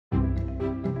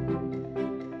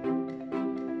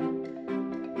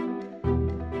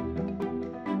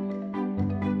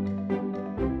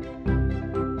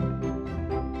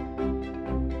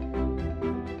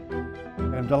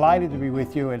delighted to be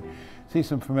with you and see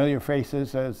some familiar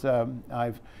faces as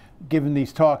I've given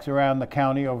these talks around the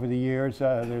county over the years.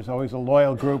 There's always a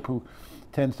loyal group who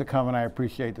tends to come, and I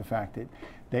appreciate the fact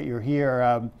that you're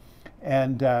here.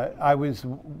 I was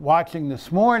watching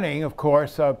this morning, of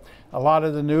course, a lot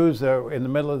of the news in the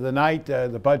middle of the night.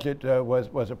 The budget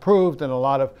was approved, and a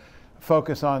lot of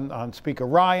focus on Speaker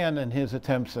Ryan and his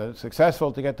attempts,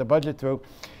 successful to get the budget through.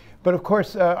 But of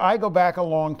course, I go back a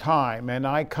long time, and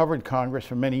I covered Congress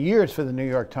for many years for the New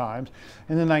York Times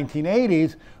in the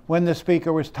 1980s when the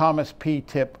Speaker was Thomas P.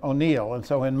 Tip O'Neill. And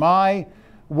so in my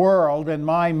world, in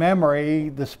my memory,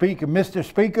 the Speaker, Mr.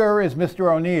 Speaker is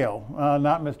Mr. O'Neill,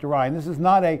 not Mr. Ryan. This is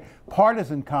not a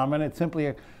partisan comment. It's simply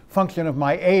a function of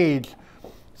my age.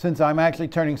 Since I'm actually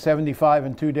turning 75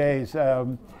 in 2 days,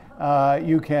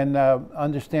 you can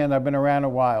understand I've been around a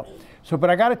while. So,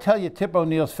 but I got to tell you Tip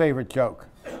O'Neill's favorite joke.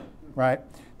 Right?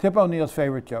 Tip O'Neill's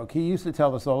favorite joke. He used to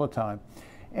tell us all the time.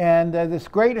 And this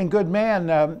great and good man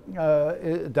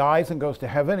dies and goes to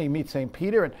heaven. He meets St.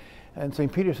 Peter, and St.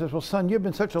 Peter says, well, son, you've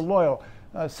been such a loyal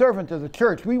servant of the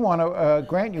church. We want to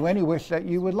grant you any wish that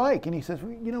you would like. And he says,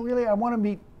 well, you know, really, I want to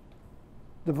meet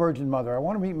the Virgin Mother. I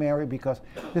want to meet Mary because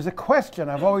there's a question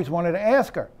I've always wanted to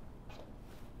ask her.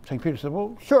 St. Peter said,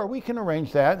 well, sure, we can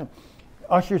arrange that. And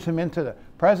ushers him into the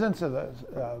presence of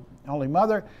the Holy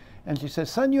Mother. And she says,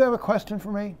 son, you have a question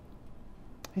for me?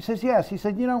 He says, yes. He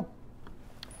said, you know,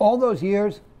 all those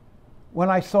years when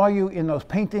I saw you in those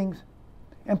paintings,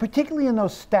 and particularly in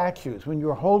those statues when you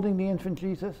were holding the infant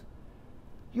Jesus,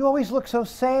 you always looked so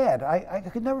sad. I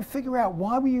could never figure out,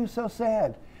 why were you so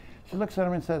sad? She looks at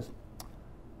him and says,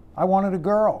 I wanted a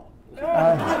girl.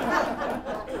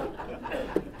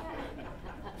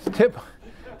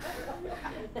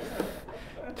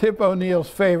 Tip O'Neill's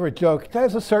favorite joke. It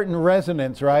has a certain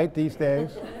resonance, right, these days?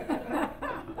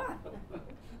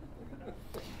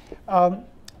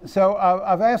 So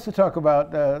I've asked to talk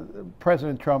about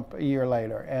President Trump a year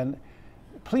later. And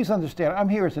please understand, I'm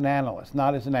here as an analyst,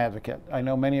 not as an advocate. I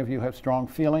know many of you have strong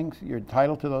feelings. You're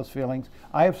entitled to those feelings.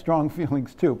 I have strong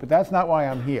feelings too, but that's not why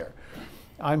I'm here.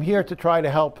 I'm here to try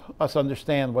to help us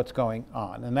understand what's going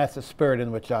on. And that's the spirit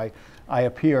in which I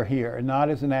appear here, not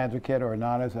as an advocate or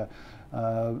not as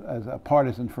a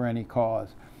partisan for any cause.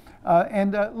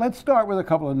 Let's start with a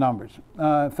couple of numbers.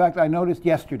 In fact, I noticed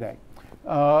yesterday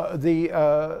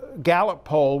the Gallup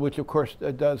poll, which of course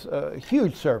does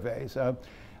huge surveys,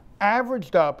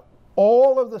 averaged up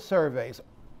all of the surveys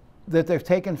that they've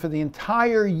taken for the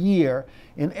entire year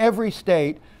in every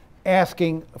state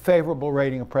asking a favorable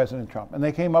rating of President Trump. And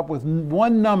they came up with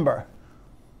one number,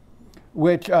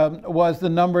 which was the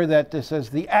number that says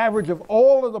the average of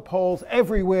all of the polls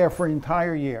everywhere for an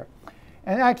entire year.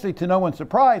 And actually, to no one's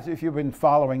surprise, if you've been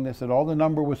following this at all, the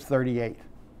number was 38.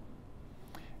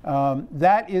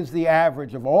 That is the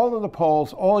average of all of the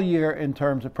polls all year in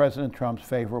terms of President Trump's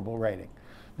favorable rating.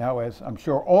 Now, as I'm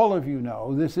sure all of you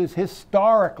know, this is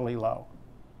historically low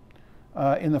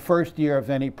in the first year of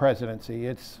any presidency.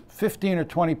 It's 15 or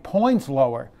 20 points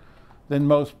lower than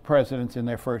most presidents in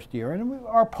their first year. And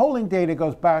our polling data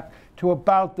goes back to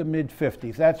about the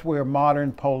mid-50s. That's where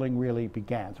modern polling really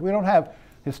began. So we don't have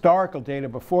historical data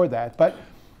before that. But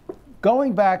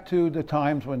going back to the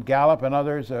times when Gallup and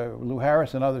others, Lou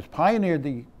Harris and others, pioneered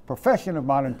the profession of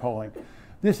modern polling,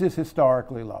 this is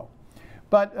historically low.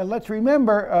 But let's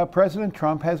remember, President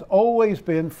Trump has always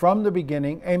been, from the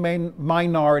beginning, a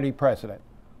minority president.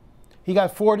 He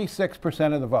got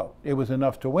 46% of the vote. It was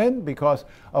enough to win because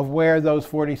of where those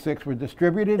 46 were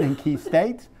distributed in key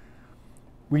states.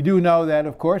 We do know that,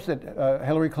 of course, that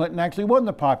Hillary Clinton actually won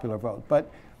the popular vote.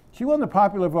 But she won the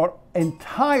popular vote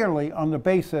entirely on the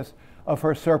basis of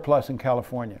her surplus in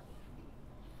California.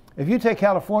 If you take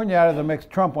California out of the mix,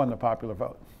 Trump won the popular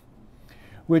vote,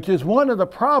 which is one of the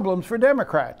problems for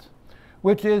Democrats,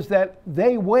 which is that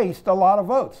they waste a lot of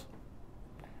votes.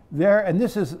 And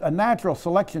this is a natural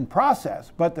selection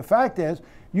process, but the fact is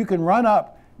you can run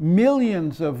up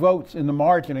millions of votes in the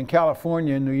margin in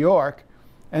California and New York,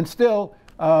 and still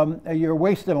you're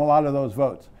wasting a lot of those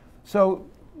votes. So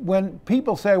when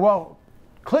people say, well,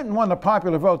 Clinton won the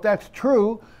popular vote, that's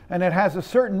true, and it has a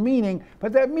certain meaning,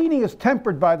 but that meaning is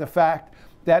tempered by the fact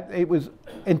that it was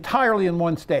entirely in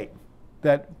one state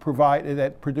that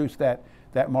produced that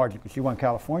margin, because she won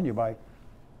California by,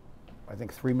 I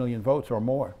think, 3 million votes or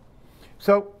more.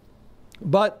 So,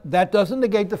 but that doesn't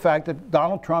negate the fact that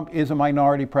Donald Trump is a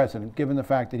minority president, given the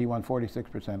fact that he won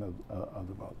 46% of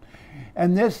the vote.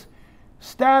 And this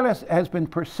status has been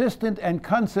persistent and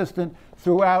consistent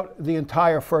throughout the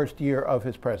entire first year of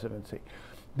his presidency.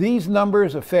 These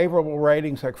numbers of favorable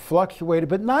ratings have fluctuated,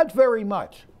 but not very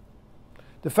much.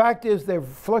 The fact is they've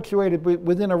fluctuated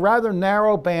within a rather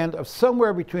narrow band of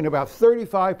somewhere between about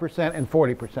 35% and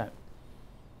 40%.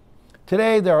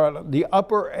 Today, they're on the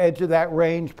upper edge of that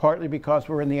range, partly because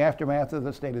we're in the aftermath of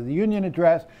the State of the Union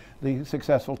address, the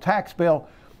successful tax bill,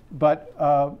 but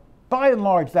by and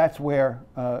large, that's where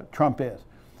Trump is.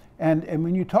 And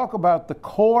when you talk about the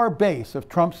core base of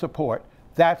Trump's support,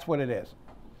 that's what it is.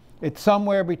 It's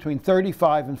somewhere between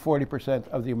 35 and 40%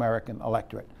 of the American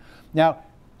electorate. Now,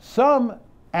 some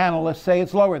analysts say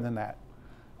it's lower than that,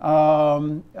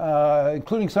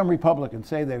 including some Republicans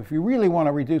say that if you really want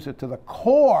to reduce it to the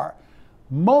core,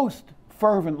 most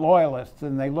fervent loyalists,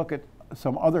 and they look at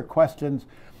some other questions.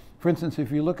 For instance,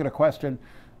 if you look at a question,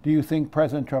 do you think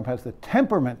President Trump has the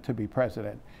temperament to be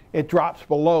president? It drops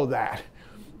below that.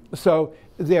 So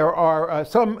there are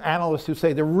some analysts who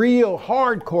say the real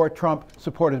hardcore Trump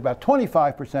support is about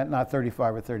 25%, not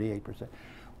 35 or 38%.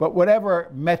 But whatever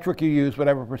metric you use,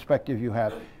 whatever perspective you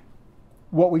have,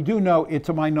 what we do know, it's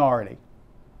a minority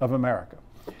of America.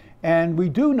 And we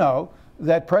do know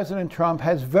that President Trump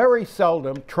has very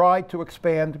seldom tried to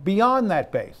expand beyond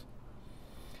that base.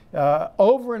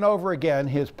 Over and over again,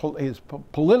 his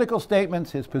political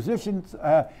statements, his positions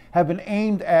have been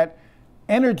aimed at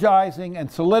energizing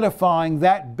and solidifying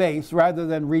that base rather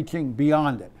than reaching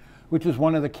beyond it, which is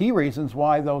one of the key reasons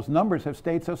why those numbers have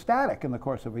stayed so static in the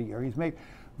course of a year. He's made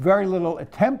very little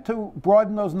attempt to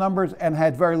broaden those numbers and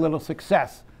had very little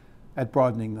success at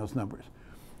broadening those numbers.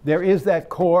 There is that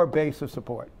core base of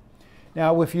support.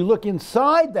 Now, if you look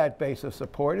inside that base of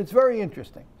support, it's very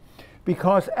interesting.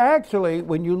 Because actually,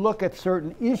 when you look at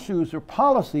certain issues or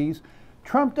policies,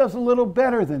 Trump does a little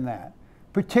better than that,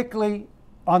 particularly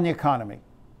on the economy.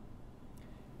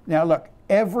 Now, look,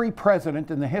 every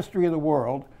president in the history of the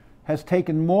world has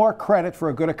taken more credit for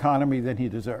a good economy than he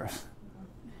deserves.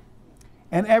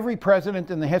 And every president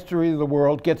in the history of the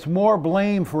world gets more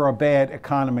blame for a bad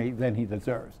economy than he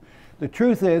deserves. The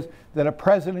truth is that a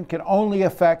president can only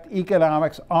affect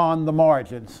economics on the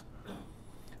margins.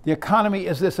 The economy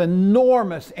is this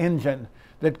enormous engine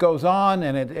that goes on,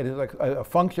 and it is a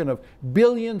function of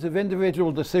billions of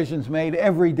individual decisions made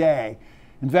every day.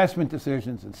 Investment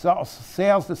decisions and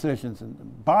sales decisions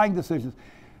and buying decisions.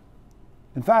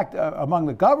 In fact, among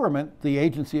the government, the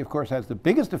agency, of course, has the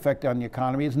biggest effect on the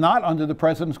economy. It's not under the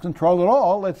president's control at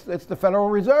all. It's the Federal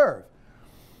Reserve.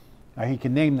 Now, he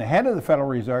can name the head of the Federal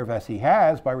Reserve, as he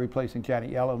has, by replacing Janet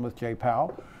Yellen with Jay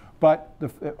Powell, but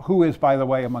who is, by the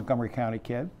way, a Montgomery County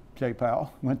kid. Jay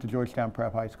Powell went to Georgetown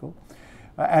Prep High School,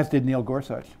 as did Neil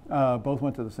Gorsuch. Both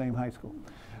went to the same high school.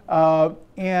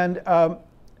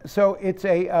 So it's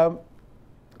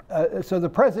so the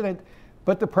president,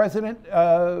 but the president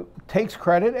takes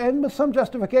credit and with some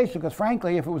justification, because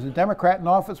frankly, if it was a Democrat in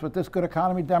office with this good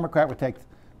economy, Democrat would take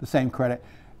the same credit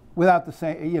without the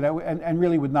same, and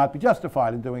really would not be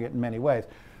justified in doing it in many ways.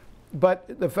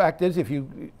 But the fact is, if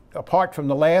you, apart from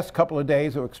the last couple of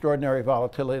days of extraordinary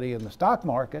volatility in the stock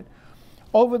market,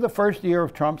 over the first year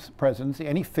of Trump's presidency,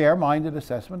 any fair-minded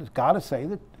assessment has got to say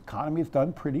that the economy has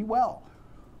done pretty well.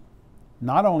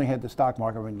 Not only had the stock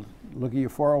market, when you look at your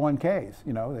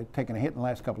 401ks, they've taken a hit in the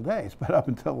last couple of days, but up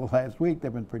until the last week,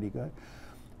 they've been pretty good.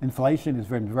 Inflation has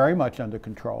been very much under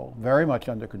control, very much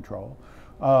under control.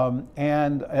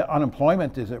 And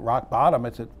unemployment is at rock bottom.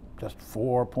 It's at just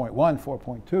 4.1,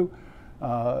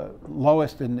 4.2,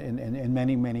 lowest in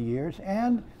many, many years.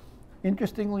 And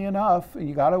interestingly enough,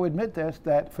 you got to admit this,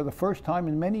 that for the first time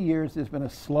in many years, there's been a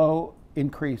slow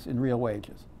increase in real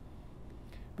wages.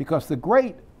 Because the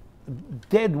great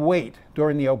dead weight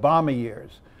during the Obama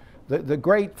years, the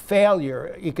great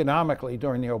failure economically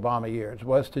during the Obama years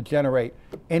was to generate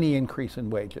any increase in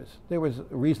wages. There was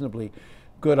reasonably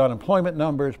good unemployment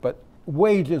numbers, but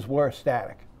wages were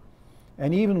static.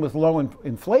 And even with low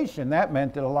inflation, that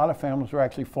meant that a lot of families were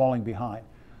actually falling behind.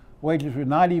 Wages were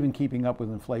not even keeping up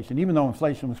with inflation, even though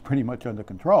inflation was pretty much under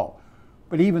control.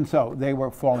 But even so, they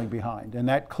were falling behind. And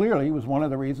that clearly was one of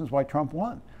the reasons why Trump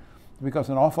won. Because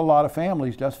an awful lot of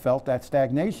families just felt that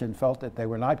stagnation, felt that they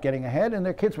were not getting ahead and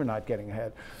their kids were not getting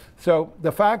ahead. So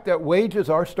the fact that wages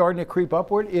are starting to creep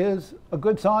upward is a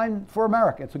good sign for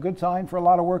America. It's a good sign for a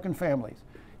lot of working families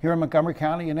here in Montgomery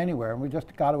County and anywhere, and we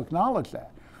just got to acknowledge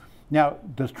that. Now,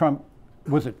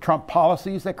 was it Trump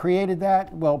policies that created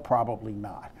that? Well, probably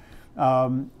not.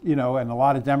 And a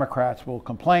lot of Democrats will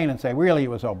complain and say, really, it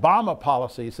was Obama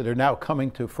policies that are now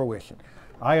coming to fruition.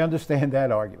 I understand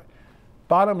that argument.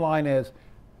 Bottom line is,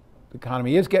 the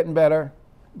economy is getting better.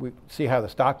 We see how the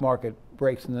stock market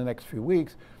breaks in the next few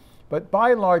weeks. But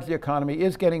by and large, the economy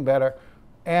is getting better.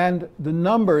 And the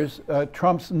numbers,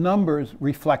 Trump's numbers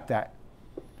reflect that.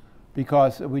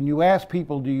 because when you ask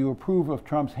people, do you approve of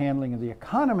Trump's handling of the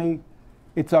economy,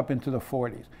 it's up into the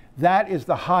 40s. That is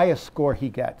the highest score he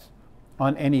gets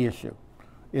on any issue,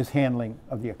 is handling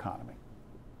of the economy.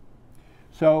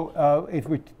 So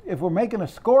if we're making a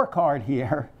scorecard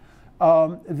here,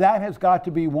 that has got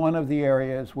to be one of the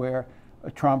areas where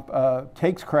Trump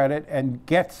takes credit and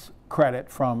gets credit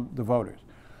from the voters.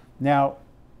 Now,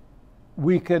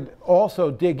 we could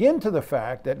also dig into the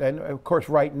fact that, and of course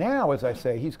right now, as I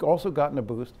say, he's also gotten a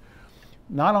boost,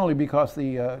 not only because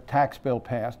the tax bill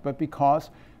passed, but because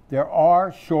there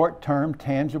are short-term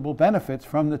tangible benefits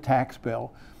from the tax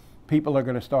bill. People are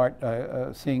going to start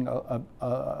seeing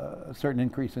a certain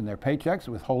increase in their paychecks.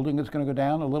 Withholding is going to go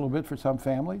down a little bit for some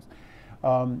families.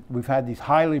 We've had these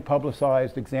highly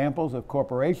publicized examples of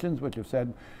corporations which have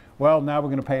said, well, now we're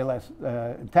going to pay less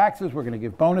taxes, we're going to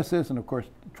give bonuses, and of course,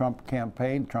 Trump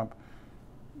campaign, Trump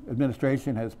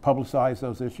administration has publicized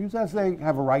those issues, as they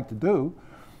have a right to do.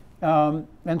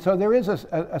 And so there is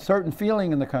a certain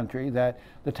feeling in the country that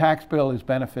the tax bill is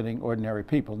benefiting ordinary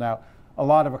people. Now, a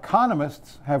lot of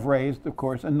economists have raised, of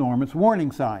course, enormous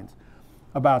warning signs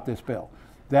about this bill,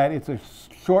 that it's a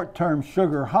short-term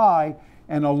sugar high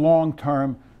and a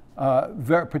long-term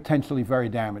potentially very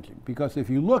damaging. Because if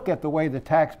you look at the way the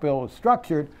tax bill is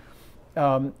structured,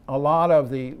 a lot of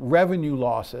the revenue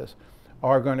losses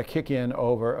are going to kick in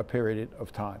over a period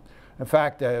of time. In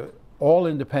fact, all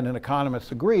independent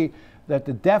economists agree that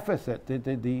the deficit,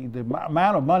 the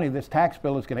amount of money this tax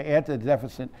bill is going to add to the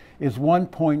deficit is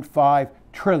 $1.5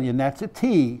 trillion. That's a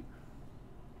T,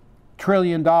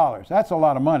 trillion dollars. That's a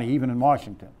lot of money, even in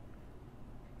Washington.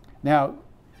 Now,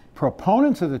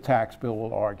 proponents of the tax bill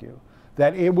will argue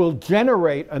that it will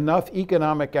generate enough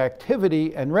economic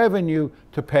activity and revenue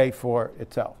to pay for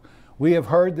itself. We have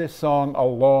heard this song a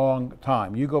long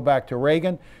time. You go back to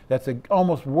Reagan, that's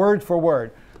almost word for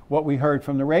word what we heard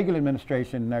from the Reagan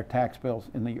administration in their tax bills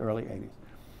in the early 80s.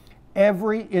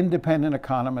 Every independent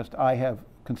economist I have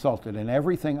consulted and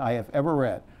everything I have ever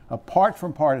read, apart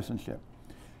from partisanship,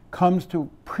 comes to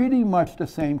pretty much the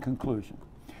same conclusion,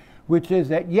 which is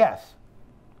that yes,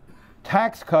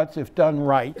 tax cuts, if done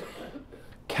right,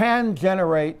 can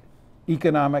generate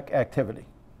economic activity,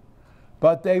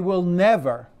 but they will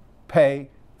never pay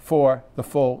for the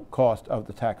full cost of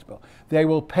the tax bill. They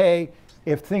will pay,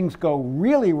 if things go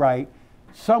really right,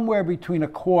 somewhere between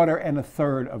 1/4 and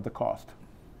 1/3 of the cost.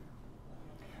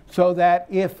 So that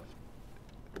if,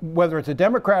 whether it's a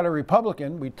Democrat or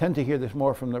Republican, we tend to hear this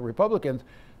more from the Republicans,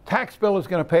 tax bill is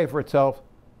going to pay for itself,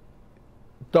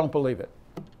 don't believe it.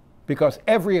 Because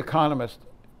every economist,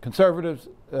 conservatives,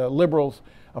 liberals,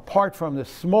 apart from this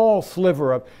small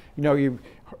sliver of, you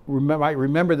might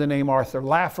remember the name Arthur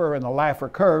Laffer and the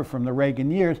Laffer curve from the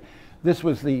Reagan years. This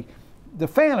was the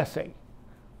fantasy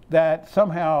that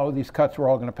somehow these cuts were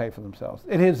all going to pay for themselves.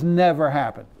 It has never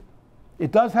happened.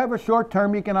 It does have a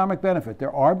short-term economic benefit.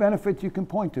 There are benefits you can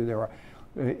point to.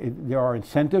 There are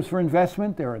incentives for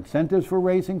investment. There are incentives for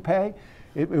raising pay.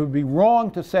 It would be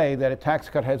wrong to say that a tax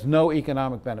cut has no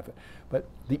economic benefit. But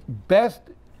the best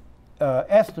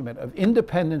estimate of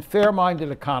independent,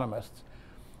 fair-minded economists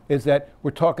is that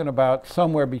we're talking about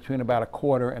somewhere between about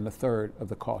 1/4 and 1/3 of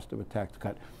the cost of a tax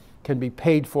cut can be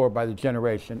paid for by the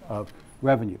generation of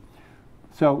revenue.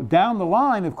 So down the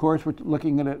line, of course, we're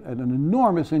looking at an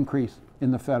enormous increase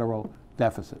in the federal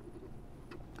deficit.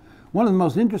 One of the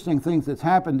most interesting things that's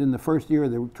happened in the first year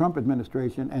of the Trump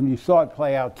administration, and you saw it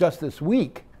play out just this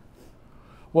week,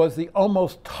 was the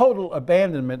almost total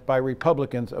abandonment by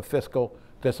Republicans of fiscal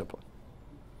discipline.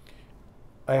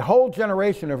 A whole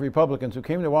generation of Republicans who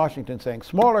came to Washington saying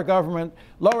smaller government,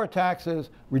 lower taxes,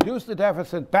 reduce the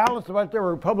deficit, balance the budget. There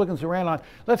were Republicans who ran on,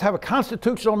 let's have a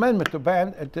constitutional amendment to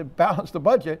balance the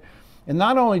budget. And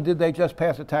not only did they just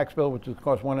pass a tax bill, which would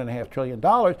cost $1.5 trillion,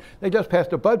 they just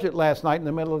passed a budget last night in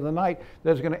the middle of the night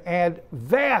that's going to add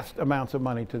vast amounts of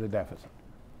money to the deficit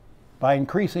by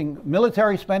increasing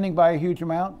military spending by a huge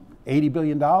amount, $80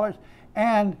 billion,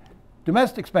 and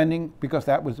domestic spending, because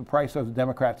that was the price of the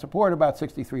Democrat support, about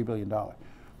 $63 billion.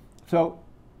 So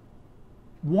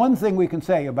one thing we can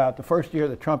say about the first year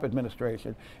of the Trump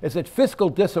administration is that fiscal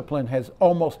discipline has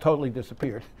almost totally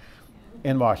disappeared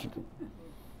in Washington.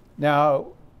 Now,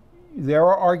 there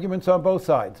are arguments on both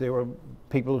sides. There were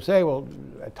people who say, well,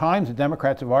 at times the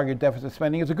Democrats have argued deficit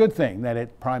spending is a good thing, that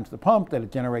it primes the pump, that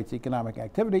it generates economic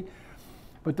activity.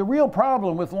 But the real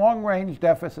problem with long-range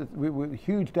deficits, with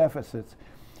huge deficits,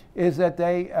 is that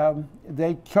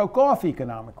they choke off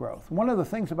economic growth. One of the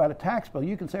things about a tax bill,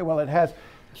 you can say, well, it has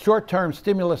short-term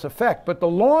stimulus effect, but the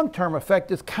long-term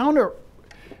effect is counter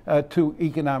to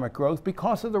economic growth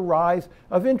because of the rise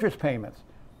of interest payments.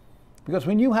 Because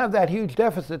when you have that huge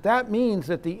deficit, that means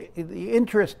that the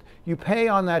interest you pay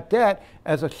on that debt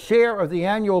as a share of the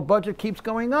annual budget keeps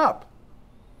going up,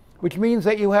 which means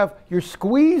that you're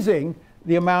squeezing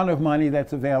the amount of money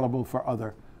that's available for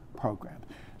other programs.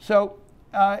 So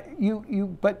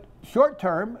but short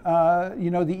term,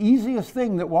 the easiest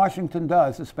thing that Washington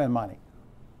does is spend money.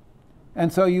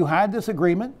 And so you had this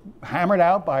agreement hammered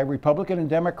out by Republican and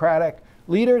Democratic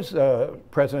leaders.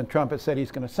 President Trump has said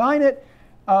he's going to sign it.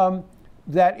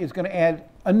 That is going to add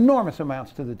enormous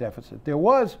amounts to the deficit. There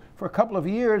was, for a couple of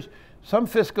years, some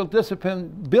fiscal discipline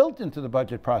built into the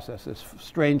budget process. This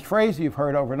strange phrase you've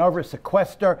heard over and over,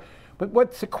 sequester. But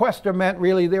what sequester meant,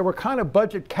 really, there were kind of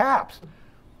budget caps.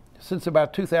 Since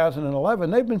about 2011,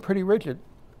 they've been pretty rigid.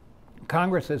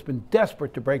 Congress has been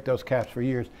desperate to break those caps for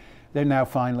years. They now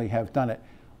finally have done it.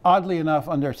 Oddly enough,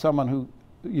 under someone who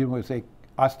was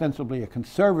ostensibly a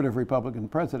conservative Republican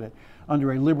president,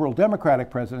 under a liberal Democratic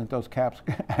president, those caps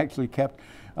actually kept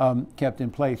in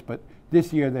place. But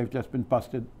this year, they've just been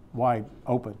busted wide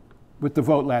open with the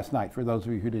vote last night. For those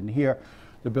of you who didn't hear,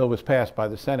 the bill was passed by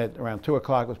the Senate around 2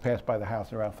 o'clock, was passed by the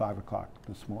House around 5 o'clock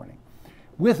this morning,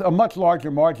 with a much larger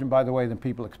margin, by the way, than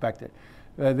people expected.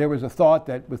 There was a thought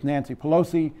that with Nancy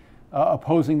Pelosi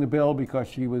opposing the bill because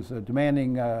she was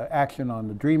demanding action on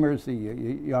the Dreamers, the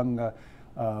young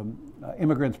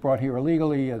immigrants brought here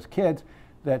illegally as kids,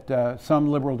 that some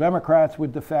liberal Democrats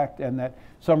would defect, and that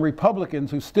some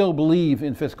Republicans who still believe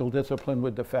in fiscal discipline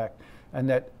would defect, and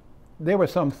that there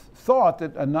was some thought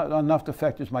that enough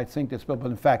defectors might sink this bill, but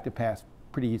in fact it passed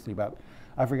pretty easily.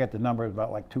 I forget the number,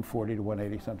 about like 240 to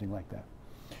 180, something like that.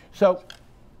 So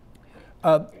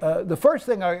the first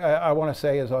thing I want to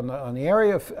say is on the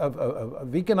area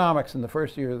of economics in the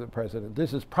first year of the president,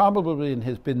 this is probably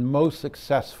his been most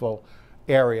successful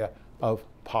area of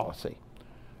policy,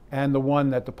 and the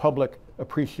one that the public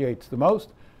appreciates the most.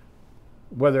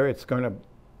 Whether it's going to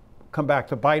come back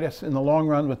to bite us in the long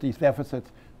run with these deficits,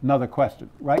 another question.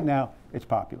 Right now, it's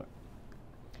popular.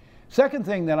 Second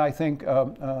thing that I think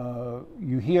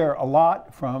you hear a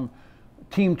lot from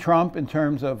Team Trump in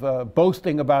terms of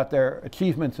boasting about their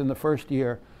achievements in the first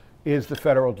year is the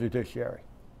federal judiciary.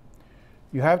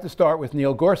 You have to start with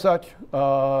Neil Gorsuch,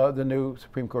 the new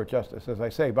Supreme Court Justice. As I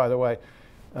say, by the way,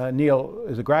 Neil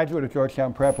is a graduate of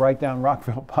Georgetown Prep, right down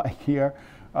Rockville Pike here,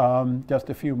 just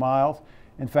a few miles.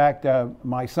 In fact,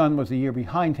 my son was a year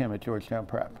behind him at Georgetown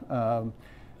Prep.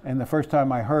 And the first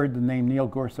time I heard the name Neil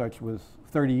Gorsuch was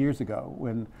 30 years ago,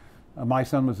 when my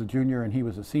son was a junior and he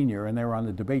was a senior, and they were on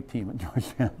the debate team at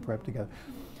Georgetown Prep together.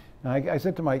 And I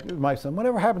said to my son,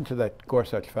 whatever happened to that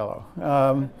Gorsuch fellow?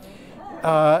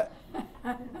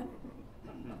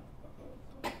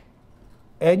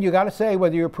 And you got to say,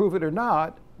 whether you approve it or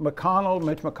not, Mitch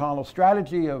McConnell's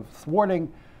strategy of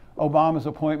thwarting Obama's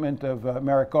appointment of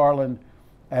Merrick Garland,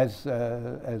 as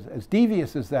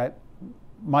devious as that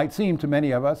might seem to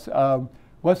many of us,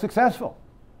 was successful.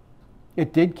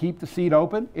 It did keep the seat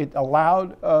open. It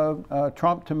allowed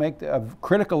Trump to make a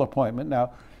critical appointment.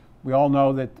 Now, we all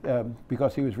know that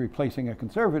because he was replacing a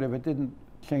conservative, it didn't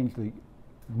change the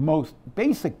most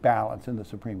basic balance in the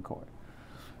Supreme Court.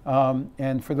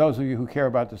 And for those of you who care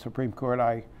about the Supreme Court,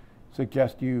 I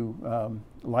suggest you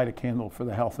light a candle for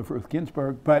the health of Ruth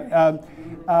Ginsburg. But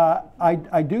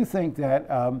I do think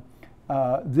that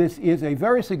this is a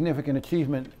very significant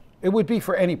achievement. It would be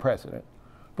for any president,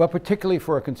 but particularly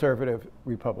for a conservative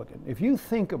Republican. If you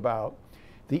think about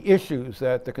the issues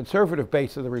that the conservative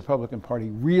base of the Republican Party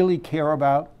really care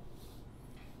about,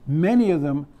 many of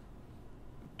them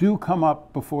do come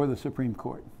up before the Supreme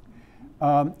Court.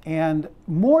 And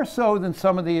more so than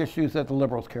some of the issues that the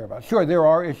liberals care about. Sure, there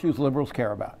are issues liberals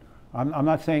care about. I'm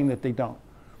not saying that they don't.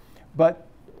 But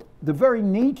the very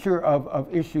nature of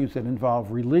issues that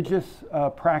involve religious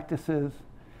practices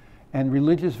and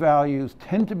religious values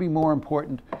tend to be more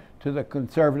important to the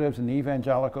conservatives and the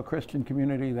evangelical Christian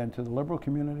community than to the liberal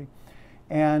community.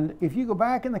 And if you go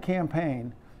back in the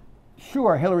campaign,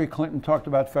 sure, Hillary Clinton talked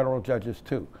about federal judges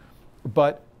too.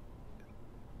 But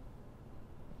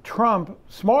Trump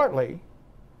smartly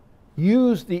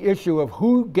used the issue of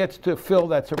who gets to fill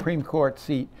that Supreme Court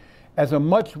seat as a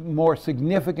much more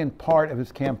significant part of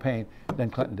his campaign than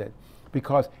Clinton did,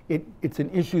 because it's an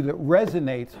issue that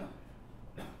resonates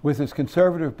with his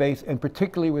conservative base, and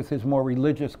particularly with his more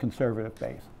religious conservative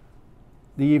base,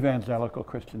 the evangelical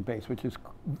Christian base, which is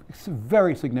a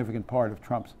very significant part of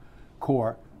Trump's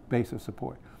core base of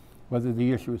support. Whether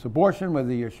the issue is abortion, whether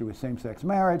the issue is same-sex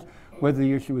marriage, whether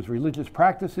the issue is religious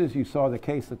practices. You saw the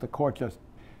case that the court just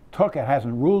took. It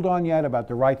hasn't ruled on yet about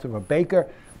the rights of a baker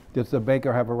Does the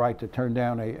baker have a right to turn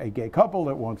down a gay couple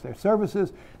that wants their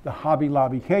services? The Hobby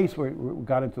Lobby case, where we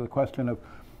got into the question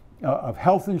of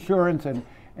health insurance,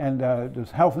 and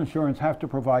does health insurance have to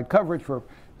provide coverage for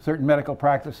certain medical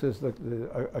practices that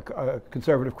a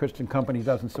conservative Christian company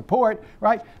doesn't support,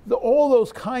 right? All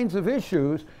those kinds of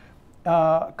issues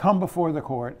come before the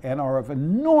court and are of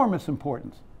enormous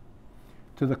importance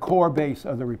to the core base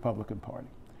of the Republican Party.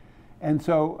 And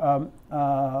so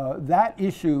that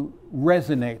issue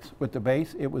resonates with the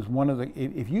base. It was one of the,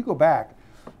 if you go back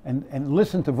and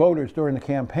listen to voters during the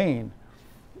campaign,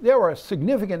 there were a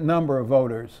significant number of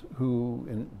voters who,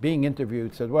 in being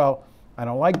interviewed, said, well, I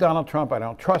don't like Donald Trump, I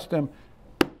don't trust him,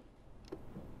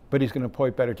 but he's going to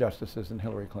appoint better justices than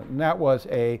Hillary Clinton. That was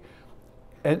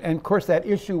and of course that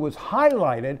issue was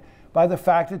highlighted by the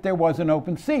fact that there was an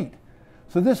open seat.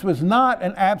 So this was not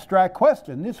an abstract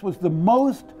question. This was the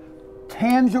most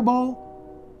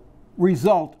tangible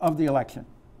result of the election.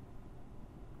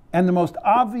 And the most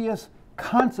obvious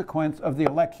consequence of the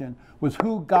election was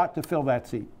who got to fill that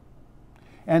seat.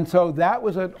 And so that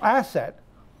was an asset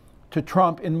to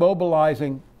Trump in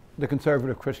mobilizing the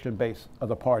conservative Christian base of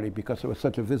the party, because it was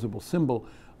such a visible symbol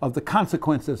of the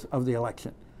consequences of the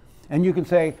election. And you can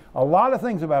say a lot of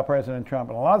things about President Trump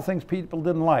and a lot of things people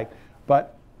didn't like,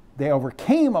 but they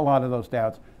overcame a lot of those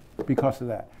doubts because of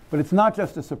that. But it's not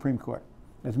just the Supreme Court.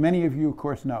 As many of you, of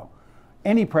course, know,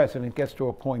 any president gets to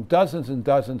appoint dozens and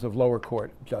dozens of lower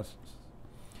court justices.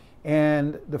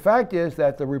 And the fact is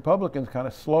that the Republicans kind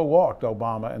of slow-walked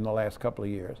Obama in the last couple of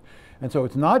years. And so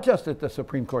it's not just that the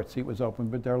Supreme Court seat was open,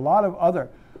 but there are a lot of other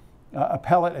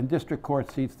appellate and district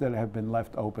court seats that have been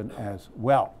left open as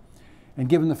well. And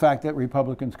given the fact that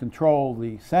Republicans control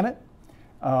the Senate,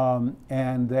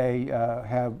 and they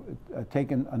have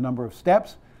taken a number of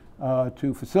steps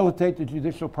to facilitate the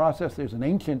judicial process, there's an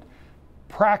ancient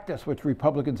practice which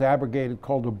Republicans abrogated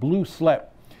called a blue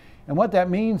slip. And what that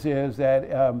means is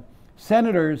that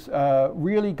senators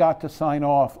really got to sign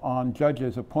off on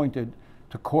judges appointed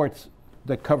to courts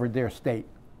that covered their state.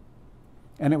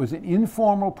 And it was an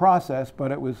informal process, but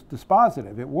it was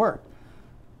dispositive. It worked.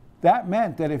 That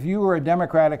meant that if you were a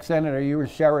Democratic senator, you were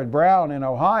Sherrod Brown in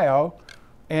Ohio,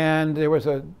 and there was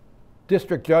a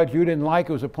district judge you didn't like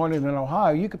who was appointed in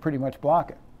Ohio, you could pretty much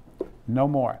block it. No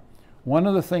more. One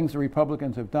of the things the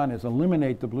Republicans have done is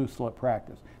eliminate the blue slip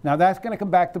practice. Now that's going to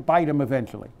come back to bite them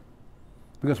eventually,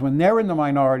 because when they're in the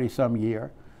minority some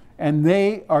year and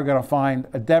they are going to find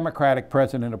a Democratic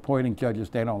president appointing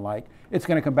judges they don't like, it's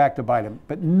going to come back to bite them.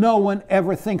 But no one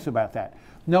ever thinks about that.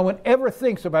 No one ever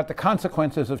thinks about the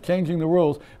consequences of changing the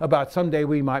rules about someday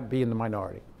we might be in the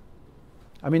minority.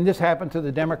 I mean, this happened to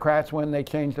the Democrats when they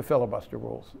changed the filibuster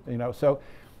rules, you know. So,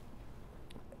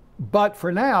 but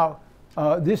for now,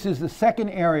 this is the second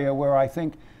area where I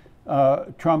think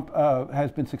Trump has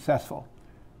been successful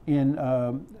in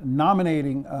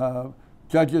nominating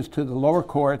judges to the lower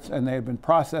courts, and they have been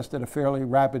processed at a fairly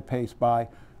rapid pace by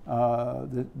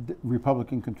the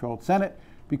Republican-controlled Senate,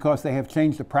 because they have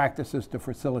changed the practices to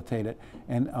facilitate it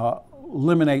and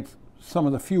eliminate some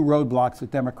of the few roadblocks that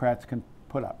Democrats can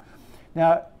put up.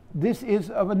 Now, this is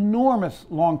of enormous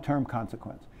long-term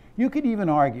consequence. You could even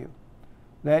argue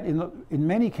that in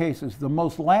many cases, the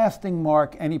most lasting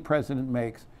mark any president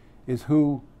makes is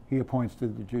who he appoints to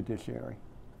the judiciary.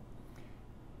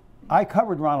 I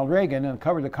covered Ronald Reagan and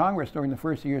covered the Congress during the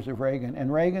first years of Reagan,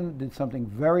 and Reagan did something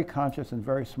very conscious and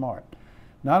very smart.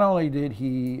 Not only did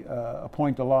he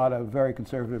appoint a lot of very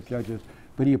conservative judges,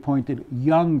 but he appointed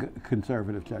young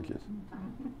conservative judges.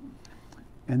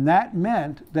 And that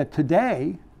meant that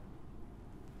today,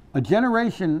 a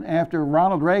generation after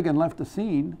Ronald Reagan left the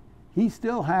scene, he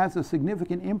still has a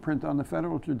significant imprint on the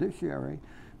federal judiciary.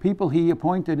 People he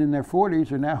appointed in their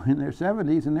 40s are now in their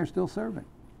 70s, and they're still serving.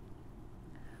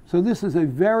 So this is a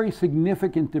very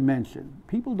significant dimension.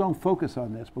 People don't focus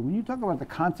on this, but when you talk about the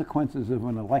consequences of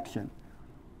an election,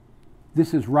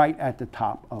 this is right at the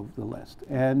top of the list.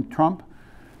 And Trump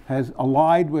has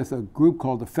allied with a group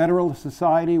called the Federalist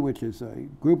Society, which is a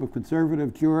group of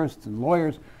conservative jurists and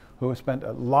lawyers who have spent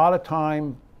a lot of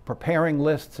time preparing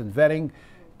lists and vetting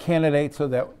candidates, so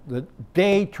that the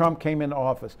day Trump came into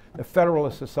office, the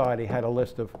Federalist Society had a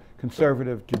list of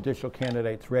conservative judicial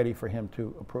candidates ready for him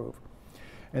to approve.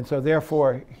 And so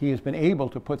therefore, he has been able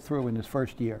to put through in his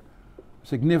first year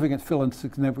fill in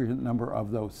significant number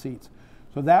of those seats.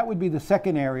 So that would be the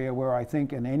second area where I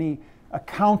think in any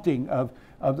accounting of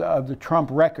the Trump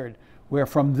record, where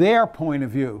from their point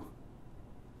of view,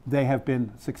 they have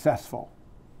been successful,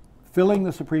 filling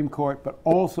the Supreme Court, but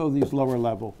also these lower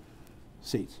level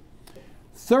seats.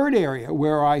 Third area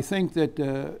where I think that,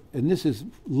 and this is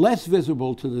less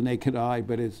visible to the naked eye,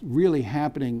 but is really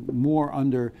happening more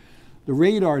under the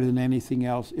radar than anything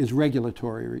else, is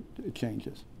regulatory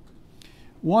changes.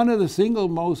 One of the single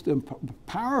most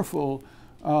powerful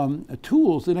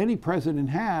tools that any president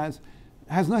has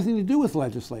nothing to do with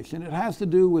legislation. It has to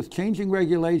do with changing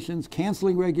regulations,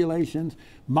 canceling regulations,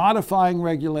 modifying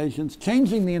regulations,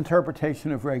 changing the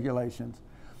interpretation of regulations.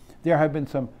 There have been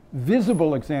some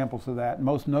visible examples of that,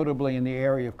 most notably in the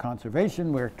area of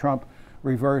conservation, where Trump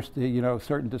reversed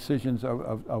certain decisions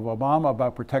of Obama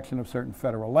about protection of certain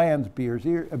federal lands, Bears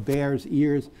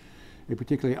Ears, a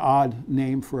particularly odd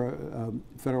name for a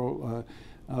federal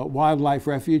wildlife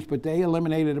refuge, but they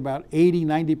eliminated about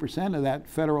 80–90% of that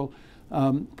federal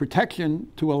protection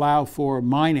to allow for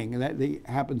mining. And that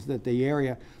happens that the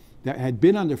area that had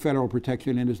been under federal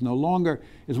protection and is no longer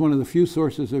is one of the few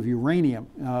sources of uranium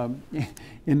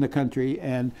in the country.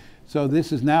 And so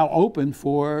this is now open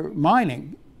for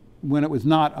mining when it was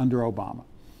not under Obama.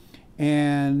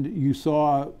 And you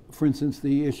saw, for instance,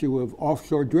 the issue of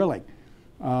offshore drilling,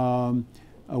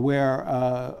 where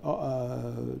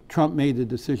Trump made the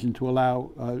decision to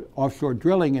allow offshore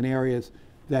drilling in areas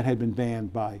that had been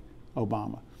banned by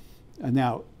Obama. And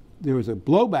now, there was a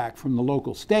blowback from the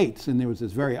local states, and there was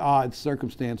this very odd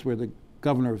circumstance where the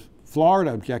governor of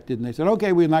Florida objected, and they said,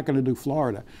 okay, we're not going to do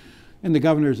Florida. And the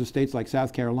governors of states like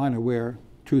South Carolina, where,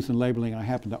 truth in labeling, I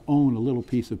happen to own a little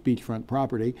piece of beachfront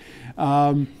property,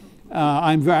 I'm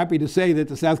happy to say that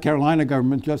the South Carolina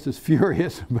government is just as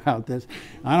furious about this.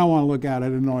 I don't want to look out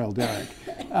at an oil derrick.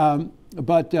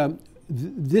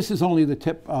 This is only the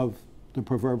tip of the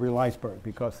proverbial iceberg,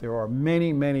 because there are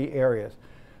many, many areas,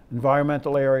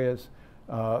 environmental areas,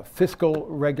 fiscal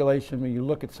regulation. When you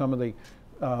look at some of the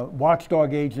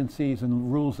watchdog agencies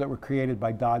and rules that were created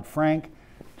by Dodd-Frank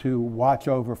to watch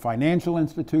over financial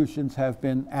institutions have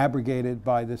been abrogated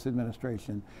by this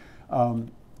administration.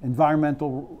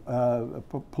 Environmental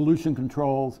pollution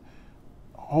controls,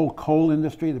 whole coal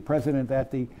industry. The president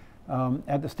at the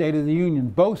State of the Union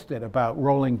boasted about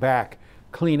rolling back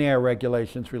clean air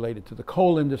regulations related to the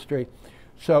coal industry.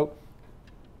 So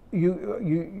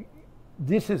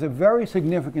this is a very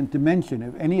significant dimension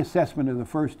of any assessment of the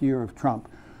first year of Trump.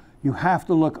 You have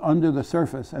to look under the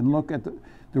surface and look at the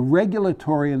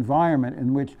regulatory environment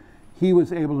in which he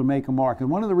was able to make a mark. And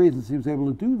one of the reasons he was able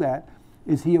to do that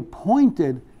is he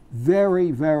appointed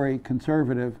very, very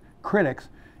conservative critics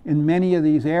in many of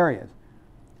these areas.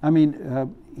 I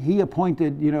mean, he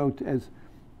appointed,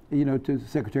 to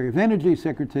Secretary of Energy,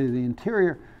 Secretary of the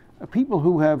Interior, people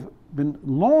who have been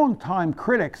long-time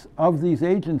critics of these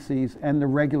agencies and the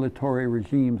regulatory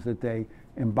regimes that they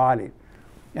embodied.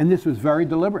 And this was very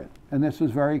deliberate, and this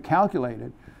was very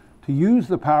calculated to use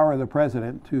the power of the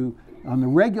president to, on the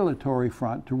regulatory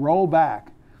front, to roll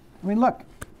back. I mean, look,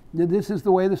 this is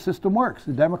the way the system works.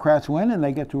 The Democrats win and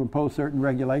they get to impose certain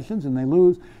regulations, and they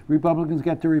lose. Republicans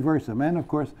get to reverse them. And of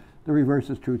course, the reverse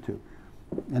is true too.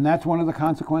 And that's one of the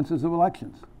consequences of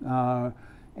elections.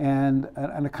 And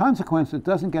a consequence that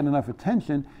doesn't get enough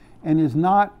attention and is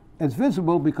not as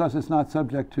visible because it's not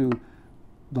subject to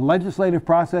the legislative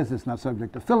process, it's not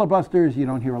subject to filibusters, you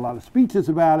don't hear a lot of speeches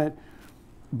about it.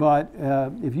 But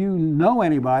if you know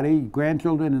anybody,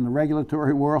 grandchildren in the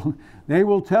regulatory world, they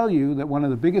will tell you that one of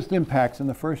the biggest impacts in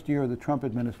the first year of the Trump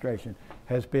administration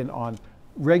has been on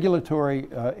regulatory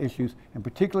issues, and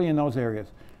particularly in those areas,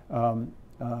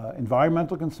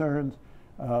 environmental concerns,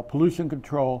 pollution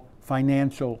control,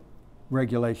 financial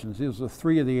regulations. These are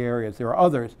three of the areas. There are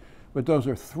others, but those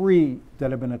are three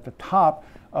that have been at the top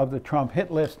of the Trump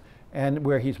hit list and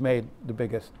where he's made the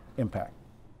biggest impact.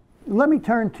 Let me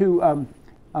turn to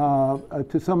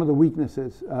some of the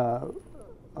weaknesses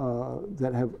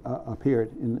that have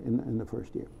appeared in the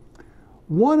first year.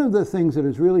 One of the things that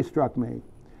has really struck me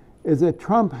is that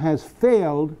Trump has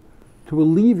failed to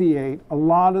alleviate a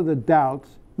lot of the doubts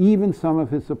even some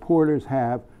of his supporters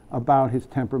have about his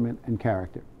temperament and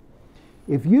character.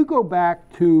 If you go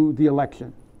back to the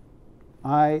election,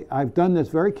 I've done this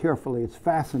very carefully, it's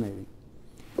fascinating.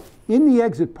 In the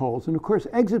exit polls, and of course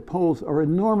exit polls are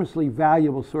enormously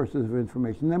valuable sources of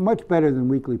information. They're much better than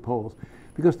weekly polls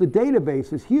because the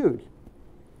database is huge.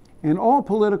 And all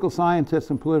political scientists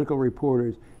and political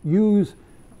reporters use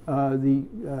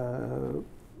the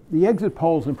exit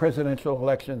polls in presidential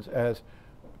elections as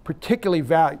particularly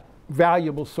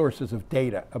valuable sources of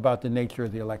data about the nature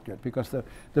of the electorate because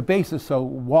the base is so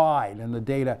wide and the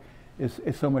data is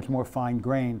so much more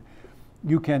fine-grained.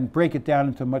 You can break it down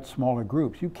into much smaller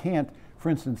groups. You can't, for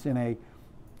instance, in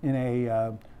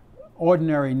a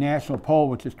ordinary national poll,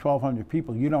 which is 1,200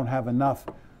 people, you don't have enough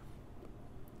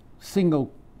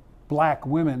single black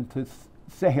women to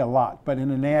say a lot, but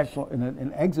in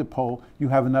an exit poll, you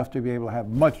have enough to be able to have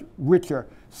much richer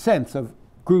sense of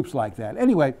groups like that.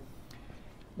 Anyway,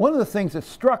 one of the things that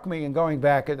struck me in going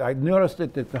back, I noticed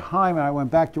it at the time, and I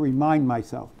went back to remind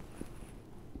myself.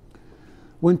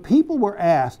 When people were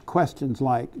asked questions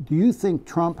like, do you think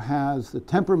Trump has the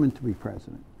temperament to be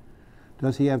president?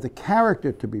 Does he have the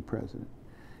character to be president?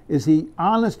 Is he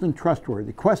honest and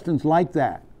trustworthy? Questions like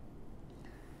that.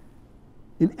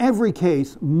 In every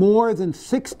case, more than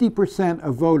 60%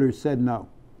 of voters said no.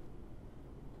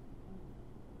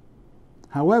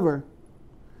 However,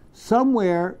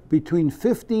 somewhere between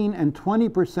 15 and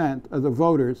 20% of the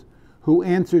voters who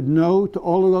answered no to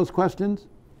all of those questions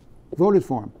voted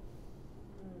for him.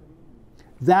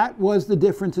 That was the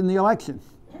difference in the election.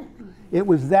 It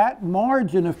was that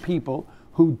margin of people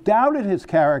who doubted his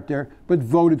character but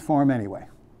voted for him anyway.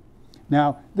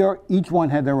 Now, each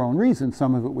one had their own reasons.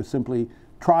 Some of it was simply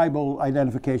tribal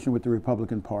identification with the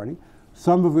Republican Party.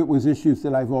 Some of it was issues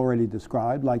that I've already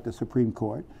described, like the Supreme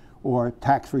Court or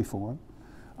tax reform.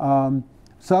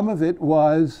 Some of it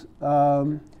was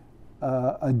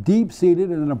a deep-seated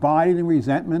and an abiding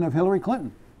resentment of Hillary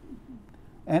Clinton.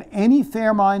 And any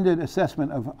fair-minded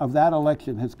assessment of that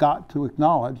election has got to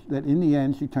acknowledge that in the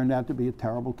end she turned out to be a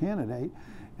terrible candidate,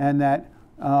 and that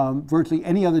virtually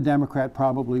any other Democrat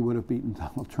probably would have beaten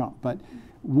Donald Trump. But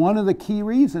one of the key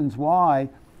reasons why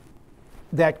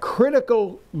that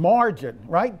critical margin,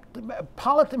 right?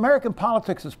 American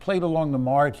politics is played along the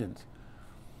margins.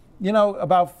 You know,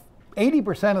 about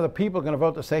 80% of the people are going to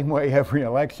vote the same way every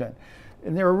election.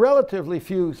 And there are relatively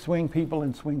few swing people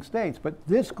in swing states. But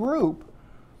this group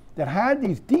that had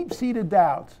these deep-seated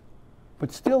doubts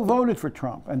but still voted for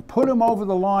Trump and put him over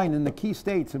the line in the key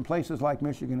states in places like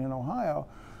Michigan and Ohio,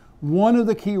 one of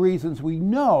the key reasons we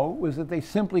know was that they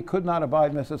simply could not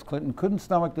abide Mrs. Clinton, couldn't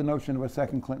stomach the notion of a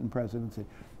second Clinton presidency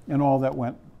and all that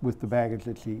went with the baggage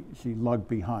that she lugged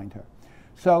behind her.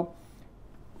 So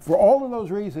for all of those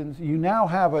reasons, you now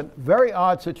have a very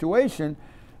odd situation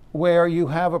where you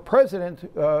have a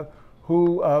president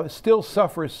who still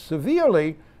suffers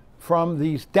severely from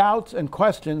these doubts and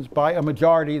questions by a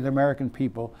majority of the American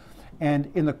people.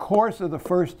 And in the course of the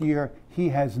first year, he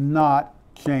has not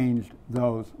changed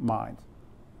those minds.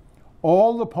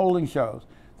 All the polling shows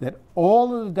that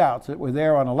all of the doubts that were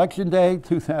there on Election Day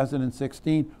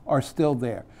 2016 are still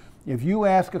there. If you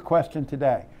ask a question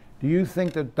today, do you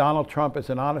think that Donald Trump is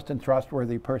an honest and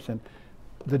trustworthy person?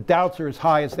 The doubts are as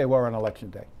high as they were on Election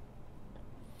Day.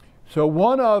 So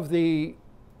one of the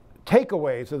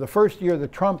takeaways of the first year of the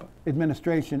Trump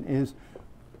administration is,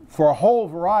 for a whole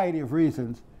variety of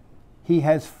reasons, he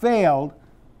has failed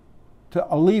to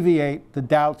alleviate the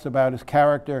doubts about his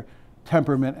character,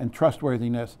 temperament, and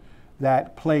trustworthiness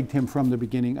that plagued him from the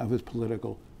beginning of his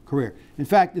political career. In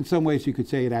fact, in some ways you could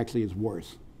say it actually is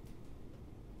worse.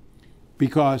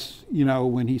 Because, you know,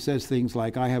 when he says things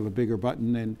like, I have a bigger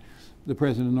button than the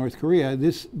president of North Korea,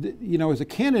 you know, as a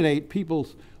candidate,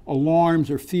 people's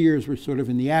alarms or fears were sort of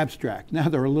in the abstract. Now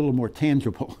they're a little more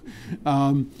tangible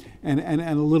and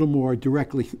a little more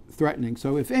directly threatening.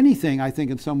 So if anything, I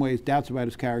think in some ways doubts about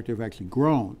his character have actually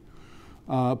grown.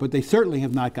 But they certainly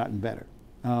have not gotten better.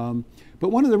 But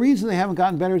one of the reasons they haven't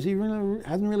gotten better is he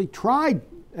hasn't really tried.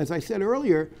 As I said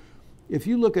earlier, if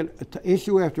you look at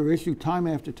issue after issue, time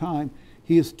after time,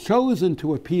 he has chosen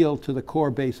to appeal to the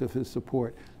core base of his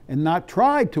support and not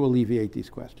tried to alleviate these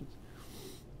questions.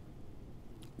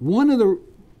 One of the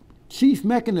chief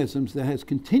mechanisms that has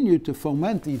continued to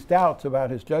foment these doubts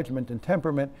about his judgment and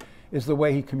temperament is the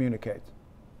way he communicates.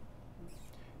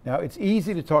 Now, it's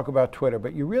easy to talk about Twitter,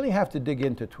 but you really have to dig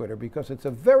into Twitter because it's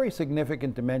a very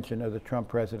significant dimension of the Trump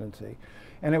presidency.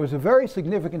 And it was a very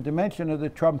significant dimension of the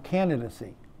Trump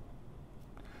candidacy.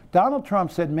 Donald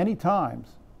Trump said many times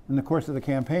in the course of the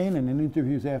campaign and in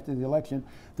interviews after the election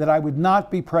that I would not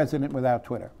be president without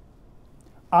Twitter.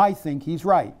 I think he's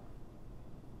right.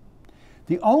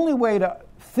 The only way to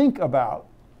think about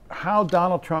how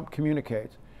Donald Trump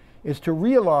communicates is to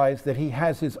realize that he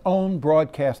has his own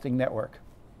broadcasting network.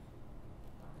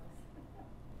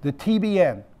 The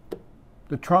TBN,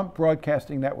 the Trump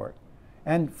Broadcasting Network.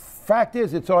 And fact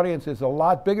is, its audience is a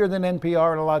lot bigger than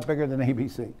NPR and a lot bigger than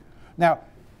ABC. Now,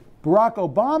 Barack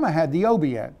Obama had the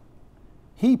OBN.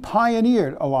 He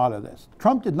pioneered a lot of this.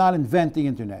 Trump did not invent the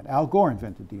internet. Al Gore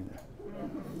invented the internet.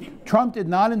 Trump did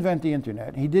not invent the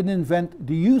internet. He didn't invent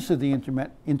the use of the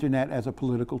internet as a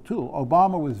political tool.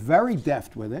 Obama was very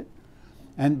deft with it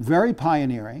and very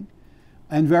pioneering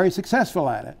and very successful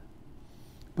at it.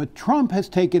 But Trump has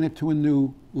taken it to a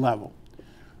new level.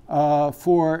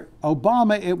 For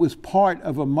Obama, it was part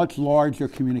of a much larger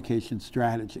communication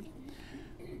strategy.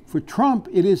 For Trump,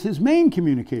 it is his main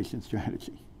communication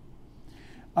strategy.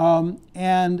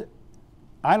 And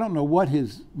I don't know what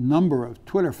his number of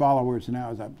Twitter followers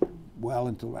now is, well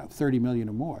into about 30 million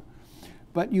or more.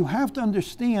 But you have to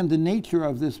understand the nature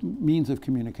of this means of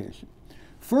communication.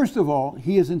 First of all,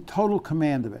 he is in total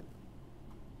command of it.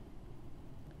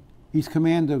 He's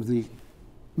command of the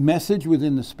message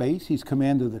within the space. He's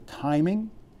command of the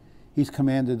timing. He's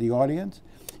command of the audience.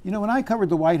 You know, when I covered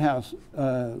the White House,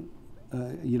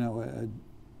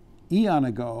 eon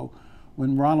ago,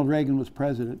 when Ronald Reagan was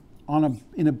president,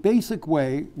 in a basic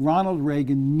way, Ronald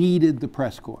Reagan needed the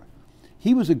press corps.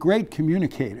 He was a great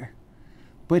communicator,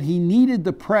 but he needed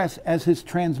the press as his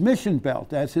transmission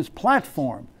belt, as his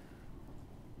platform.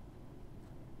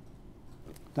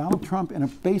 Donald Trump, in a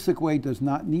basic way, does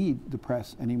not need the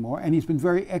press anymore, and he's been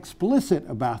very explicit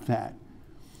about that.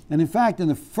 And in fact, in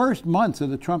the first months of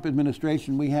the Trump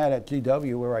administration, we had at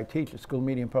GW, where I teach at School of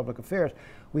Media and Public Affairs,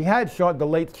 we had the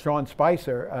late Sean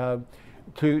Spicer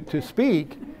to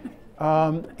speak,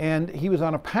 and he was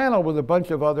on a panel with a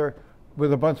bunch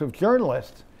of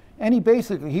journalists, and he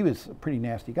was a pretty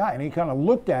nasty guy, and he kind of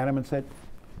looked at him and said,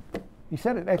 he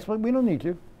said it explicitly, we don't need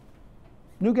you.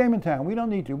 New game in town, we don't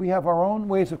need you. We have our own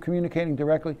ways of communicating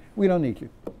directly, we don't need you.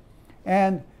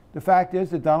 And the fact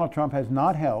is that Donald Trump has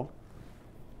not held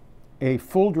a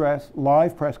full-dress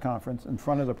live press conference in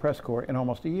front of the press corps in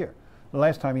almost a year. The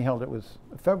last time he held it was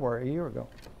February, a year ago,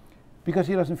 because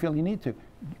he doesn't feel he needs to.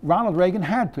 Ronald Reagan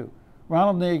had to.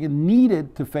 Ronald Reagan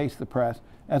needed to face the press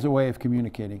as a way of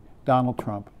communicating. Donald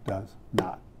Trump does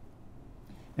not.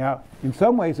 Now, in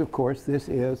some ways, of course, this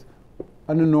is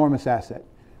an enormous asset,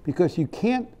 because you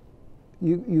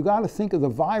got to think of the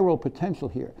viral potential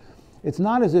here. It's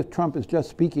not as if Trump is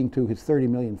just speaking to his 30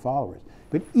 million followers,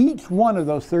 but each one of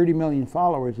those 30 million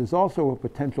followers is also a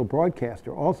potential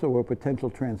broadcaster, also a potential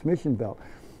transmission belt,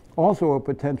 also a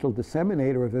potential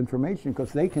disseminator of information,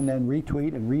 because they can then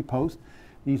retweet and repost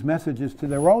these messages to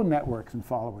their own networks and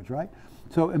followers, right?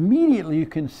 So immediately you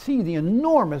can see the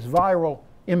enormous viral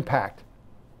impact.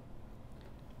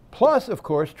 Plus, of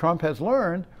course, Trump has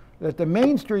learned that the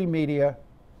mainstream media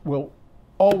will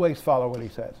always follow what he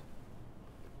says.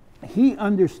 He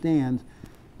understands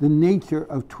the nature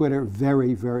of Twitter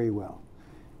very, very well.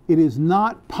 It is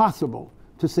not possible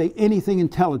to say anything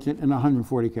intelligent in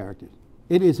 140 characters.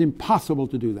 It is impossible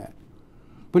to do that.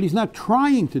 But he's not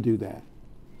trying to do that.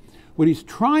 What he's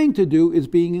trying to do is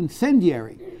being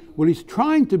incendiary. What he's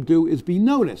trying to do is be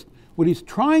noticed. What he's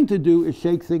trying to do is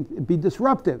shake things, be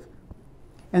disruptive.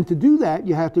 And to do that,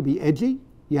 you have to be edgy,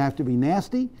 you have to be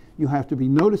nasty, you have to be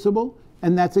noticeable,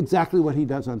 and that's exactly what he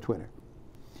does on Twitter.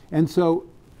 And so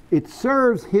it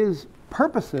serves his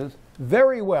purposes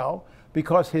very well,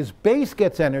 because his base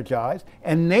gets energized,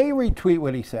 and they retweet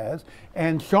what he says,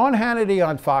 and Sean Hannity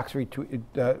on Fox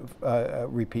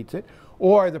repeats it,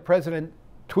 or the president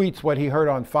tweets what he heard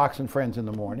on Fox and Friends in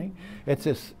the morning. It's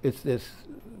this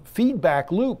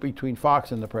feedback loop between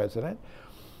Fox and the president,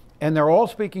 and they're all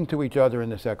speaking to each other in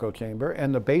this echo chamber,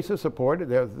 and the base of support,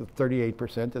 the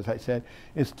 38%, as I said,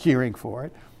 is cheering for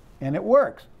it, and it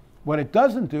works. What it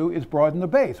doesn't do is broaden the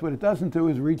base. What it doesn't do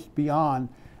is reach beyond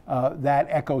that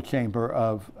echo chamber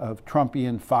of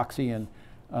Trumpian, Foxian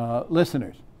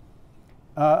listeners.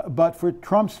 But for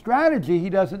Trump's strategy,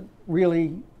 he doesn't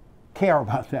really care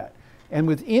about that. And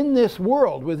within this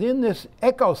world, within this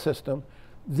ecosystem,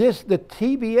 the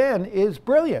TBN is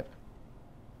brilliant.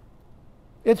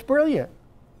 It's brilliant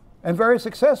and very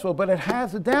successful, but it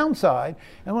has a downside.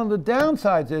 And one of the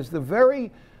downsides is the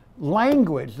very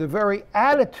language, the very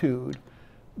attitude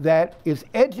that is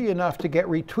edgy enough to get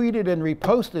retweeted and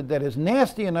reposted, that is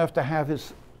nasty enough to have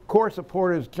his core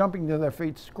supporters jumping to their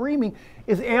feet screaming,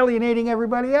 is alienating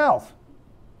everybody else.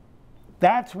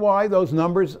 That's why those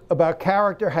numbers about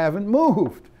character haven't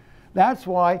moved. That's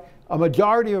why a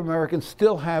majority of Americans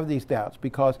still have these doubts,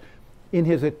 because in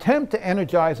his attempt to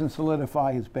energize and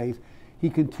solidify his base, he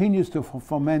continues to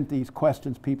foment these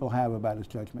questions people have about his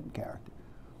judgment and character.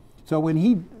 So when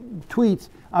he tweets,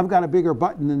 "I've got a bigger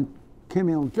button than Kim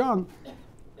Il-jung,"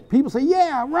 people say,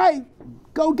 "Yeah, right,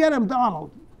 go get him,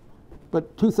 Donald."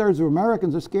 But 2/3 of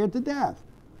Americans are scared to death.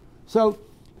 So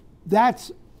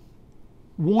that's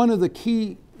one of the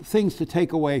key things to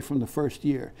take away from the first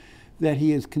year, that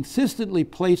he has consistently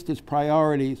placed his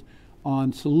priorities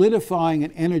on solidifying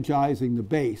and energizing the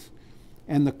base,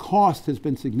 and the cost has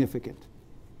been significant.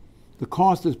 The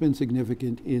cost has been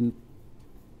significant in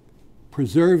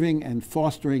preserving and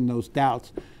fostering those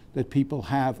doubts that people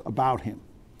have about him.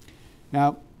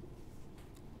 Now,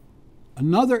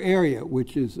 another area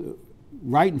which is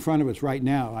right in front of us right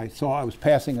now, I was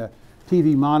passing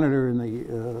TV monitor in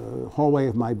the hallway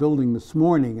of my building this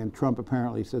morning, and Trump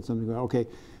apparently said something about, okay,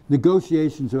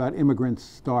 negotiations about immigrants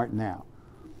start now.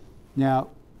 Now,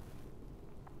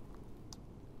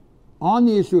 on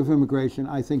the issue of immigration,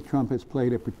 I think Trump has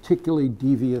played a particularly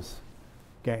devious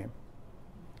game.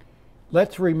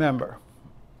 Let's remember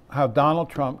how Donald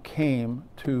Trump came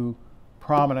to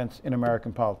prominence in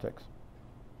American politics.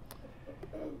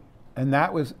 And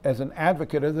that was as an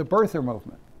advocate of the birther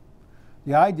movement.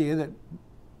 The idea that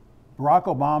Barack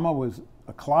Obama was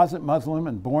a closet Muslim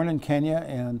and born in Kenya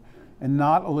and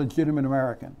not a legitimate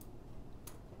American.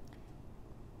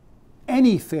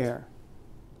 Any fair,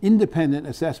 independent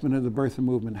assessment of the birther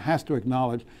movement has to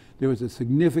acknowledge there was a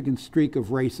significant streak of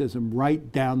racism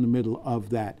right down the middle of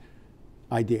that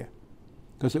idea.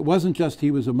 Because it wasn't just he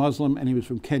was a Muslim and he was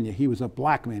from Kenya. He was a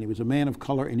black man. He was a man of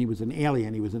color and he was an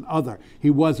alien. He was an other.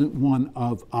 He wasn't one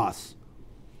of us.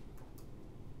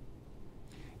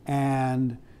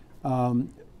 And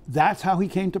that's how he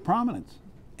came to prominence.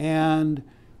 And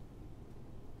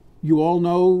you all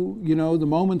know, the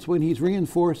moments when he's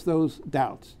reinforced those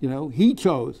doubts. He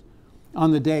chose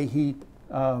on the day he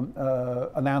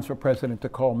announced for president to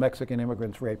call Mexican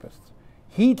immigrants rapists.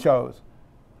 He chose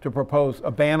to propose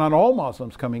a ban on all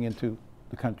Muslims coming into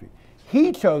the country.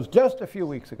 He chose just a few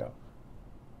weeks ago,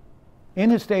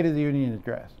 in his State of the Union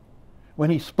address,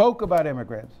 when he spoke about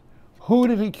immigrants, who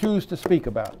did he choose to speak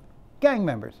about? Gang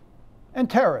members and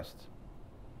terrorists.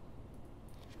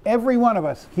 Every one of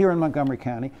us here in Montgomery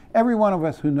County, every one of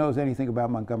us who knows anything about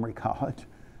Montgomery College,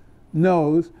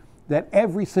 knows that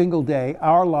every single day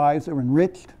our lives are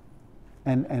enriched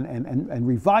and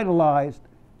revitalized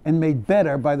and made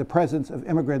better by the presence of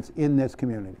immigrants in this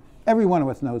community. Every one of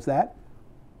us knows that.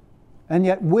 And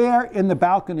yet where in the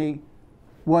balcony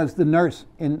was the nurse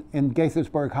in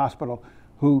Gaithersburg Hospital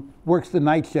who works the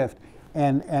night shift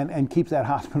and keeps that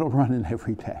hospital running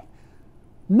every day?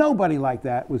 Nobody like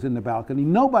that was in the balcony.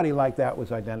 Nobody like that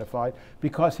was identified,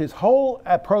 because his whole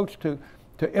approach to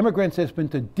immigrants has been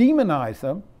to demonize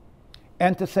them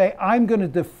and to say, I'm going to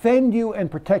defend you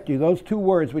and protect you. Those two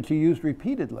words which he used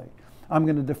repeatedly. I'm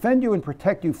going to defend you and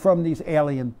protect you from these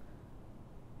alien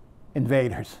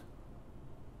invaders.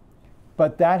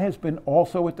 But that has been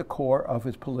also at the core of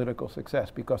his political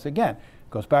success, because again, it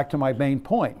goes back to my main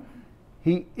point.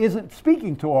 He isn't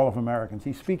speaking to all of Americans.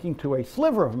 He's speaking to a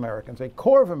sliver of Americans, a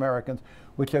core of Americans,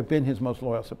 which have been his most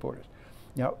loyal supporters.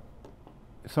 Now,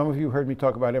 some of you heard me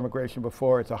talk about immigration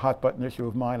before. It's a hot button issue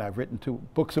of mine. I've written 2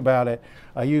 books about it.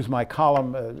 I use my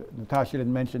column. Natasha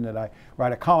didn't mention that I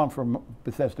write a column for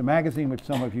Bethesda Magazine, which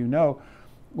some of you know,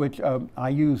 which I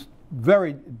use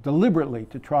very deliberately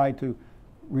to try to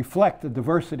reflect the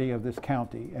diversity of this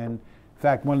county. And in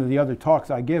fact, one of the other talks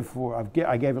I give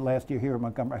I gave it last year here at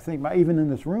Montgomery, I think, even in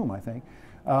this room, I think,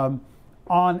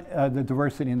 on the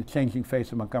diversity and the changing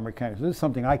face of Montgomery County. So this is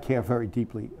something I care very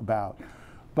deeply about.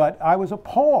 But I was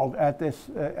appalled at this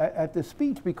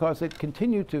speech, because it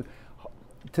continued to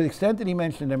the extent that he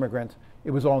mentioned immigrants,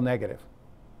 it was all negative.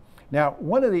 Now,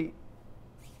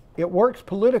 it works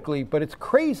politically, but it's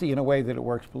crazy in a way that it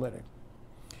works politically.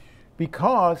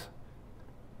 Because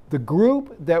the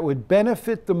group that would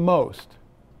benefit the most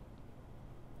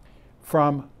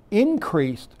from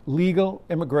increased legal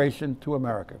immigration to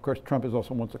America, of course, Trump is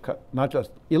also wants to cut not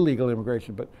just illegal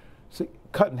immigration, but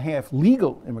cut in half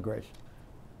legal immigration,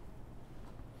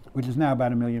 which is now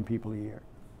about 1 million people a year.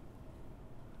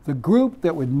 The group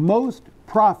that would most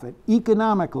profit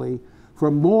economically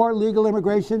from more legal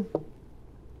immigration,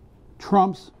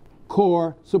 Trump's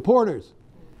core supporters,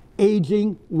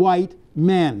 aging white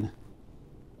men.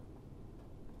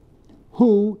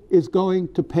 Who is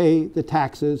going to pay the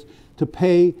taxes, to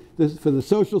pay for the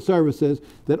social services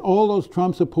that all those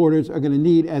Trump supporters are going to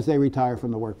need as they retire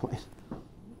from the workplace?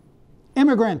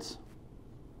 Immigrants.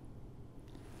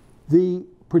 The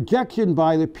projection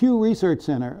by the Pew Research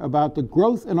Center about the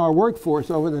growth in our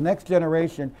workforce over the next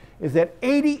generation is that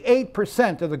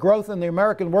 88% of the growth in the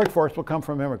American workforce will come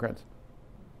from immigrants.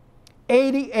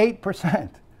 88%.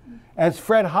 As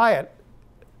Fred Hyatt,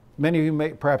 many of you may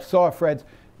perhaps saw Fred's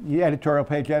editorial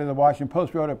page out of the Washington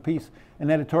Post, wrote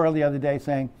an editorial the other day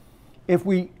saying, if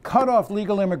we cut off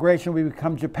legal immigration, we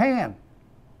become Japan.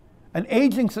 An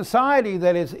aging society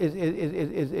that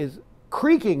is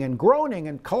creaking and groaning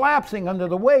and collapsing under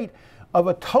the weight of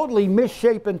a totally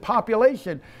misshapen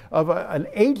population, of an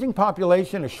aging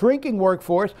population, a shrinking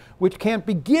workforce, which can't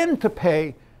begin to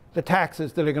pay the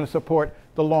taxes that are going to support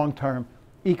the long-term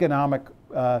economic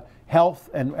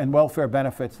health and welfare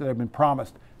benefits that have been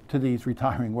promised to these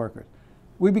retiring workers.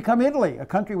 We become Italy, a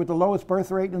country with the lowest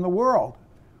birth rate in the world,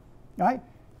 right?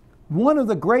 one of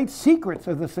the great secrets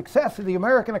of the success of the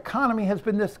American economy has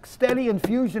been this steady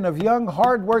infusion of young,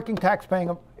 hard-working,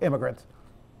 tax-paying immigrants.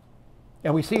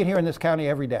 And we see it here in this county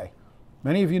every day.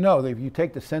 Many of you know that if you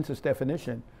take the census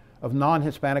definition of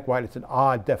non-Hispanic white, it's an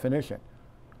odd definition.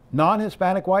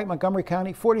 Non-Hispanic white, Montgomery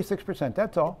County, 46%,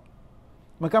 that's all.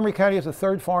 Montgomery County is the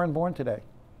third foreign born today.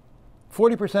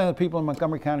 40% of the people in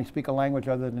Montgomery County speak a language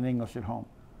other than English at home.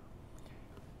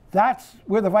 That's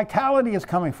where the vitality is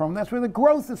coming from. That's where the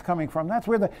growth is coming from. That's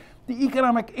where the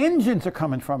economic engines are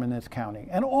coming from in this county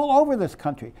and all over this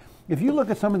country. If you look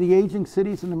at some of the aging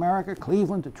cities in America,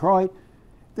 Cleveland, Detroit,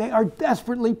 they are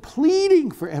desperately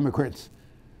pleading for immigrants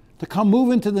to come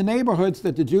move into the neighborhoods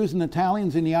that the Jews and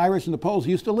Italians and the Irish and the Poles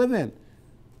used to live in.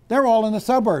 They're all in the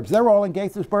suburbs. They're all in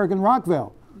Gaithersburg and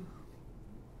Rockville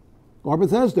or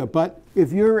Bethesda. But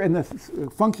if you're in the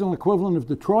functional equivalent of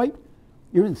Detroit,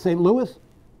 you're in St. Louis.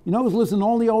 You know who's lives in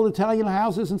all the old Italian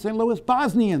houses in St. Louis?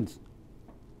 Bosnians.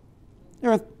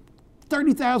 There are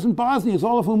 30,000 Bosnians,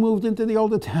 all of whom moved into the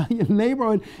old Italian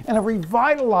neighborhood and have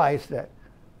revitalized it.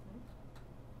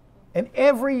 And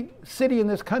every city in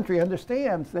this country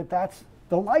understands that that's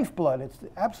the lifeblood. It's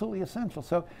absolutely essential.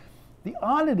 So the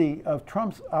oddity of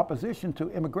Trump's opposition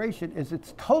to immigration is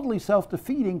it's totally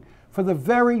self-defeating for the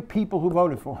very people who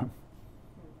voted for him.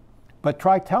 But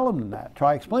try telling them that.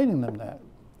 Try explaining them that.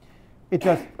 It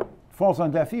just falls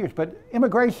on deaf ears. But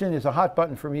immigration is a hot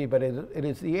button for me, but it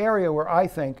is the area where I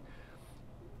think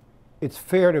it's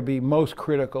fair to be most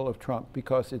critical of Trump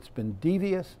because it's been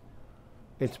devious,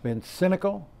 it's been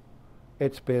cynical,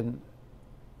 it's been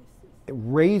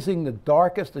raising the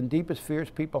darkest and deepest fears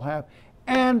people have,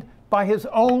 and by his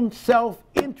own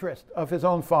self-interest of his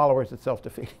own followers, it's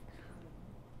self-defeating.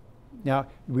 Now,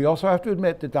 we also have to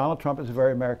admit that Donald Trump is a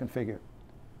very American figure.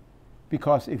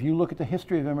 Because if you look at the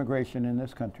history of immigration in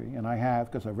this country, and I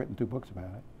have because I've written 2 books about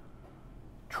it,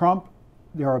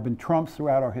 there have been Trumps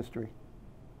throughout our history.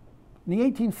 In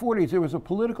the 1840s, there was a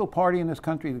political party in this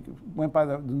country that went by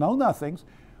the Know-Nothings,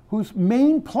 whose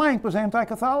main plank was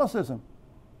anti-Catholicism,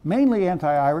 mainly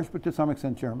anti-Irish, but to some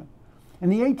extent German. In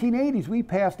the 1880s, we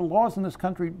passed laws in this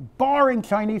country barring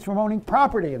Chinese from owning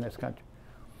property in this country.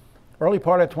 Early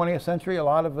part of the 20th century, a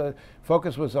lot of the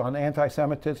focus was on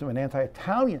anti-Semitism and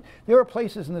anti-Italian. There were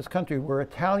places in this country where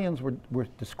Italians were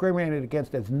discriminated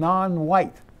against as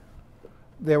non-white.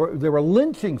 There were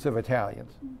lynchings of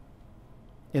Italians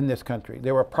in this country.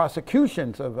 There were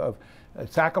prosecutions of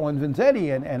Sacco and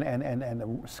Vanzetti and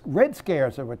the Red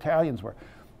Scares of Italians were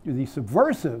the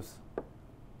subversives,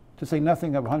 to say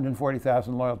nothing of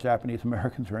 140,000 loyal Japanese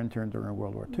Americans who were interned during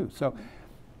World War II. So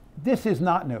this is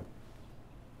not new.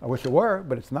 I wish it were,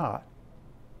 but it's not.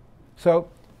 So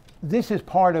this is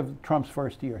part of Trump's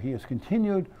first year. He has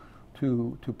continued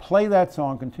to play that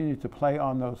song, continued to play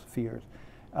on those fears,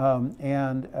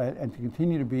 and to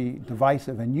continue to be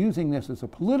divisive and using this as a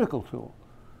political tool.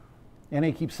 And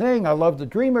he keeps saying, I love the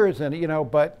dreamers,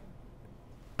 and but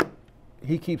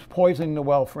he keeps poisoning the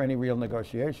well for any real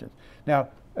negotiations. Now,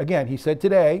 again, he said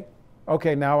today,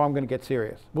 okay, now I'm going to get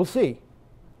serious. We'll see.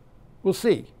 We'll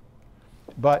see.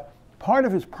 But part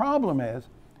of his problem is,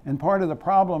 and part of the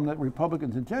problem that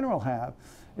Republicans in general have,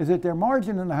 is that their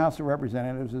margin in the House of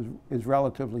Representatives is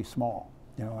relatively small,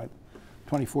 at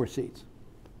 24 seats.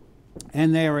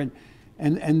 And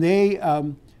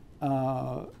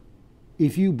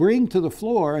if you bring to the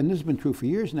floor, and this has been true for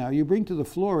years now, you bring to the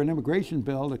floor an immigration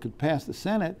bill that could pass the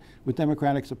Senate with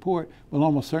Democratic support, will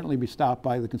almost certainly be stopped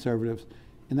by the conservatives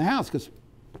in the House, because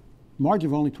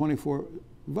margin of only 24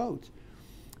 votes.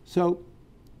 So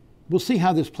we'll see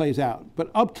how this plays out. But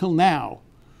up till now,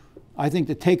 I think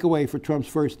the takeaway for Trump's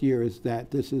first year is that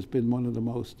this has been one of the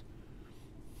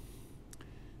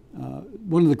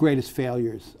greatest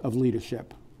failures of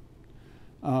leadership.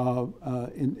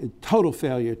 In total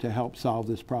failure to help solve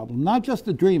this problem. Not just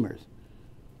the dreamers,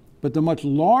 but the much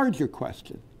larger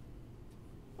question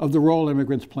of the role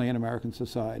immigrants play in American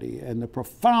society and the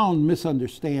profound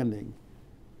misunderstanding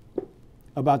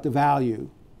about the value,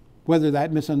 whether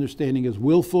that misunderstanding is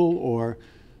willful or,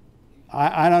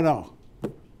 I don't know.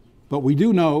 But we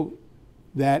do know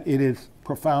that it is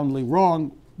profoundly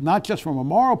wrong, not just from a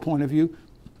moral point of view,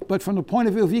 but from the point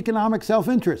of view of economic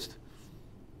self-interest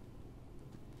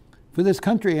for this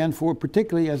country and for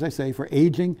particularly, as I say, for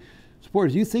aging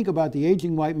supporters. You think about the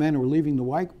aging white men who are leaving the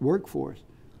white workforce,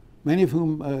 many of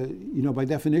whom, by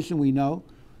definition, we know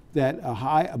that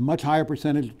a much higher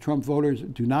percentage of Trump voters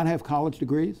do not have college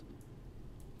degrees,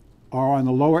 are on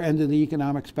the lower end of the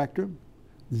economic spectrum.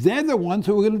 They're the ones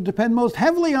who are going to depend most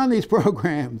heavily on these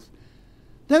programs.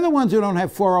 They're the ones who don't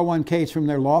have 401ks from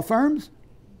their law firms,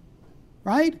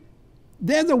 right?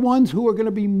 They're the ones who are going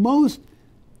to be most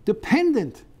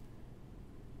dependent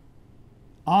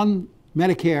on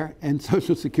Medicare and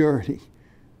Social Security.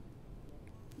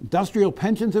 Industrial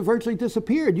pensions have virtually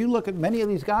disappeared. You look at many of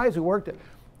these guys who worked at,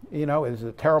 you know, it's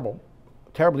a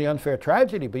terribly unfair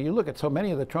tragedy, but you look at so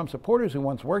many of the Trump supporters who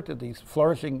once worked at these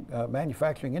flourishing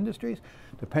manufacturing industries,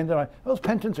 dependent on, those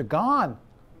pensions are gone.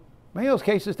 Many of those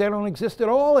cases, they don't exist at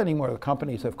all anymore. The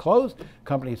companies have closed,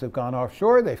 companies have gone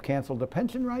offshore, they've canceled the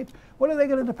pension rights. What are they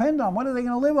going to depend on? What are they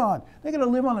going to live on? They're going to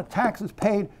live on the taxes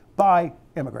paid by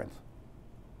immigrants.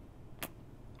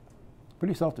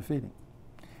 Pretty self-defeating.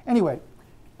 Anyway,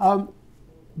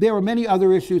 there are many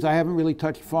other issues. I haven't really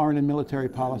touched foreign and military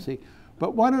policy,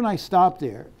 but why don't I stop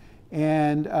there?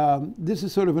 And this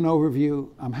is sort of an overview.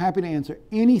 I'm happy to answer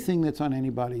anything that's on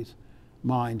anybody's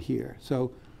mind here.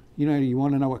 So, you know, you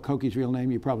want to know what Koki's real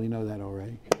name? You probably know that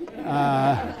already.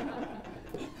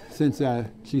 Since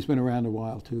she's been around a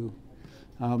while, too.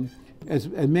 As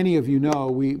many of you know,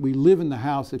 we live in the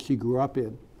house that she grew up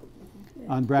in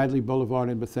on Bradley Boulevard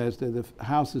in Bethesda. The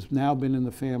house has now been in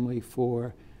the family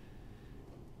for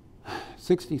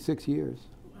 66 years.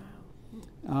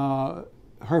 Wow.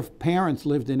 Her parents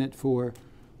lived in it for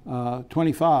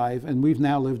 25, and we've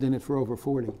now lived in it for over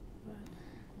 40.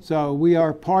 So we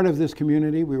are part of this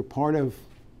community. We're part of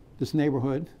this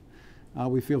neighborhood.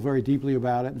 We feel very deeply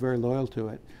about it and very loyal to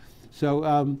it.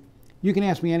 So you can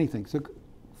ask me anything. So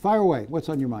fire away. What's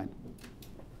on your mind?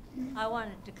 I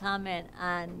wanted to comment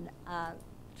on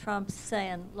Trump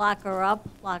saying, lock her up,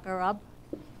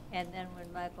 and then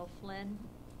when Michael Flynn,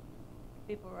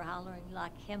 people were hollering,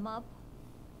 lock him up.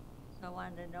 So I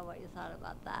wanted to know what you thought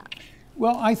about that.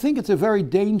 Well, I think it's a very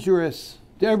dangerous,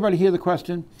 did everybody hear the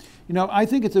question? You know, I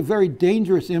think it's a very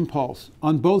dangerous impulse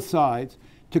on both sides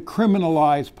to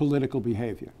criminalize political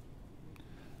behavior.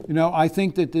 You know, I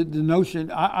think that the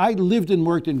notion, I lived and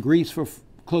worked in Greece for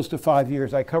close to 5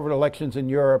 years. I covered elections in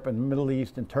Europe and Middle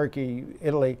East and Turkey,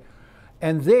 Italy,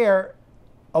 and there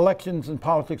elections and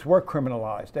politics were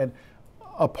criminalized. And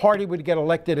a party would get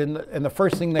elected and the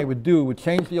first thing they would do would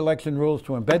change the election rules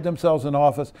to embed themselves in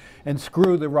office and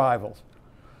screw the rivals.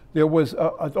 There was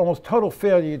an almost total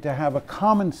failure to have a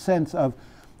common sense of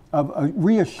a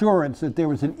reassurance that there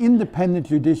was an independent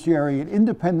judiciary, an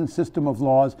independent system of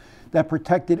laws that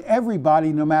protected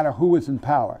everybody no matter who was in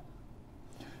power.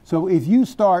 So if you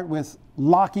start with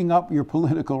locking up your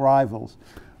political rivals,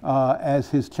 as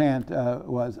his chant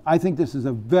was, I think this is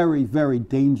a very, very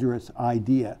dangerous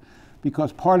idea,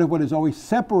 because part of what has always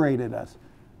separated us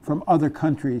from other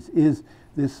countries is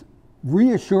this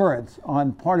reassurance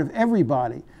on part of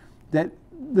everybody that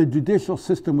the judicial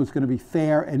system was going to be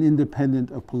fair and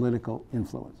independent of political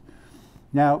influence.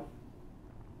 Now,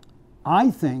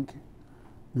 I think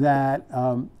that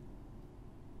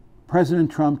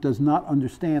President Trump does not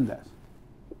understand this.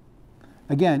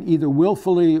 Again, either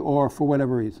willfully or for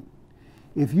whatever reason.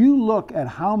 If you look at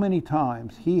how many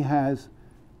times he has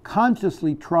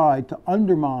consciously tried to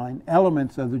undermine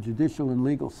elements of the judicial and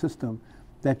legal system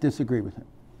that disagree with him.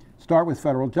 Start with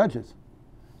federal judges.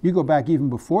 You go back even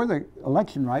before the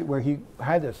election, right, where he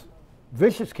had this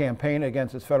vicious campaign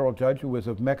against this federal judge who was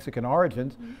of Mexican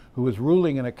origins, who was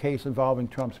ruling in a case involving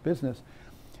Trump's business.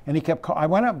 And he kept, I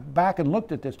went back and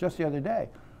looked at this just the other day,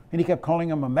 and he kept calling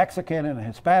him a Mexican and a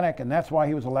Hispanic, and that's why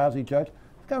he was a lousy judge.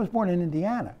 This guy was born in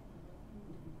Indiana.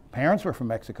 Parents were from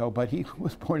Mexico, but he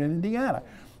was born in Indiana.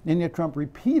 And yet Trump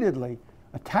repeatedly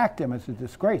attacked him as a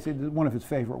disgrace. It was one of his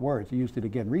favorite words. He used it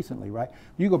again recently, right?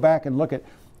 You go back and look at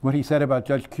what he said about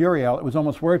Judge Curiel. It was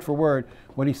almost word for word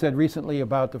what he said recently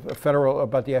about the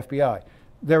FBI.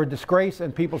 They're a disgrace,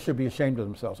 and people should be ashamed of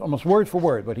themselves. Almost word for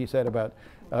word what he said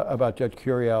about Judge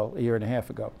Curiel a year and a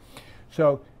half ago.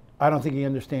 So I don't think he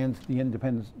understands the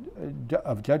independence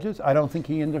of judges. I don't think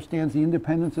he understands the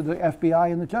independence of the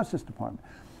FBI and the Justice Department.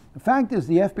 The fact is,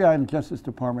 the FBI and the Justice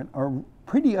Department are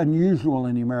pretty unusual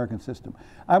in the American system.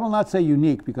 I will not say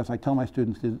unique, because I tell my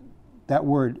students that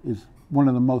word is one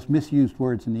of the most misused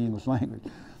words in the English language.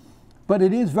 But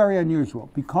it is very unusual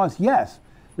because, yes,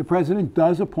 the president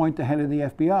does appoint the head of the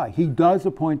FBI. He does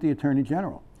appoint the Attorney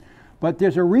General. But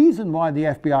there's a reason why the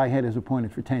FBI head is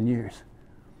appointed for 10 years.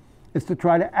 It's to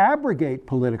try to abrogate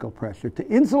political pressure, to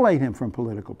insulate him from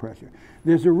political pressure.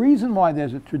 There's a reason why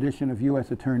there's a tradition of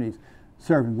U.S. attorneys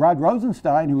serving. Rod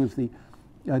Rosenstein, who was the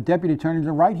Deputy Attorney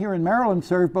General right here in Maryland,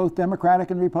 served both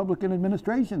Democratic and Republican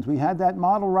administrations. We had that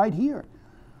model right here.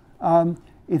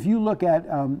 If you look at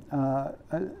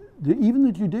even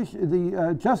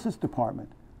the Justice Department,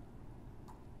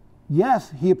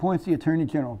 yes, he appoints the Attorney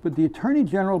General, but the Attorney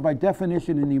General, by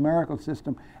definition in the American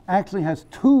system, actually has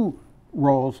two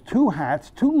roles, two hats,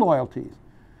 two loyalties.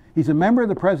 He's a member of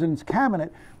the president's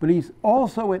cabinet, but he's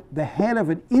also at the head of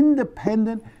an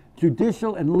independent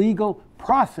judicial and legal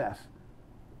process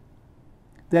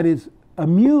that is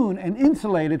immune and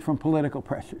insulated from political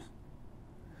pressures.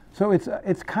 So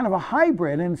it's kind of a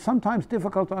hybrid, and sometimes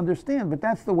difficult to understand, but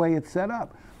that's the way it's set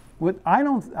up.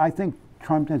 I think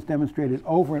Trump has demonstrated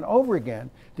over and over again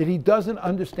that he doesn't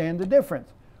understand the difference.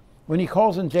 When he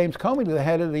calls in James Comey, to the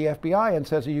head of the FBI, and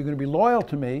says, "Are you going to be loyal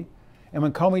to me?" And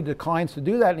when Comey declines to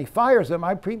do that and he fires him,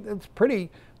 it's a pretty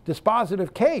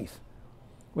dispositive case.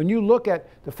 When you look at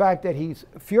the fact that he's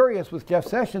furious with Jeff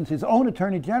Sessions, his own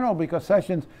attorney general, because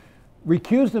Sessions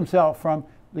recused himself from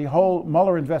the whole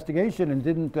Mueller investigation and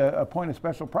didn't appoint a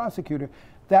special prosecutor,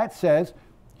 that says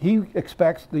he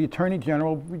expects the attorney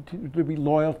general to be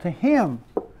loyal to him.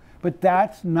 But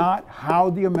that's not how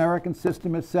the American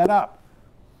system is set up.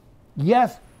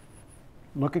 Yes,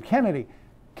 look at Kennedy.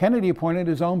 Kennedy appointed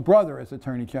his own brother as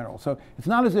attorney general. So it's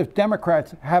not as if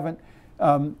Democrats haven't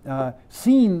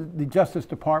seen the Justice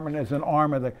Department as an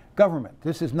arm of the government.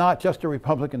 This is not just a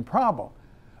Republican problem.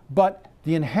 But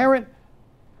the inherent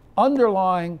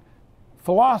underlying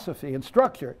philosophy and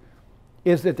structure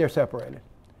is that they're separated.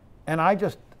 And I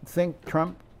just think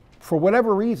Trump, for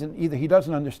whatever reason, either he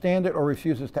doesn't understand it or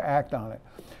refuses to act on it.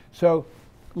 So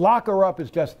lock her up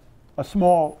is just a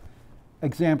small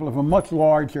example of a much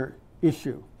larger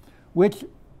issue, which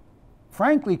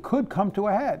frankly could come to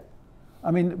a head. I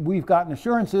mean, we've gotten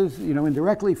assurances,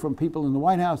 indirectly from people in the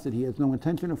White House that he has no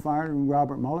intention of firing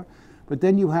Robert Mueller. But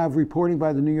then you have reporting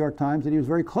by the New York Times that he was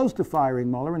very close to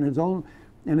firing Mueller, and his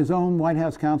own White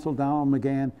House counsel, Donald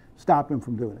McGahn, stopped him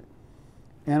from doing it.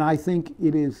 And I think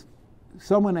it is,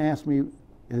 someone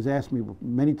has asked me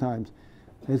many times,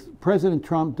 has President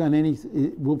Trump done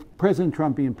anything, will President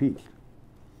Trump be impeached?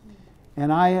 And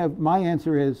my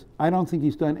answer is, I don't think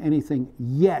he's done anything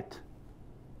yet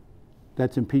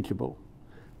that's impeachable.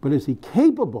 But is he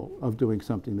capable of doing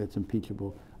something that's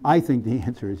impeachable? I think the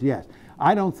answer is yes.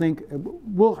 I don't think,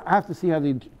 we'll have to see how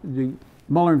the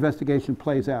Mueller investigation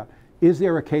plays out. Is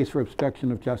there a case for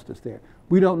obstruction of justice there?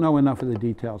 We don't know enough of the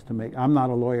details to make. I'm not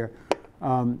a lawyer.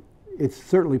 It's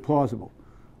certainly plausible.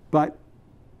 But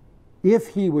if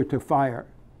he were to fire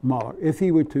Mueller, if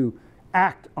he were to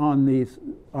act on this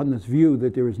view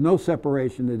that there is no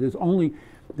separation, that there's only,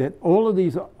 that all of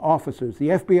these officers, the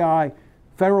FBI,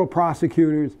 federal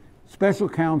prosecutors, special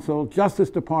counsel, Justice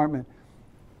Department,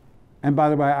 and by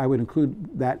the way, I would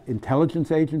include that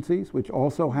intelligence agencies, which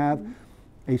also have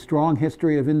a strong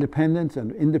history of independence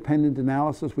and independent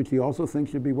analysis, which he also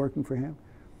thinks should be working for him.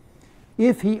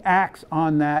 If he acts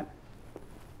on that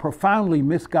profoundly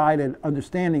misguided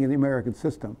understanding of the American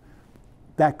system,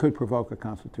 that could provoke a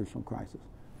constitutional crisis.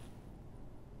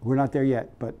 We're not there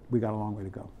yet, but we got a long way to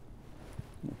go.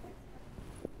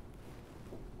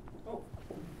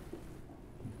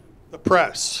 The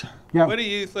press. Yeah. What do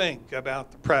you think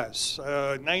about the press?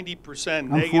 90%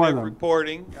 negative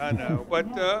reporting, I know. But,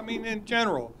 I mean, in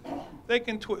general, they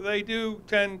do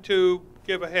tend to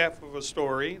give a half of a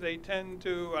story. They tend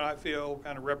to, I feel,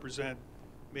 kind of represent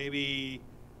maybe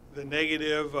the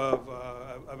negative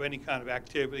of any kind of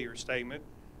activity or statement.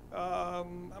 I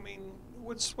mean,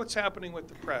 what's happening with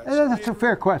the press? That's a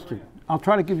fair question. I'll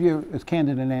try to give you as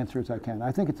candid an answer as I can.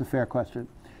 I think it's a fair question.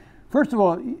 First of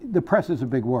all, the press is a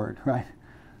big word, right?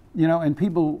 And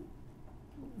people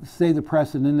say the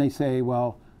press and then they say,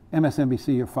 well,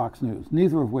 MSNBC or Fox News,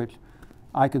 neither of which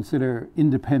I consider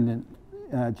independent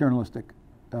journalistic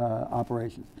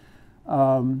operations.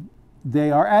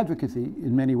 They are advocacy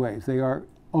in many ways. They are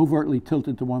overtly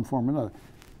tilted to one form or another.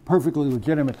 Perfectly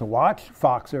legitimate to watch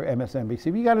Fox or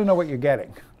MSNBC, but you got to know what you're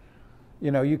getting.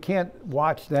 You can't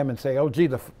watch them and say, oh, gee,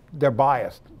 they're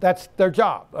biased. That's their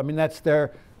job. I mean, that's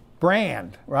their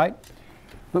brand, right?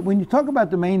 But when you talk about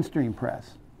the mainstream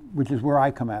press, which is where I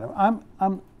come out of,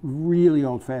 I'm really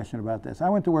old-fashioned about this. I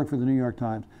went to work for the New York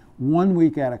Times 1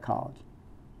 week out of college.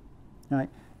 Right?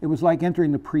 It was like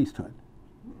entering the priesthood.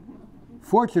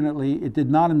 Fortunately, it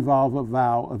did not involve a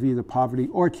vow of either poverty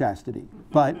or chastity,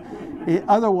 but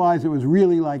otherwise it was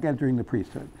really like entering the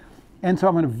priesthood. And so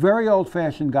I'm a very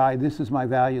old-fashioned guy. This is my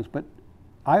values, but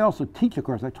I also teach a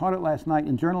course. I taught it last night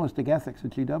in journalistic ethics at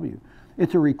GW.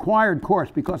 It's a required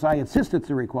course because I insist it's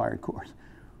a required course.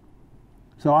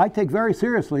 So I take very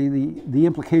seriously the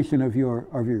implication of your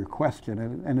question,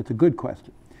 and it's a good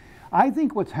question. I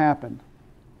think what's happened,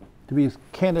 to be as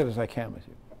candid as I can with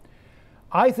you,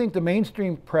 I think the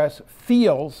mainstream press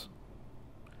feels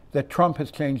that Trump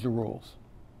has changed the rules.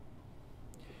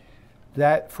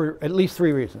 That for at least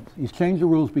 3 reasons. He's changed the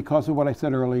rules because of what I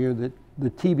said earlier, that the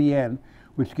TBN,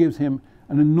 which gives him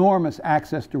an enormous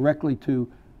access directly to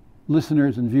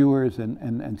listeners and viewers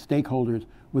and stakeholders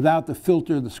without the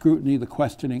filter, the scrutiny, the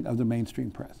questioning of the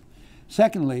mainstream press.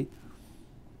 Secondly,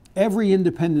 every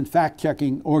independent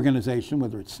fact-checking organization,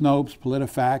 whether it's Snopes,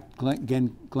 PolitiFact,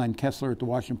 Glenn Kessler at the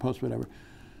Washington Post, whatever,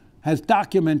 has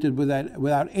documented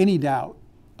without any doubt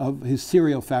of his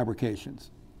serial fabrications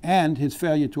and his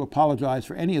failure to apologize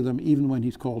for any of them, even when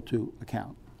he's called to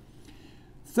account.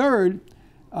 Third,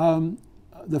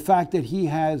 the fact that he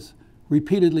has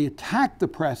repeatedly attacked the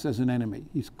press as an enemy.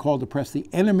 He's called the press the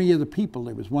enemy of the people.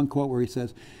 There was one quote where he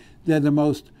says, they're the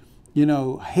most,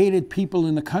 hated people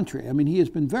in the country. I mean, he has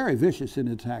been very vicious in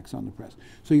attacks on the press.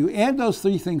 So you add those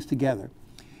three things together,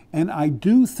 and I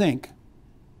do think,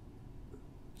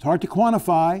 it's hard to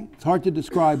quantify, it's hard to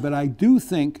describe, but I do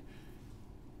think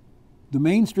the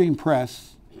mainstream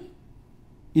press,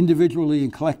 individually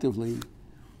and collectively,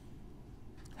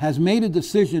 has made a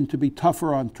decision to be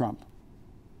tougher on Trump.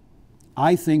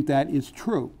 I think that is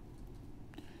true.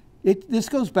 This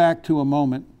goes back to a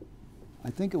moment,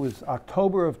 I think it was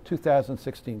October of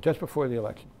 2016, just before the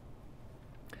election.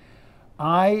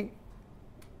 I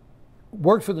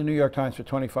worked for the New York Times for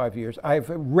 25 years. I've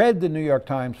read the New York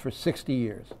Times for 60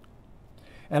 years.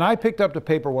 And I picked up the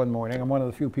paper one morning. I'm one of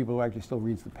the few people who actually still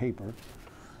reads the paper.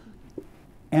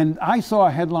 And I saw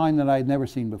a headline that I had never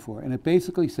seen before. And it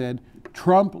basically said,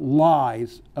 Trump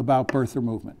lies about birther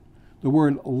movement. The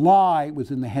word lie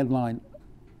was in the headline.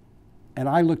 And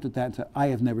I looked at that and said, I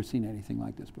have never seen anything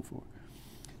like this before.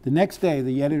 The next day,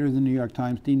 the editor of the New York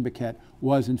Times, Dean Baquet,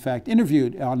 was in fact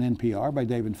interviewed on NPR by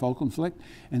David Folkenflik.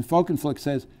 And Folkenflik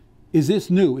says, is this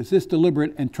new? Is this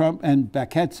deliberate? And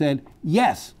Baquet said,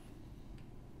 yes.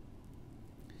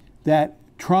 That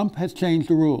Trump has changed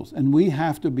the rules, and we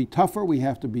have to be tougher. We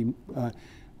have to be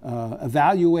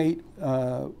evaluate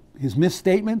his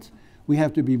misstatements. We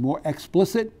have to be more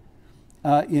explicit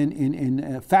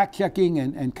in fact checking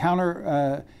and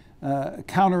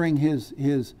countering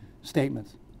his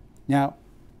statements. Now,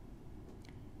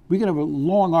 we can have a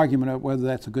long argument of whether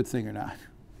that's a good thing or not.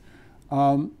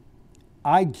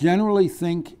 I generally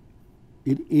think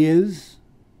it is,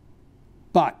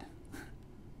 but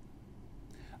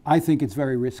I think it's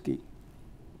very risky.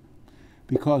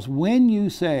 Because when you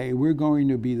say we're going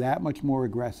to be that much more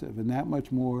aggressive and that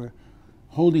much more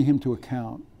holding him to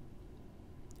account,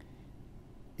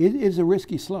 it is a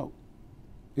risky slope.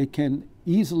 It can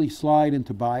easily slide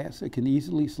into bias. It can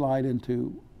easily slide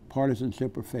into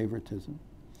partisanship or favoritism.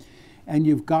 And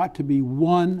you've got to be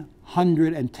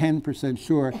 110%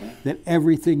 sure that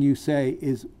everything you say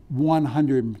is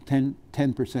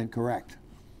 110% correct.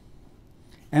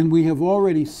 And we have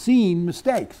already seen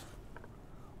mistakes.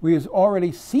 We have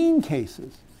already seen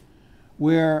cases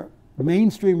where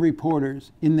mainstream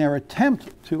reporters, in their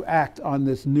attempt to act on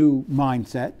this new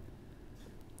mindset,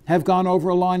 have gone over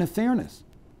a line of fairness.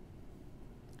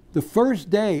 The first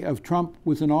day of Trump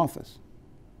was in office,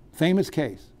 famous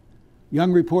case,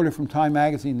 young reporter from Time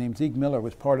magazine named Zeke Miller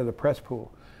was part of the press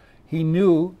pool. He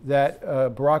knew that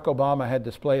Barack Obama had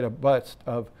displayed a bust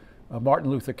of Martin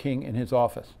Luther King in his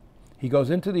office. He goes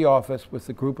into the office with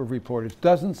the group of reporters,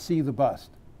 doesn't see the bust.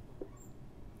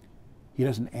 He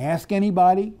doesn't ask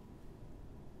anybody.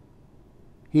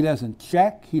 He doesn't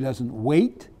check. He doesn't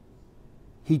wait.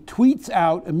 He tweets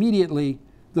out immediately,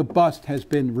 the bust has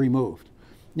been removed.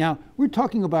 Now, we're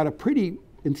talking about a pretty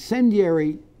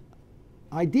incendiary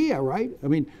idea, right? I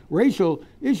mean, racial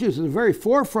issues are the very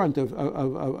forefront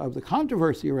of the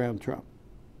controversy around Trump.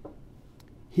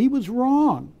 He was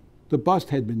wrong. The bust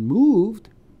had been moved,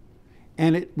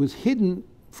 and it was hidden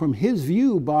from his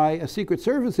view by a Secret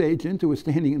Service agent who was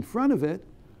standing in front of it,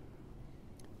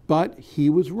 but he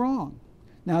was wrong.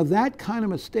 Now, that kind of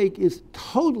mistake is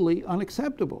totally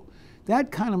unacceptable.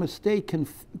 That kind of mistake can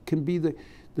be the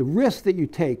risk that you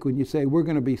take when you say, we're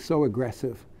going to be so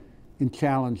aggressive in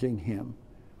challenging him.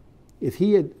 If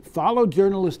he had followed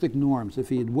journalistic norms, if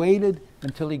he had waited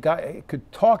until he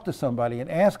could talk to somebody and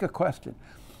ask a question.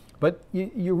 But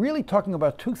you're really talking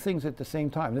about two things at the same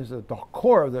time. This is at the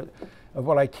core of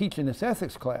what I teach in this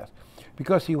ethics class.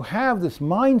 Because you have this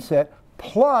mindset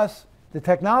plus the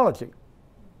technology.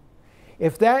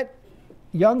 If that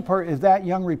young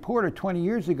reporter 20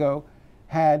 years ago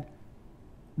had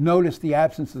noticed the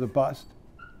absence of the bust,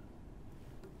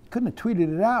 couldn't have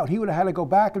tweeted it out. He would have had to go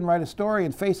back and write a story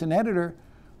and face an editor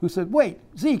who said, wait,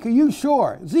 Zeke, are you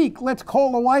sure? Zeke, let's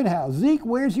call the White House. Zeke,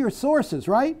 where's your sources,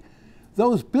 right?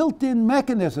 Those built-in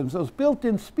mechanisms, those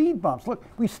built-in speed bumps. Look,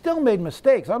 we still made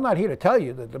mistakes. I'm not here to tell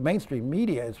you that the mainstream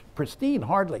media is pristine,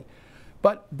 hardly.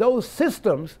 But those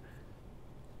systems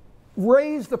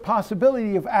raise the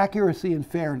possibility of accuracy and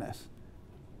fairness.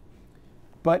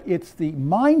 But it's the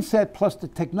mindset plus the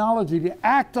technology to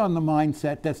act on the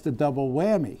mindset that's the double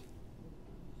whammy.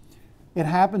 It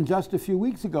happened just a few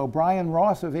weeks ago. Brian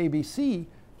Ross of ABC,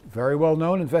 very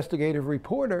well-known investigative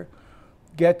reporter,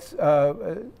 gets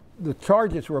the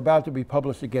charges were about to be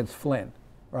published against Flynn,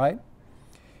 right?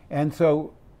 And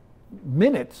so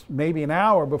minutes, maybe an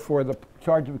hour before the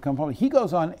charges become public, he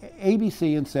goes on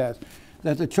ABC and says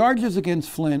that the charges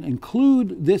against Flynn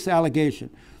include this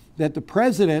allegation, that the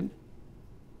president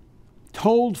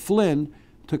told Flynn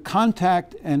to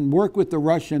contact and work with the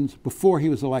Russians before he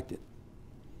was elected.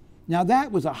 Now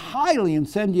that was a highly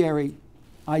incendiary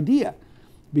idea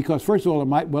because first of all, it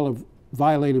might well have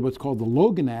violated what's called the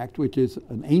Logan Act, which is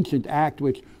an ancient act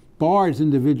which bars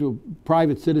individual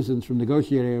private citizens from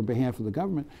negotiating on behalf of the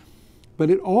government. But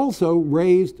it also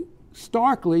raised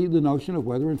starkly the notion of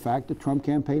whether in fact the Trump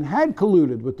campaign had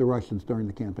colluded with the Russians during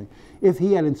the campaign. If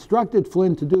he had instructed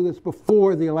Flynn to do this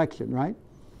before the election, right?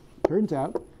 Turns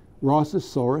out Ross's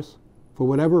source, for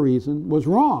whatever reason, was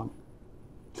wrong.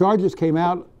 Charges came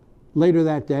out later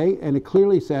that day, and it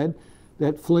clearly said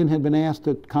that Flynn had been asked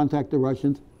to contact the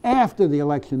Russians after the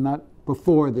election, not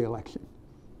before the election.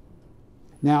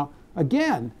 Now,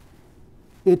 again,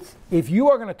 if you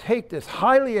are going to take this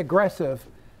highly aggressive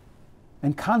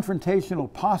and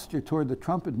confrontational posture toward the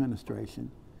Trump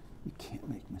administration, you can't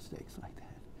make mistakes like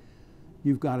that.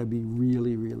 You've got to be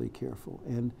really, really careful.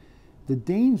 And the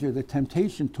danger, the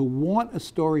temptation to want a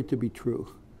story to be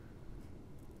true,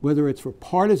 whether it's for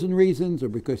partisan reasons or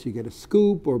because you get a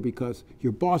scoop or because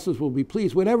your bosses will be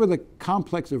pleased, whatever the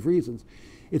complex of reasons,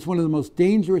 it's one of the most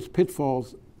dangerous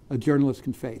pitfalls a journalist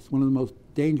can face, one of the most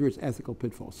dangerous ethical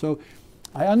pitfalls. So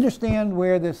I understand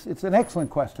where this, it's an excellent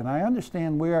question. I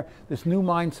understand where this new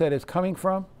mindset is coming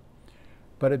from,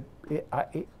 but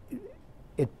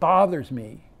it bothers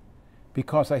me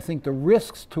because I think the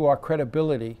risks to our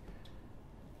credibility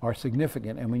are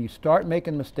significant. And when you start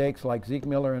making mistakes like Zeke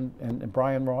Miller and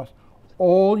Brian Ross,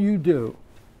 all you do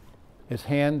is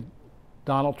hand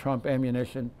Donald Trump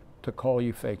ammunition to call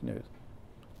you fake news.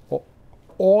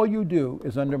 All you do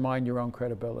is undermine your own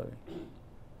credibility,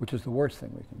 which is the worst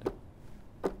thing we can do.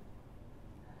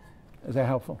 Is that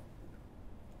helpful?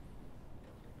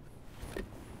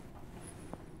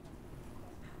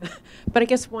 But I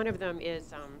guess one of them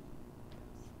is,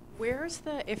 where's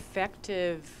the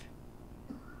effective,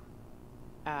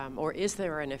 or is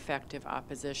there an effective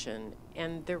opposition?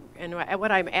 And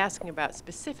what I'm asking about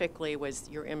specifically was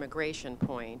your immigration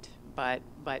point, but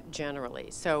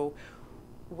generally. So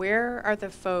where are the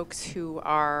folks who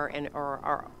are,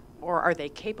 or are they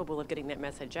capable of getting that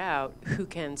message out, who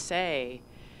can say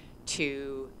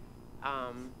to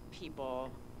people,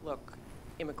 look,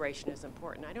 immigration is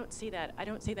important? I don't see that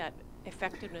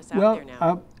effectiveness out there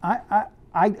now.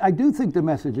 I do think the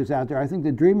message is out there. I think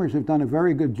the Dreamers have done a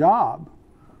very good job.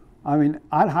 I mean,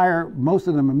 I'd hire most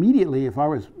of them immediately if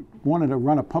I wanted to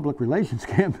run a public relations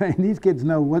campaign. These kids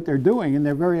know what they're doing and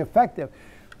they're very effective.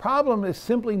 Problem is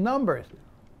simply numbers.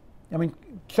 I mean,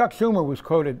 Chuck Schumer was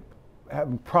quoted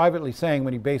privately saying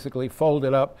when he basically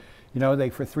folded up, you know, they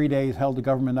for 3 days held the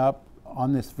government up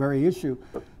on this very issue.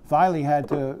 Finally had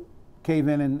to cave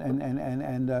in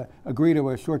and agree to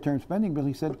a short-term spending bill.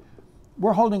 He said,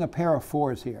 we're holding a pair of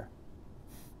fours here,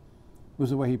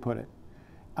 was the way he put it.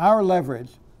 Our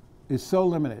leverage is so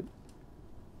limited.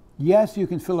 Yes, you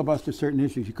can filibuster certain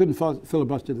issues. You couldn't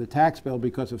filibuster the tax bill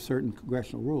because of certain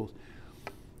congressional rules.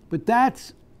 But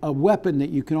that's a weapon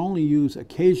that you can only use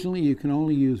occasionally, you can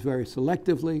only use very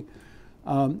selectively.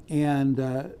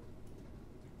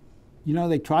 You know,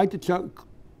 they tried to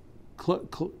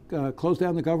close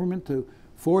down the government to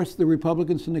force the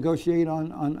Republicans to negotiate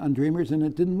on Dreamers, and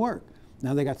it didn't work.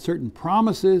 Now they got certain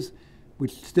promises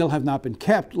which still have not been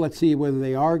kept. Let's see whether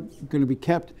they are going to be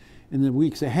kept in the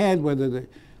weeks ahead, whether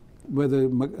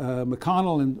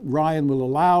McConnell and Ryan will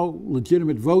allow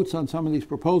legitimate votes on some of these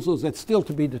proposals. That's still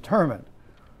to be determined.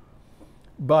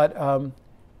 But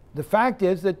the fact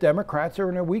is that Democrats are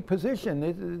in a weak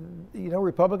position. You know,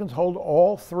 Republicans hold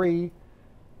all three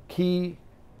key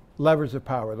levers of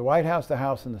power: the White House, the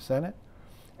House, and the Senate.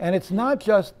 And it's not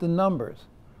just the numbers.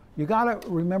 You got to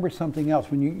remember something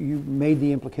else when you made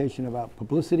the implication about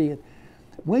publicity.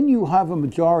 When you have a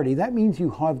majority, that means you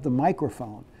have the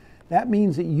microphone. That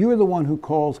means that you're the one who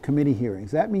calls committee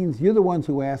hearings. That means you're the ones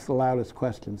who ask the loudest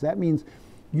questions. That means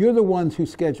you're the ones who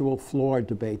schedule floor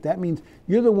debate. That means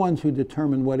you're the ones who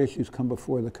determine what issues come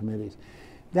before the committees.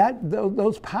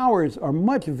 Those powers are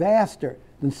much vaster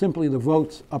than simply the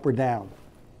votes up or down.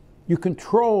 You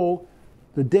control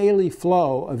the daily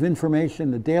flow of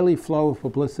information, the daily flow of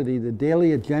publicity, the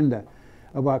daily agenda.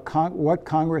 about what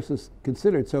Congress has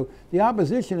considered. So the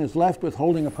opposition is left with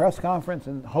holding a press conference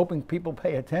and hoping people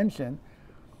pay attention,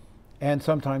 and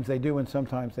sometimes they do and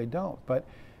sometimes they don't. But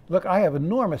look, I have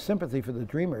enormous sympathy for the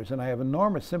Dreamers, and I have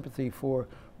enormous sympathy for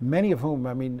many of whom,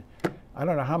 I mean, I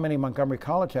don't know how many Montgomery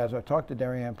College has. I talked to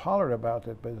Darrianne Pollard about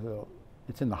it, but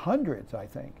it's in the hundreds, I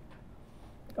think,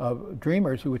 of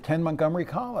Dreamers who attend Montgomery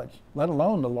College, let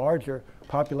alone the larger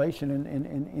population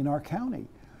in our county.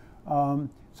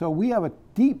 So we have a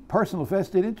deep personal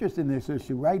vested interest in this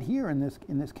issue right here in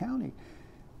this county.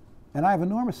 And I have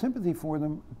enormous sympathy for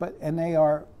them, and they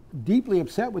are deeply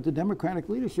upset with the Democratic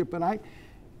leadership, but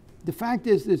the fact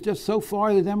is there's just so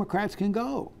far the Democrats can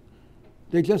go.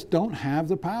 They just don't have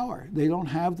the power. They don't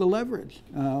have the leverage.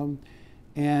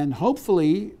 And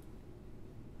hopefully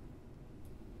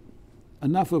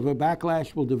enough of a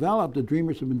backlash will develop. The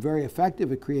Dreamers have been very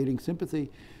effective at creating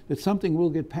sympathy that something will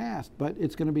get passed, but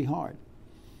it's going to be hard.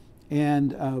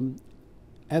 And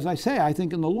as I say, I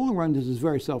think in the long run this is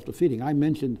very self-defeating. I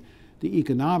mentioned the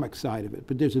economic side of it,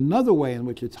 but there's another way in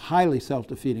which it's highly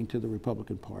self-defeating to the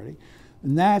Republican Party,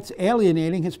 and that's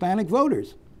alienating Hispanic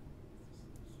voters.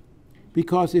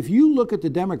 Because if you look at the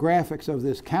demographics of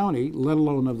this county, let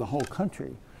alone of the whole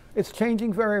country, it's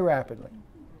changing very rapidly.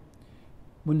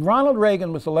 When Ronald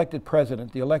Reagan was elected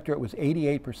president, the electorate was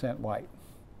 88% white.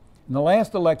 In the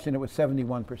last election, it was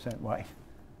 71% white.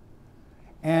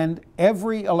 And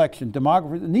every election,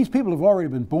 demographers, and these people have already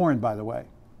been born, by the way.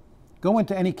 Go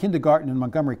into any kindergarten in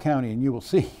Montgomery County and you will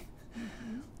see.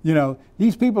 You know,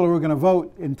 these people who are going to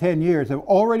vote in 10 years have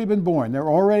already been born. They're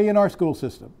already in our school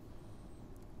system.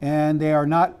 And they are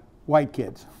not white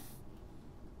kids.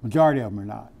 Majority of them are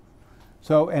not.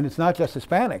 So, and it's not just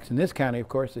Hispanics. In this county, of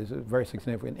course, there's a very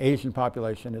significant Asian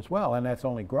population as well, and that's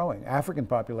only growing. African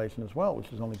population as well,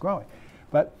 which is only growing.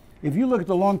 But if you look at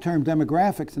the long-term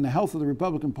demographics and the health of the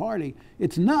Republican Party,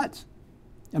 it's nuts.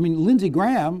 I mean, Lindsey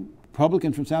Graham,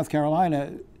 Republican from South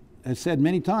Carolina, has said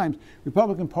many times,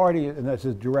 Republican Party, and that's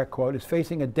a direct quote, is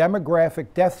facing a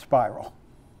demographic death spiral.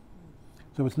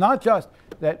 So it's not just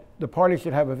that the party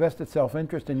should have a vested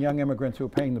self-interest in young immigrants who are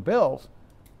paying the bills,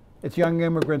 it's young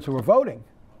immigrants who are voting.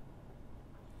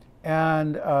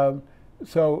 And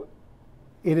so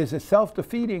it is a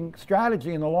self-defeating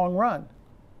strategy in the long run,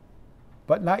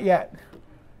 but not yet.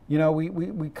 You know,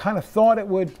 we kind of thought it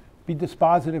would be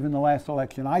dispositive in the last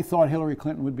election. I thought Hillary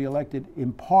Clinton would be elected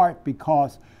in part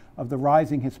because of the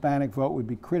rising Hispanic vote would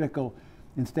be critical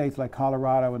in states like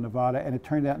Colorado and Nevada, and it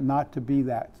turned out not to be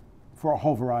that for a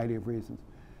whole variety of reasons.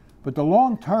 But the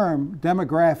long-term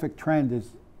demographic trend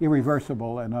is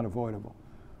irreversible and unavoidable.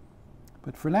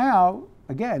 But for now,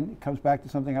 again, it comes back to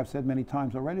something I've said many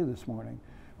times already this morning.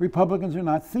 Republicans are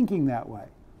not thinking that way.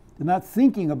 They're not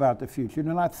thinking about the future.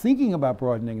 They're not thinking about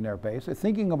broadening their base. They're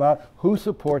thinking about who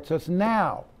supports us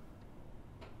now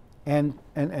and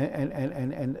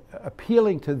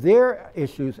appealing to their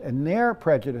issues and their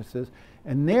prejudices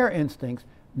and their instincts,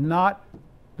 not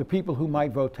the people who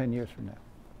might vote 10 years from now.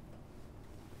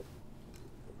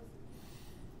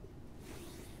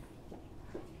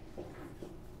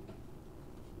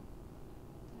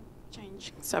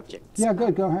 Change subjects. Yeah,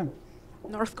 good, go ahead.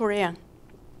 North Korea.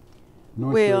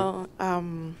 North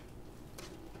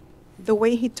The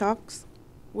way he talks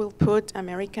will put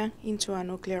America into a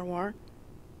nuclear war?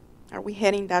 Are we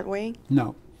heading that way?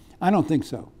 No, I don't think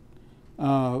so.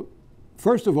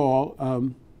 First of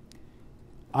all,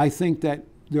 I think that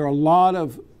there are a lot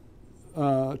of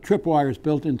tripwires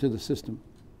built into the system.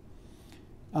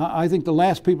 I think the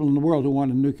last people in the world who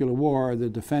want a nuclear war are the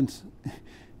defense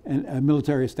and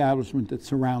military establishment that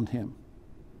surround him.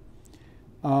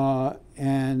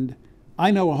 And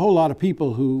I know a whole lot of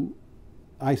people who,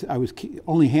 I was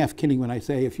only half kidding when I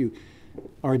say if you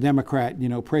are a Democrat, you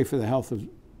know, pray for the health of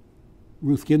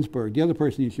Ruth Ginsburg. The other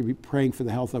person you should be praying for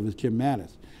the health of is Jim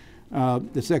Mattis,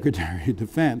 the Secretary of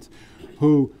Defense,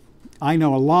 who I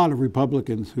know a lot of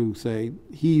Republicans who say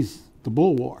he's the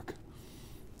bulwark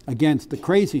against the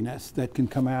craziness that can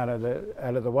come out of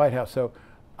the White House. So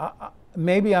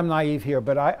maybe I'm naive here,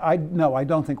 but no, I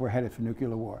don't think we're headed for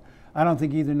nuclear war. I don't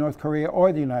think either North Korea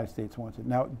or the United States wants it.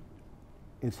 Now,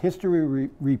 is history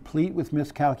replete with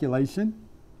miscalculation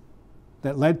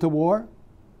that led to war?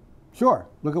 Sure.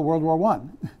 Look at World War I.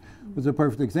 It was a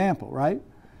perfect example, right?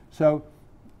 So,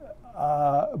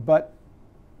 but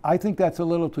I think that's a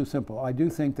little too simple. I do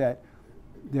think that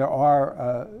there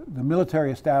are, the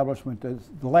military establishment is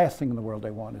the last thing in the world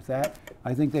they want is that.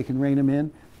 I think they can rein them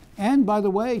in. And by the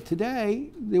way, today,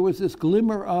 there was this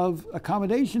glimmer of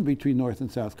accommodation between North and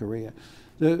South Korea.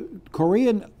 The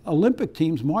Korean Olympic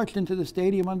teams marched into the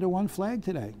stadium under one flag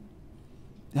today.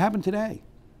 It happened today,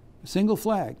 a single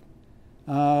flag.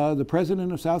 the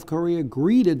president of South Korea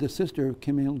greeted the sister of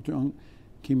Kim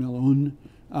Il-un,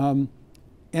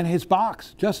 in his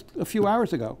box just a few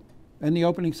hours ago in the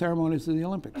opening ceremonies of the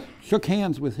Olympics. Shook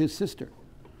hands with his sister,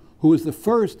 who was the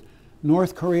first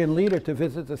North Korean leader to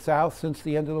visit the South since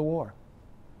the end of the war.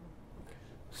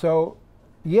 So,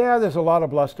 yeah, there's a lot of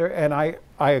bluster, and I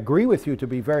agree with you to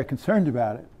be very concerned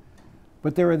about it.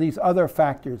 But there are these other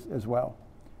factors as well.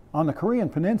 On the Korean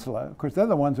Peninsula, of course, they're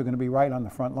the ones who are going to be right on the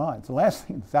front lines. The last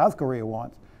thing South Korea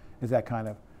wants is that kind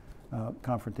of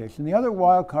confrontation. The other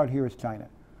wild card here is China,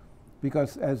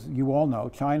 because as you all know,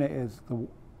 China is the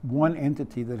one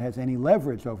entity that has any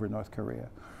leverage over North Korea.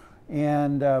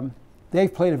 And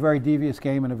they've played a very devious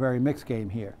game and a very mixed game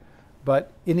here.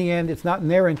 But in the end, it's not in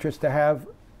their interest to have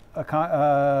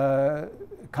a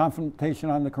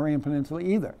confrontation on the Korean Peninsula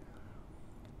either.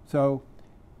 So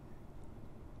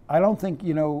I don't think,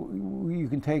 you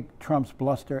can take Trump's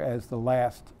bluster as the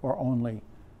last or only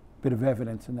bit of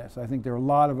evidence in this. I think there are a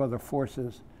lot of other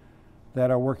forces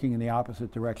that are working in the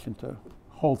opposite direction to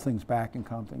hold things back and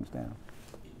calm things down.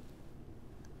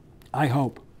 I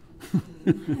hope.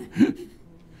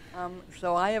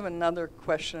 So I have another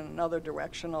question, another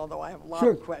direction, although I have a lot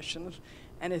of questions,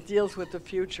 and it deals with the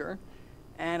future.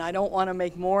 And I don't want to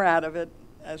make more out of it,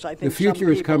 as I think some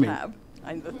people have.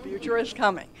 The future is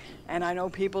coming. And I know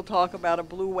people talk about a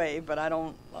blue wave, but I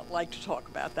don't like to talk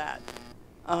about that.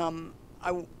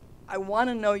 I want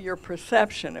to know your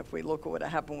perception, if we look at what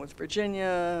happened with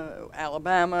Virginia,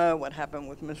 Alabama, what happened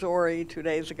with Missouri 2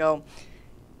 days ago.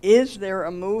 Is there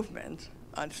a movement,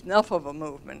 enough of a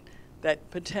movement,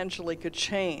 that potentially could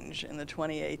change in the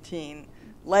 2018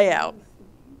 layout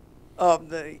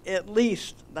of at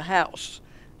least the House,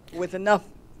 with enough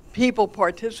people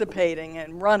participating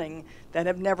and running that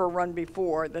have never run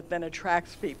before, that then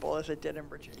attracts people as it did in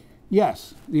Virginia?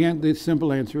 Yes. The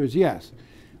simple answer is yes.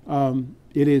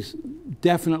 It is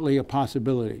definitely a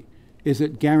possibility. Is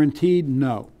it guaranteed?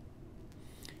 No.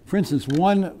 For instance,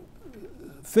 one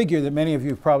figure that many of you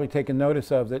have probably taken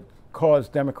notice of that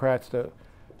caused Democrats to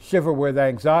shiver with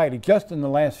anxiety just in the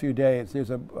last few days, there's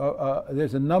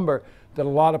a number that a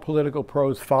lot of political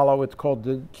pros follow. It's called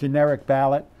the generic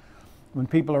ballot. When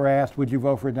people are asked, would you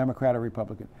vote for a Democrat or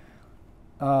Republican?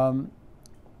 A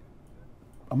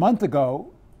month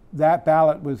ago, that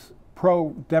ballot was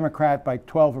pro-Democrat by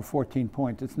 12 or 14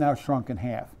 points. It's now shrunk in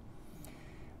half.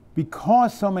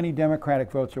 Because so many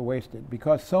Democratic votes are wasted,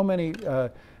 because so many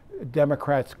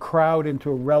Democrats crowd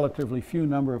into a relatively few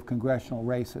number of congressional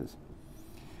races,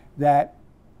 that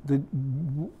the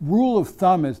rule of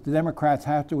thumb is the Democrats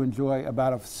have to enjoy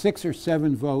about a 6 or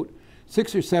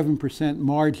 7%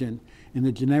 margin in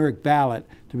the generic ballot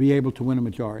to be able to win a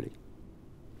majority.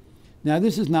 Now,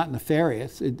 this is not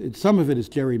nefarious. Some of it is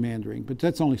gerrymandering, but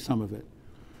that's only some of it.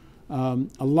 A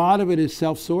lot of it is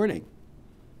self-sorting.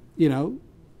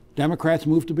 Democrats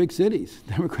move to big cities.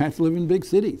 Democrats live in big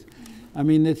cities. I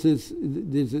mean,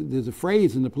 there's a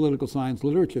phrase in the political science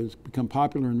literature that's become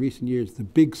popular in recent years, the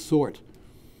big sort.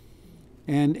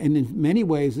 And in many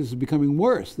ways, this is becoming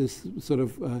worse, this sort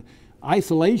of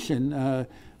isolation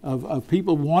of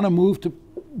people want to move to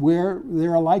where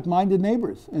there are like-minded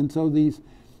neighbors. And so the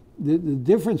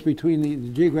difference between the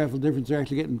geographical differences are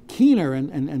actually getting keener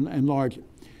and larger.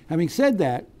 Having said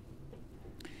that,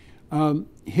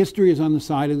 history is on the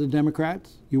side of the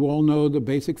Democrats. You all know the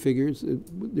basic figures.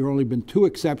 There have only been 2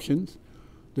 exceptions.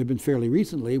 They've been fairly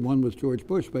recently. One was George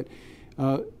Bush. But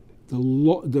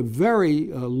the very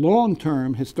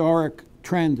long-term historic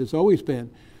trend has always been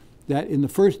that in the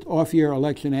first off-year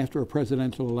election after a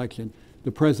presidential election,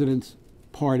 the president's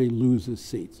party loses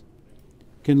seats.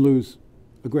 Can lose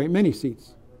a great many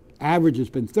seats. Average has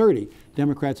been 30.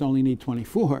 Democrats only need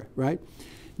 24, right?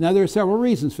 Now, there are several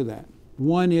reasons for that.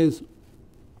 One is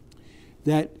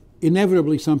that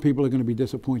inevitably some people are going to be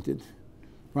disappointed,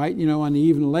 right? On the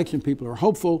eve of an election, people are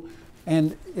hopeful,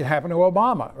 and it happened to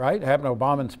Obama, right? It happened to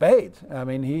Obama in spades. I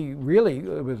mean,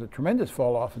 it was a tremendous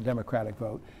fall off in the Democratic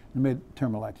vote in the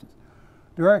midterm elections.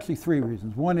 There are actually 3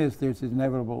 reasons. One is there's this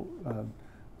inevitable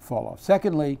fall off.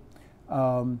 Secondly,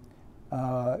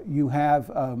 you have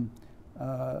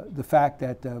the fact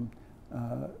that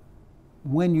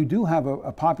when you do have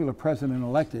a popular president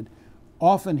elected,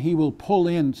 often he will pull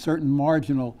in certain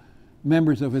marginal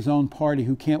members of his own party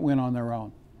who can't win on their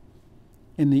own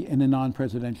in the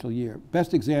non-presidential year.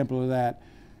 Best example of that,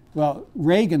 well,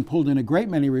 Reagan pulled in a great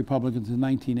many Republicans in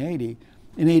 1980.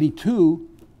 In 82,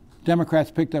 Democrats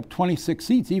picked up 26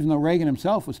 seats, even though Reagan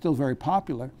himself was still very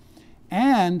popular.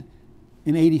 And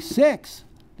in 86,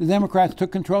 the Democrats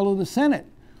took control of the Senate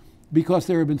because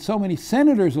there had been so many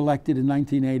senators elected in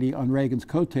 1980 on Reagan's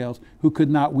coattails who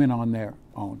could not win on their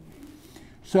own.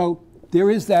 So there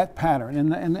is that pattern.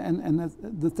 And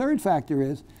the third factor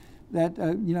is that,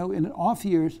 you know, in off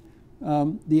years,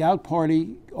 the out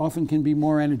party often can be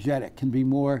more energetic, can be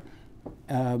more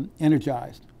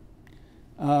energized.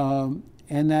 And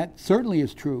that certainly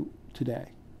is true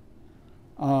today.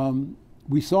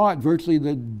 We saw it virtually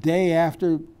the day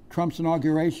after Trump's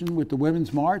inauguration with the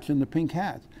Women's March and the pink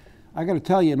hats. I got to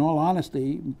tell you, in all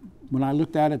honesty, when I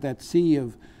looked out at that sea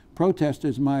of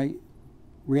protesters, my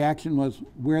reaction was,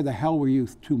 where the hell were you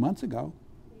 2 months ago?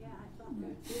 Yeah, I thought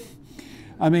that too.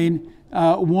 I mean,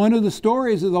 one of the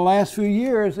stories of the last few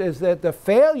years is that the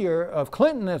failure of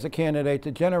Clinton as a candidate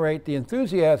to generate the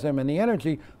enthusiasm and the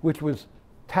energy, which was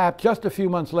tapped just a few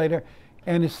months later,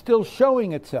 and is still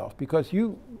showing itself, because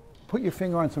you put your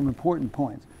finger on some important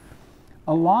points.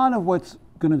 A lot of what's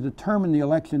going to determine the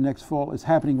election next fall is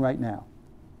happening right now.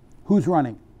 Who's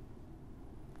running?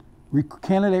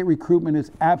 Candidate recruitment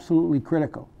is absolutely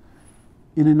critical.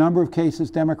 In a number of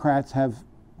cases, Democrats have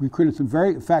recruited some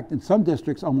in fact, in some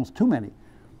districts, almost too many.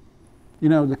 You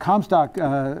know, the Comstock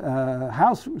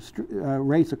House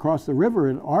race across the river,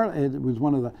 it was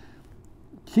one of the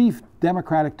chief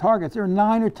Democratic targets. There are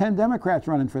 9 or 10 Democrats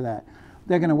running for that.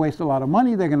 They're going to waste a lot of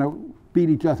money. They're going to beat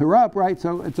each other up, right?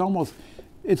 So it's almost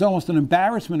an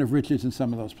embarrassment of riches in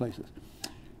some of those places.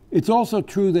 It's also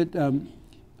true that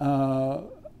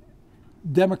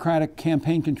Democratic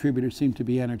campaign contributors seem to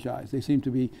be energized. They seem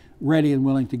to be ready and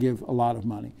willing to give a lot of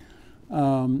money.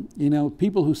 You know,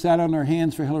 people who sat on their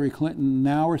hands for Hillary Clinton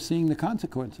now are seeing the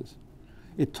consequences.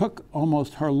 It took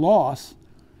almost her loss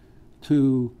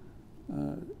to,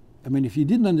 I mean, if you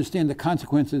didn't understand the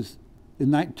consequences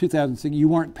in 2006, you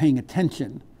weren't paying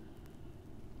attention.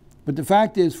 But the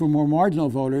fact is, for more marginal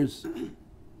voters,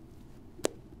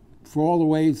 for all the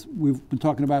ways we've been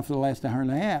talking about for the last hour and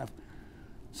a half.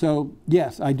 So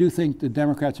yes, I do think the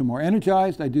Democrats are more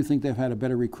energized. I do think they've had a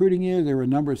better recruiting year. There are a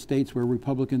number of states where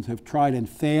Republicans have tried and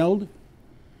failed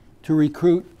to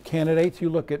recruit candidates. You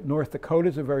look at North Dakota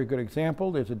is a very good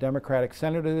example. There's a Democratic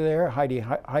senator there, Heidi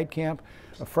Heitkamp,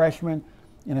 a freshman,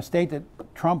 in a state that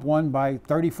Trump won by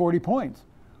 30, 40 points.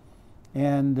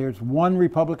 And there's one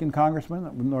Republican congressman.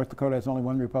 North Dakota has only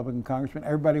one Republican congressman.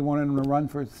 Everybody wanted him to run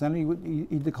for Senate.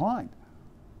 He declined.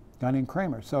 A guy named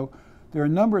Kramer. So there are a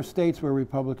number of states where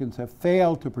Republicans have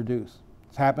failed to produce.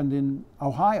 It's happened in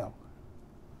Ohio,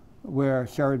 where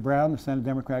Sherrod Brown, the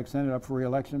Democratic Senator, up for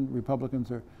re-election.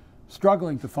 Republicans are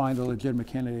struggling to find a legitimate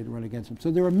candidate to run against him.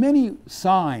 So there are many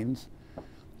signs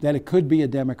that it could be a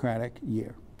Democratic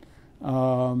year.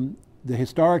 The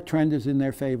historic trend is in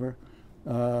their favor.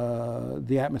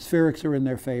 The atmospherics are in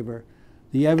their favor.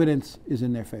 The evidence is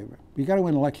in their favor. You got to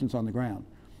win elections on the ground.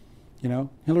 You know,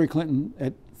 Hillary Clinton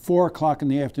at 4 o'clock in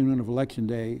the afternoon of election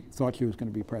day thought she was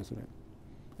going to be president.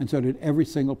 And so did every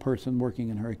single person working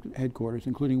in her headquarters,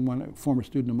 including one former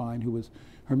student of mine who was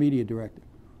her media director.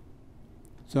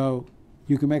 So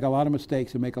you can make a lot of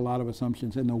mistakes and make a lot of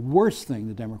assumptions. And the worst thing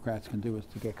the Democrats can do is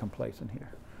to get complacent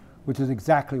here, which is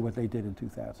exactly what they did in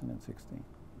 2016.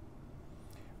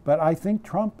 But I think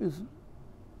Trump is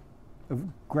a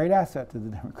great asset to the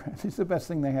Democrats. He's the best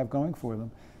thing they have going for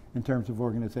them in terms of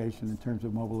organization, in terms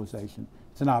of mobilization.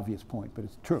 It's an obvious point, but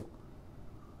it's true.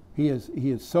 He is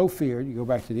so feared. You go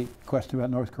back to the question about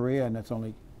North Korea, and that's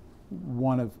only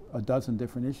one of a dozen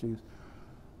different issues.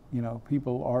 You know,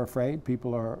 people are afraid,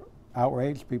 people are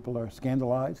outraged, people are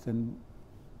scandalized, and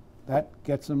that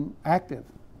gets them active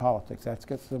politics. That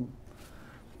gets them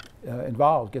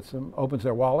involved, opens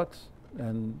their wallets,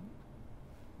 and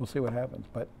we'll see what happens.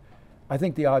 But I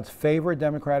think the odds favor a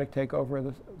Democratic takeover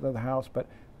of the House, but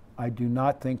I do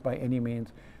not think by any means,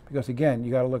 because again,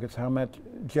 you got to look at how much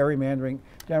gerrymandering.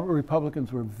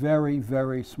 Republicans were very,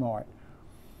 very smart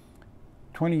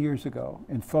 20 years ago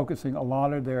in focusing a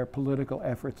lot of their political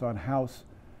efforts on House,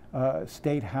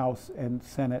 state House and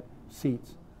Senate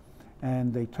seats.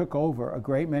 And they took over a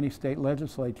great many state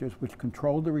legislatures which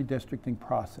controlled the redistricting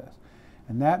process.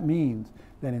 And that means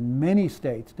that in many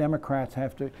states, Democrats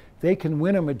they can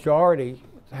win a majority.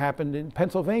 It's happened in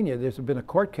Pennsylvania. There's been a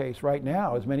court case right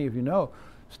now, as many of you know.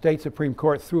 State Supreme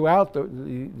Court threw out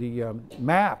the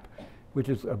map, which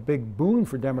is a big boon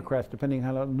for Democrats, depending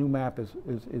on how the new map is.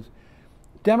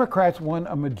 Democrats won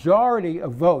a majority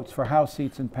of votes for House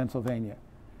seats in Pennsylvania,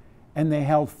 and they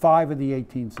held 5 of the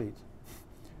 18 seats.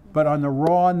 But on the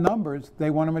raw numbers, they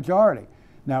won a majority.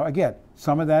 Now, again,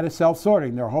 some of that is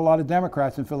self-sorting. There are a whole lot of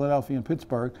Democrats in Philadelphia and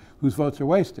Pittsburgh whose votes are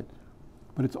wasted.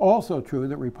 But it's also true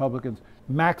that Republicans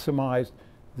maximized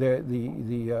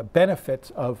the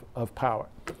benefits of power.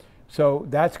 So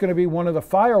that's going to be one of the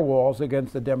firewalls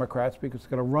against the Democrats, because it's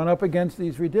going to run up against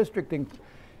these redistricting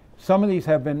Some of these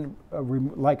have been,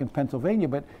 like in Pennsylvania,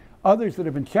 but others that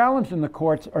have been challenged in the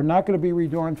courts are not going to be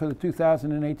redrawn for the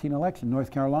 2018 election,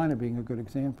 North Carolina being a good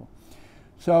example.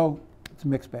 So it's a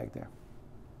mixed bag there.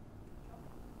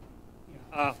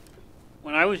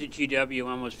 When I was at GW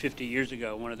almost 50 years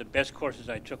ago, one of the best courses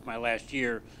I took my last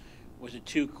year was a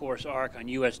 2-course arc on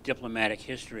U.S. diplomatic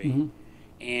history. Mm-hmm.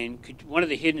 And one of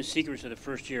the hidden secrets of the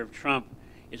first year of Trump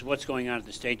is what's going on at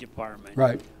the State Department.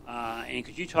 Right. And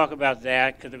could you talk about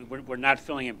that? Because we're not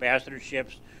filling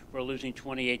ambassadorships. We're losing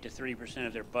 28 to 30%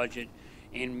 of their budget.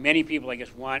 And many people, I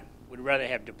guess, would rather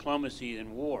have diplomacy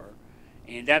than war.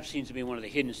 And that seems to be one of the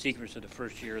hidden secrets of the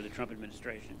first year of the Trump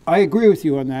administration. I agree with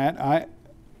you on that.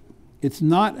 It's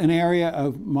not an area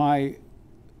of my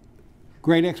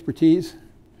great expertise,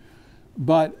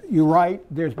 but you're right,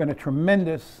 there's been a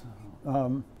tremendous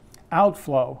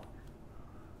outflow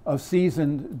of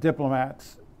seasoned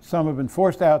diplomats. Some have been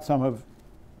forced out, some have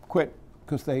quit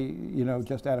because they,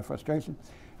 just out of frustration.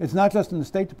 It's not just in the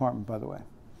State Department, by the way.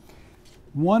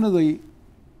 One of the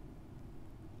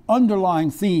underlying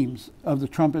themes of the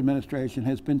Trump administration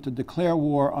has been to declare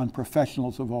war on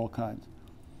professionals of all kinds.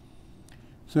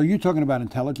 So you're talking about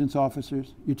intelligence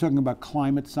officers, you're talking about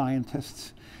climate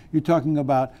scientists, you're talking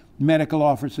about medical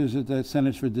officers at the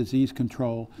Centers for Disease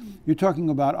Control, you're talking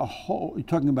about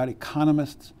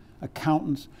economists,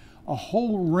 accountants, a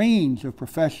whole range of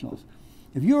professionals.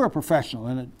 If you're a professional,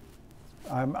 and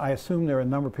I assume there are a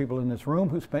number of people in this room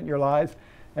who spent your lives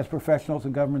as professionals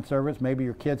in government service, maybe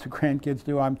your kids or grandkids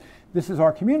do. This is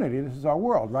our community, this is our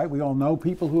world, right? We all know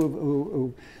people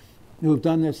who have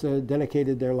done this,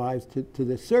 dedicated their lives to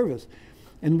this service.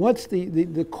 And what's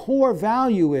the core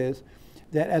value is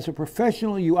that as a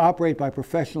professional, you operate by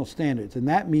professional standards, and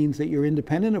that means that you're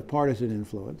independent of partisan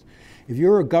influence. If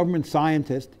you're a government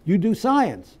scientist, you do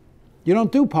science. You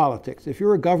don't do politics. If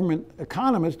you're a government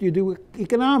economist, you do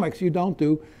economics. You don't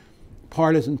do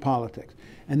partisan politics.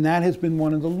 And that has been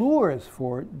one of the lures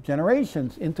for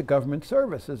generations into government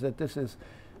service, is that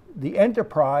the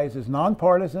enterprise is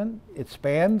nonpartisan, it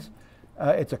spans,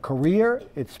 it's a career,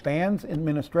 it spans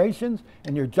administrations,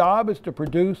 and your job is to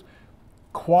produce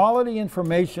quality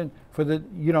information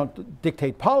you don't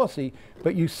dictate policy,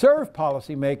 but you serve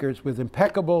policymakers with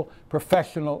impeccable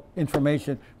professional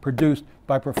information produced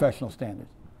by professional standards.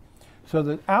 So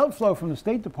the outflow from the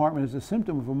State Department is a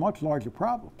symptom of a much larger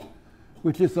problem,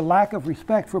 which is the lack of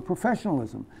respect for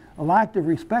professionalism, a lack of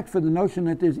respect for the notion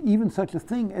that there's even such a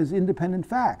thing as independent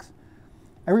facts.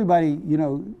 Everybody,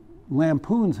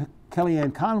 lampoons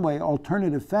Kellyanne Conway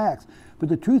alternative facts, but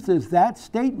the truth is that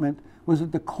statement was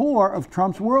at the core of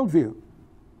Trump's worldview.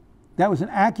 That was an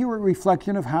accurate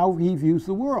reflection of how he views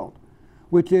the world,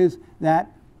 which is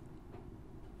that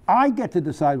I get to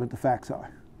decide what the facts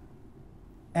are.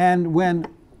 And when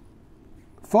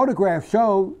photographs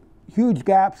show huge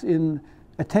gaps in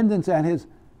attendance at his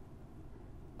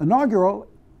inaugural,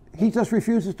 he just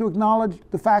refuses to acknowledge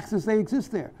the facts as they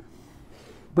exist there.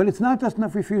 But it's not just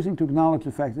enough refusing to acknowledge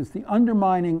the facts, it's the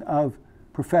undermining of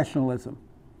professionalism.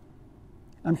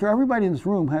 I'm sure everybody in this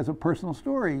room has a personal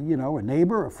story, a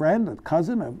neighbor, a friend, a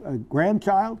cousin, a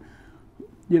grandchild,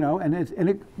 and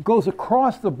it goes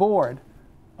across the board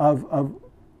of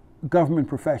government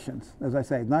professions, as I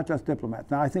say, not just diplomats.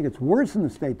 Now, I think it's worse in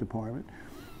the State Department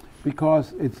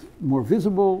because it's more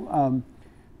visible.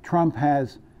 Trump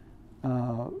has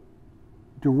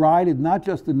derided not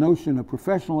just the notion of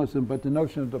professionalism, but the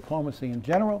notion of diplomacy in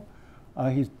general.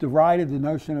 He's derided the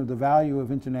notion of the value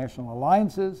of international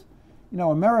alliances.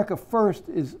 America First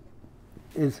is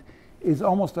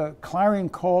almost a clarion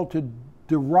call to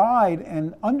deride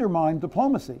and undermine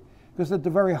diplomacy, because at the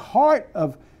very heart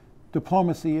of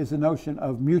diplomacy is the notion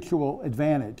of mutual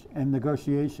advantage and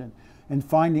negotiation and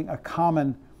finding a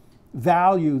common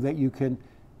value that you can,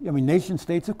 nation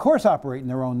states of course operate in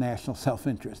their own national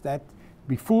self-interest. That'd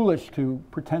be foolish to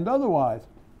pretend otherwise.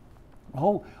 The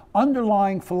whole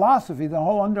underlying philosophy, the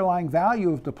whole underlying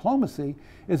value of diplomacy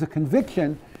is a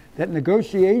conviction that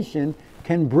negotiation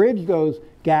can bridge those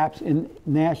gaps in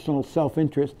national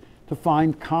self-interest to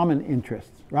find common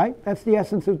interests, right? That's the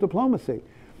essence of diplomacy.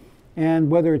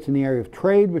 And whether it's in the area of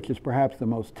trade, which is perhaps the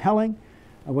most telling,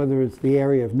 whether it's the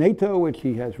area of NATO, which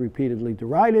he has repeatedly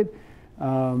derided,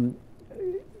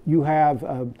 you have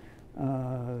a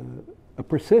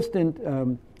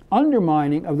persistent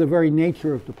undermining of the very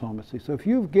nature of diplomacy. So if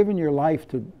you've given your life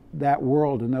to that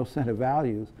world and those set of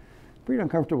values, it's a pretty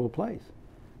uncomfortable place.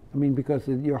 Because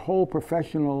your whole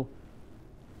professional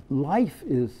life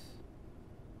is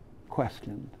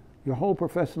questioned. Your whole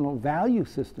professional value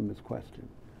system is questioned.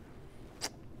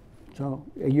 So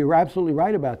you're absolutely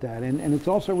right about that. And it's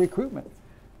also recruitment.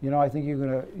 I think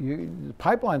the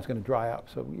pipeline's going to dry up.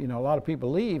 So, a lot of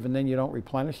people leave and then you don't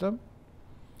replenish them.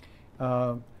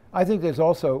 I think there's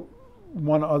also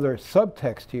one other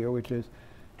subtext here, which is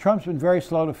Trump's been very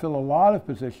slow to fill a lot of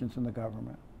positions in the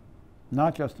government,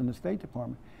 not just in the State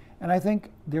Department. And I think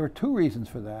there are two reasons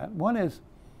for that. One is,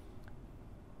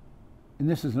 and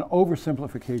this is an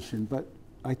oversimplification, but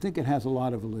I think it has a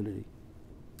lot of validity.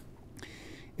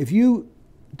 If you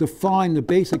define the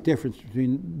basic difference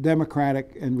between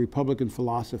Democratic and Republican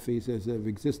philosophies as they've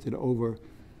existed over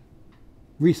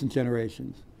recent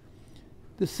generations,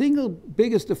 the single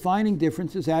biggest defining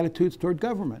difference is attitudes toward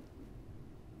government.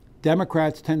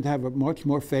 Democrats tend to have a much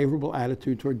more favorable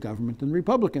attitude toward government than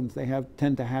Republicans. They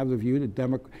tend to have the view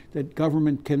that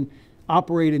government can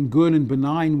operate in good and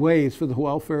benign ways for the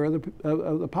welfare of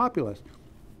the populace.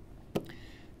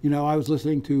 I was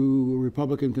listening to a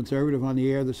Republican conservative on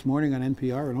the air this morning on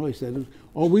NPR, and all he said is,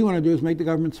 all we want to do is make the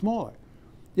government smaller.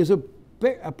 There's a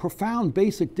profound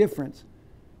basic difference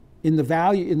in the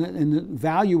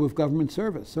value of government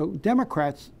service. So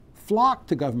Democrats flock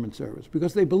to government service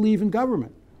because they believe in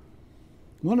government.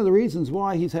 One of the reasons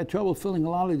why he's had trouble filling a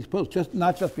lot of these posts,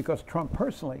 not just because Trump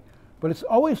personally, but it's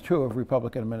always true of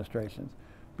Republican administrations,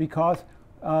 because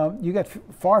you get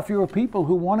far fewer people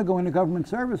who want to go into government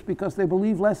service because they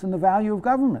believe less in the value of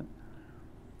government.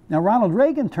 Now, Ronald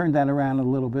Reagan turned that around a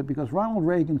little bit, because Ronald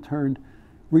Reagan turned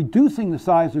reducing the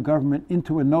size of government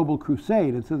into a noble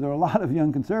crusade. And so there are a lot of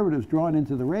young conservatives drawn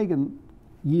into the Reagan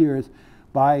years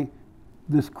by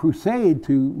this crusade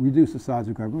to reduce the size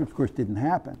of government, which of course didn't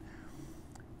happen.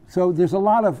 So there's a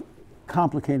lot of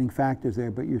complicating factors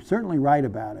there, but you're certainly right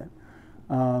about it.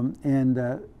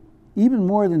 Even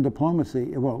more than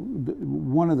diplomacy,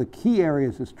 one of the key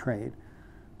areas is trade,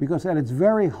 because at its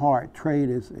very heart, trade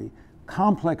is a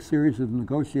complex series of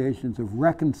negotiations of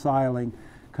reconciling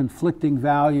conflicting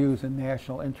values and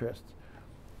national interests.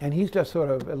 And he's just sort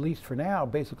of, at least for now,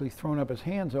 basically thrown up his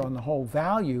hands on the whole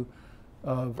value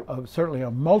of certainly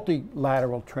a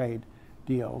multilateral trade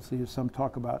deals. There's some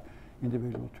talk about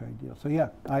individual trade deals. So yeah,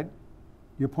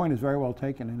 your point is very well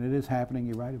taken, and it is happening.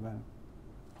 You're right about it.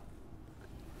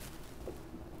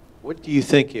 What do you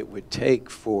think it would take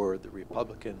for the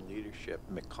Republican leadership,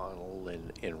 McConnell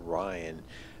and Ryan,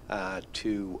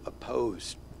 to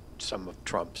oppose some of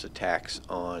Trump's attacks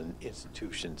on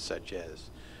institutions such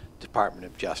as Department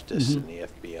of Justice and the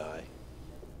FBI?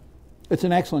 It's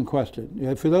an excellent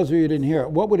question. For those of you who didn't hear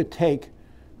it, what would it take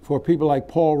for people like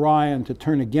Paul Ryan to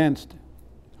turn against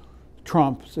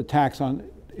Trump's attacks on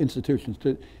institutions,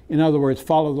 to, in other words,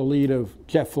 follow the lead of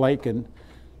Jeff Flake and,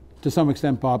 to some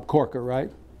extent, Bob Corker,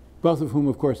 right? Both of whom,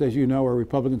 of course, as you know, are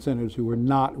Republican senators who were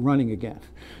not running again.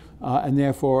 And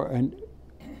therefore,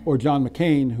 or John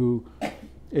McCain, who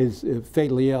is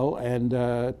fatally ill and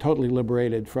totally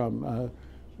liberated from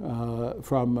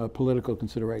political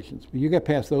considerations. But you get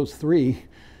past those three,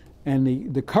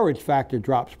 and the courage factor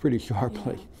drops pretty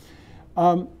sharply.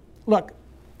 Look,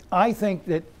 I think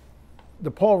that the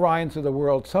Paul Ryans of the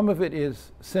world, some of it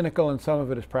is cynical and some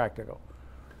of it is practical.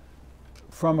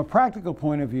 From a practical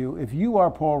point of view, if you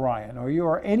are Paul Ryan or you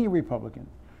are any Republican,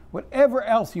 whatever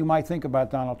else you might think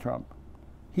about Donald Trump,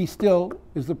 he still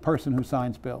is the person who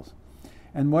signs bills.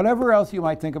 And whatever else you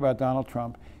might think about Donald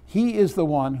Trump, he is the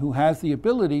one who has the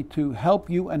ability to help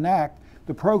you enact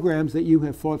the programs that you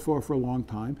have fought for a long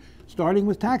time, starting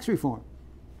with tax reform.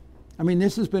 I mean,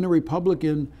 this has been a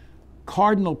Republican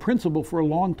cardinal principle for a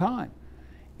long time.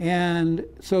 And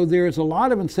so there's a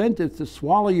lot of incentive to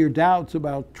swallow your doubts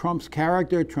about Trump's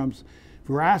character, Trump's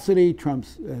veracity,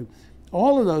 Trump's,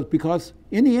 all of those, because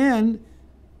in the end,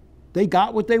 they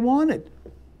got what they wanted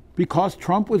because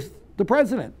Trump was the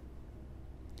president.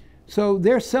 So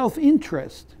their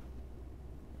self-interest,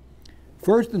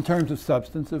 first in terms of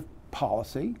substantive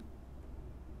policy,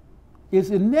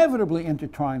 is inevitably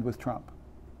intertwined with Trump.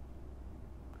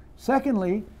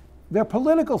 Secondly, their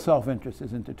political self-interest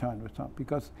is intertwined with Trump,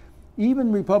 because even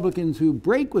Republicans who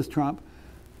break with Trump,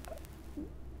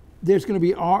 there's going to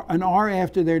be an R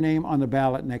after their name on the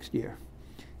ballot next year.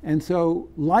 And so,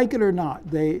 like it or not,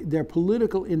 their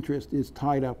political interest is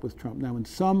tied up with Trump. Now, in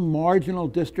some marginal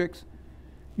districts,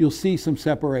 you'll see some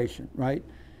separation, right?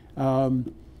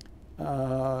 In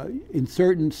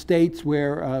certain states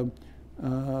where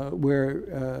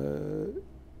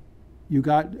you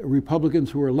got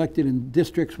Republicans who were elected in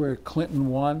districts where Clinton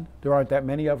won. There aren't that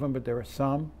many of them, but there are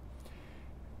some.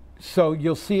 So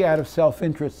you'll see out of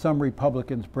self-interest some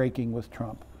Republicans breaking with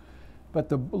Trump. But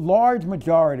the large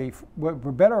majority, for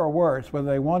better or worse, whether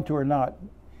they want to or not,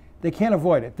 they can't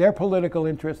avoid it. Their political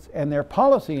interests and their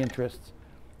policy interests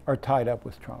are tied up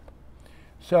with Trump.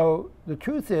 So the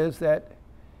truth is that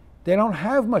they don't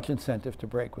have much incentive to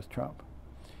break with Trump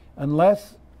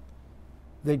unless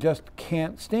they just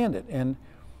can't stand it. And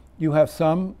you have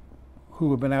some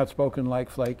who have been outspoken like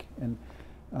Flake and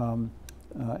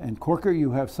Corker.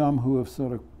 You have some who have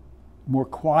sort of more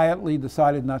quietly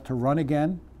decided not to run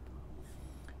again,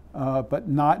 but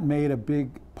not made a big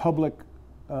public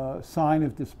sign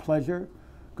of displeasure.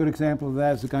 Good example of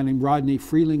that is a guy named Rodney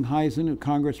Frelinghuysen, a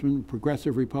congressman,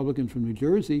 progressive Republican from New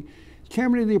Jersey. He's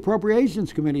chairman of the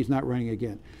Appropriations Committee. He's not running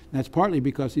again. And that's partly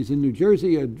because he's in New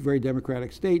Jersey, a very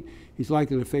Democratic state. He's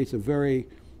likely to face a very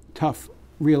tough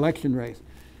re-election race.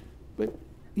 But,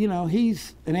 you know,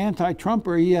 he's an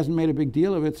anti-Trumper. He hasn't made a big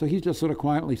deal of it, so he's just sort of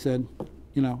quietly said,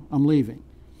 you know, I'm leaving.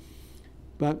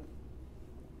 But,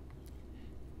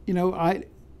 you know,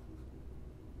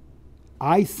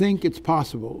 I think it's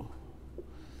possible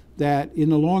that in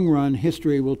the long run,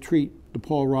 history will treat the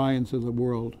Paul Ryans of the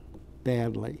world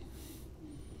badly.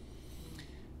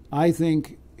 I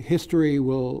think history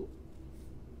will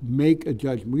make a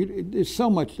judgment. There's so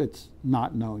much that's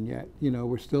not known yet. You know,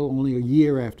 we're still only a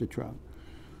year after Trump.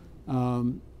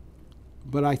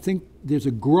 But I think there's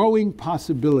a growing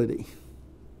possibility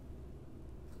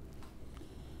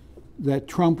that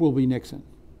Trump will be Nixon,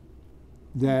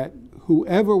 that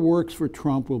whoever works for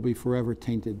Trump will be forever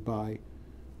tainted by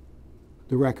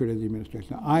the record of the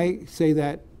administration. I say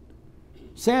that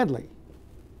sadly,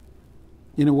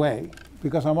 in a way,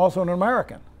 because I'm also an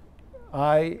American.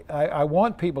 I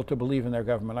want people to believe in their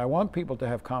government. I want people to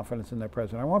have confidence in their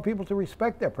president. I want people to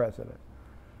respect their president.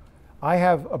 I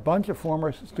have a bunch of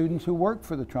former students who worked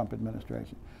for the Trump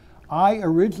administration. I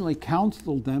originally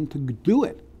counseled them to do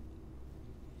it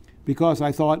because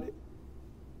I thought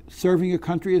serving your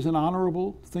country is an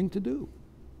honorable thing to do.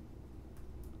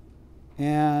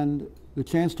 And the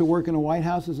chance to work in a White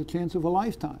House is a chance of a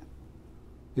lifetime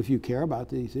if you care about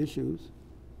these issues,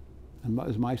 and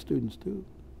as my students do.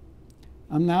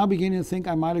 I'm now beginning to think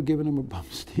I might have given them a bum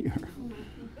steer.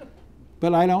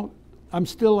 But I'm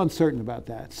still uncertain about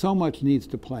that. So much needs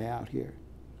to play out here.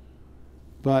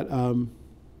 But,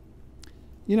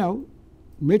 you know,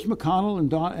 Mitch McConnell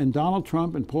and Donald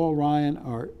Trump and Paul Ryan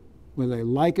are, whether they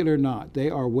like it or not, they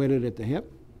are wedded at the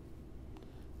hip.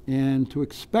 And to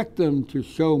expect them to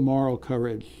show moral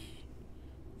courage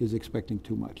is expecting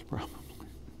too much, probably.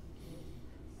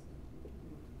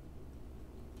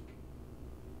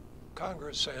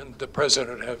 Congress and the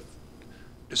President have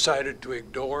decided to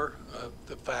ignore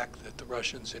the fact that the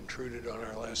Russians intruded on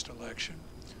our last election.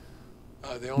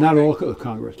 Not all of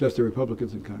Congress, just the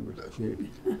Republicans in Congress.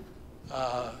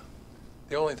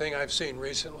 The only thing I've seen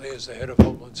recently is the head of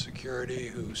Homeland Security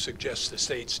who suggests the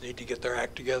states need to get their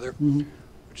act together,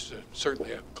 which is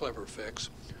certainly a clever fix.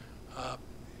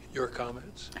 Your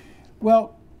comments?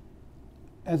 Well,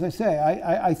 as I say,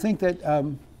 I think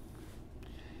that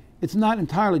it's not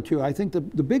entirely true. I think the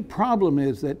big problem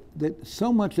is that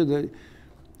so much of the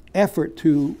effort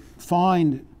to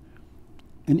find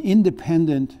an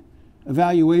independent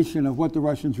evaluation of what the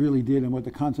Russians really did and what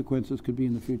the consequences could be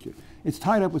in the future, it's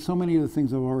tied up with so many of the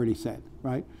things I've already said,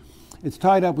 right? It's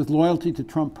tied up with loyalty to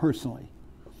Trump personally,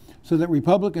 so that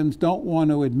Republicans don't want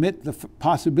to admit the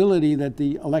possibility that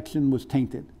the election was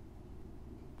tainted.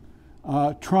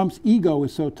 Trump's ego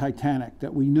is so titanic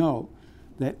that we know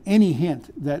that any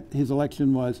hint that his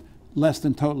election was less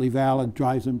than totally valid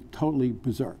drives him totally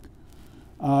berserk.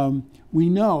 We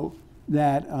know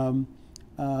that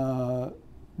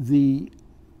the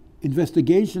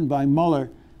investigation by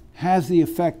Mueller has the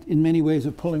effect in many ways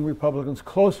of pulling Republicans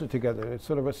closer together. It's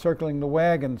sort of a circling the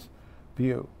wagons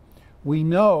view. We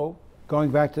know,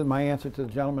 going back to my answer to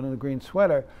the gentleman in the green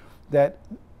sweater, that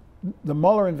the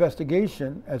Mueller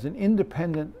investigation as an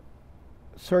independent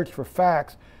search for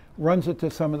facts runs into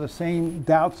some of the same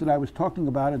doubts that I was talking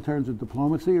about in terms of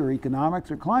diplomacy or economics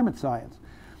or climate science.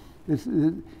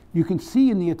 You can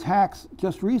see in the attacks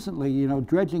just recently, you know,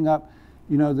 dredging up,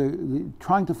 you know,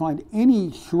 trying to find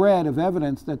any shred of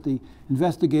evidence that the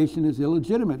investigation is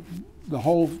illegitimate. The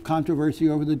whole controversy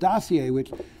over the dossier,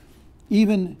 which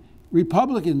even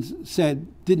Republicans said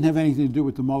didn't have anything to do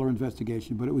with the Mueller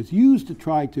investigation, but it was used to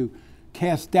try to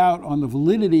cast doubt on the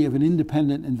validity of an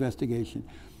independent investigation.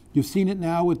 You've seen it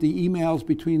now with the emails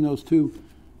between those two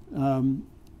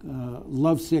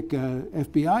lovesick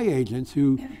FBI agents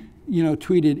who, you know,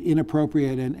 tweeted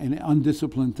inappropriate and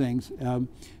undisciplined things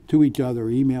to each other,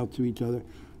 emailed to each other.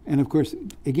 And of course,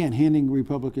 again, handing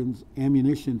Republicans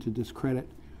ammunition to discredit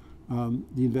the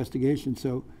investigation.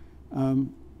 So,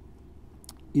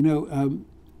 you know,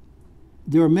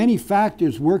 there are many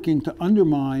factors working to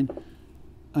undermine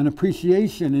an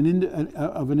appreciation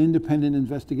of an independent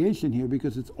investigation here,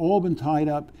 because it's all been tied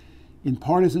up in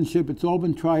partisanship. It's all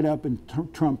been tied up in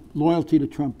Trump, loyalty to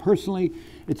Trump personally.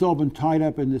 It's all been tied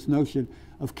up in this notion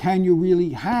of, can you really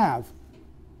have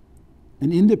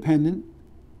an independent,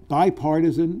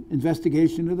 bipartisan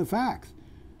investigation of the facts?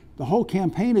 The whole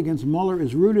campaign against Mueller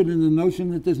is rooted in the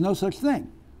notion that there's no such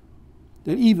thing.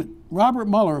 That even Robert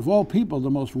Mueller, of all people, the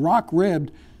most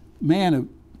rock-ribbed man of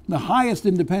the highest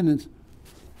independence,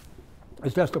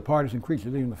 is just a partisan creature.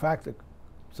 Even the fact that,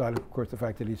 aside of course the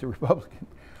fact that he's a Republican.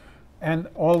 And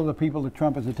all of the people that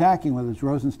Trump is attacking, whether it's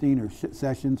Rosenstein or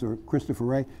Sessions or Christopher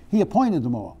Wray, he appointed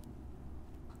them all.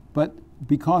 But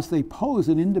because they pose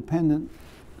an independent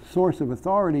source of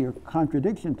authority or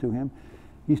contradiction to him,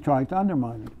 he's trying to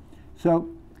undermine them. So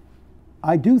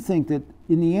I do think that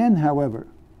in the end, however,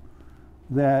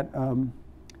 that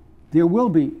there will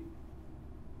be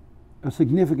a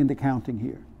significant accounting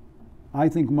here. I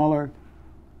think Mueller,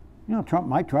 you know, Trump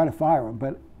might try to fire him,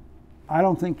 but I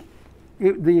don't think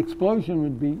the explosion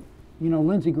would be, you know,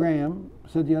 Lindsey Graham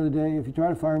said the other day, if you try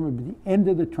to fire him, it would be the end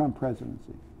of the Trump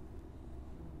presidency.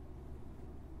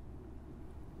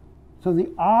 So the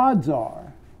odds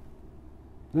are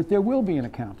that there will be an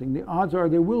accounting. The odds are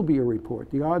there will be a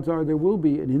report. The odds are there will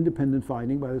be an independent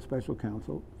finding by the special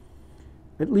counsel,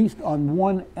 at least on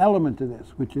one element of this,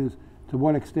 which is to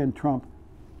what extent Trump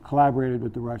collaborated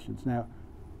with the Russians. Now,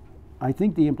 I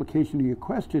think the implication of your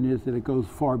question is that it goes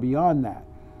far beyond that.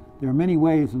 There are many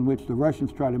ways in which the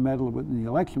Russians try to meddle in the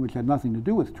election, which had nothing to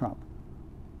do with Trump.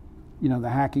 You know, the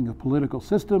hacking of political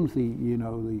systems,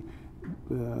 the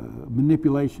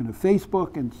manipulation of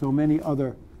Facebook, and so many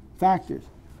other factors.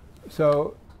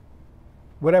 So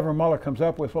whatever Mueller comes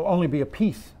up with will only be a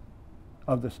piece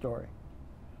of the story.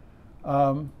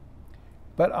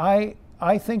 But I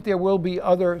think there will be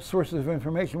other sources of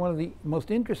information. One of the most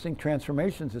interesting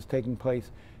transformations that's taking place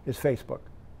is Facebook.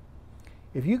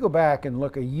 If you go back and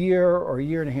look a year or a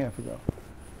year and a half ago,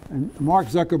 and Mark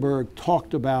Zuckerberg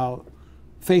talked about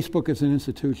Facebook as an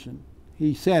institution,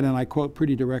 he said, and I quote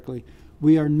pretty directly,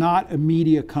 "We are not a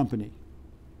media company."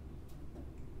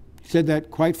 He said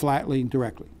that quite flatly and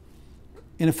directly.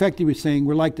 In effect, he was saying,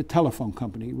 we're like the telephone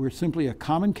company. We're simply a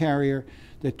common carrier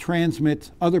that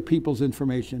transmits other people's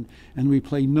information, and we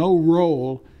play no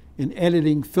role in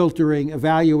editing, filtering,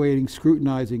 evaluating,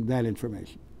 scrutinizing that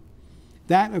information.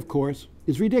 That, of course,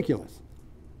 is ridiculous.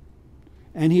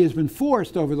 And he has been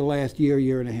forced over the last year,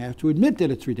 year and a half to admit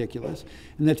that it's ridiculous,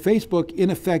 and that Facebook, in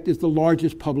effect, is the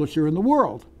largest publisher in the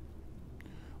world,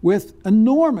 with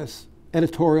enormous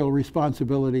editorial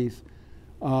responsibilities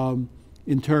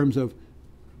in terms of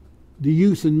the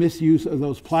use and misuse of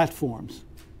those platforms.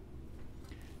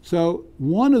 So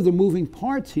one of the moving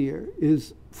parts here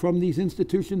is from these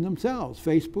institutions themselves,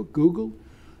 Facebook, Google.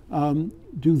 Are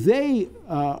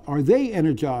they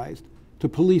energized to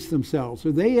police themselves?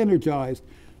 Are they energized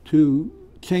to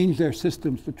change their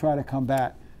systems to try to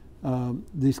combat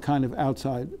this kind of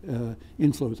outside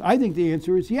influence? I think the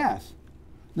answer is yes.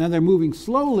 Now they're moving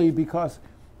slowly because,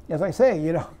 as I say,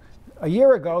 you know, a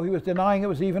year ago he was denying it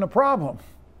was even a problem.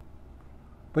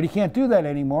 But he can't do that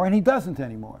anymore, and he doesn't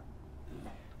anymore.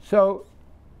 So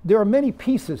there are many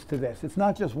pieces to this. It's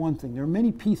not just one thing. There are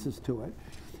many pieces to it.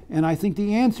 And I think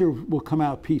the answer will come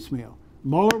out piecemeal.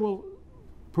 Mueller will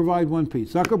provide one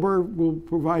piece. Zuckerberg will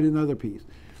provide another piece.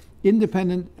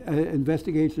 Independent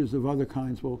investigators of other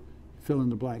kinds will fill in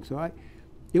the blank. So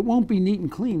it won't be neat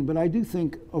and clean, but I do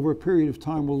think over a period of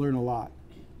time we'll learn a lot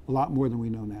more than we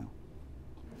know now.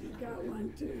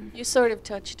 You sort of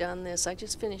touched on this. I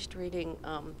just finished reading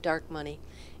Dark Money,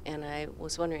 and I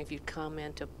was wondering if you'd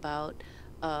comment about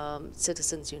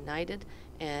Citizens United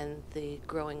and the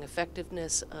growing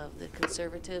effectiveness of the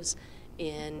conservatives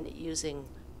in using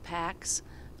PACs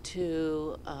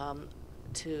to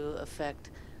affect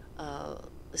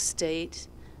state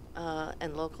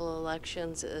and local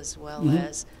elections, as well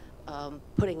as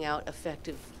putting out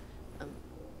effective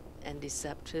and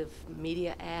deceptive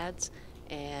media ads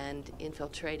and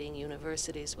infiltrating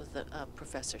universities with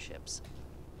professorships.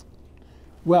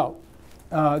 Well,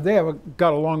 they have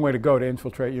got a long way to go to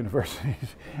infiltrate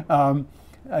universities,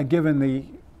 given the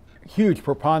huge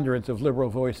preponderance of liberal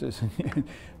voices.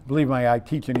 Believe me, I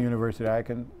teach in a university. I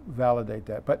can validate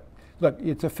that. But look,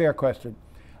 it's a fair question.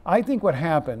 I think what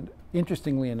happened,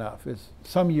 interestingly enough, is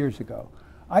some years ago,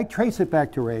 I trace it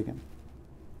back to Reagan.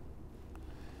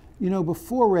 You know,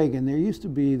 before Reagan, there used to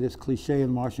be this cliche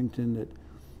in Washington that,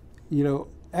 you know,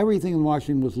 everything in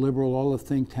Washington was liberal, all the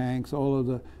think tanks, all of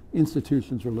the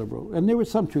institutions were liberal. And there was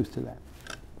some truth to that.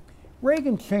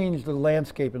 Reagan changed the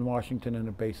landscape in Washington in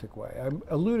a basic way. I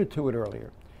alluded to it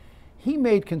earlier. He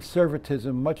made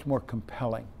conservatism much more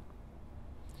compelling.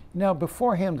 Now,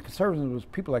 before him, the conservatism was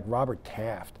people like Robert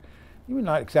Taft, he was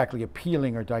not exactly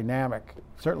appealing or dynamic,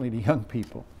 certainly to young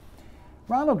people.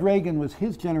 Ronald Reagan was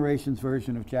his generation's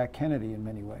version of Jack Kennedy in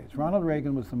many ways. Ronald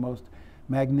Reagan was the most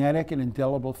magnetic and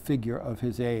indelible figure of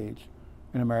his age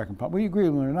in American politics. Well, you agree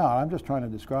with me or not, I'm just trying to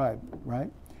describe,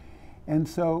 right? And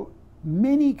so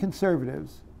many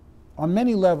conservatives, on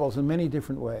many levels in many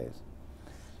different ways,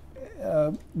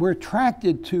 were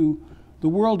attracted to the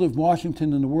world of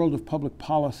Washington and the world of public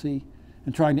policy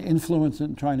and trying to influence it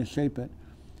and trying to shape it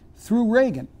through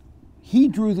Reagan. He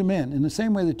drew them in the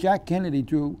same way that Jack Kennedy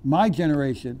drew my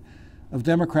generation of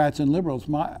Democrats and liberals.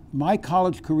 My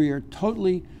college career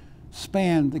totally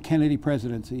spanned the Kennedy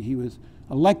presidency. He was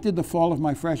elected the fall of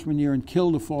my freshman year and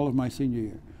killed the fall of my senior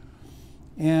year.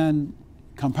 And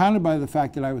compounded by the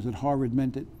fact that I was at Harvard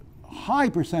meant that a high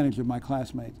percentage of my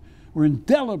classmates were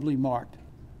indelibly marked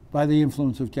by the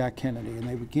influence of Jack Kennedy, and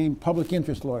they became public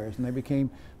interest lawyers, and they became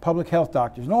public health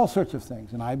doctors, and all sorts of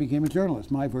things. And I became a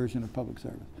journalist, my version of public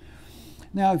service.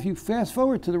 Now, if you fast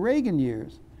forward to the Reagan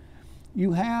years,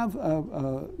 you have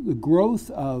the growth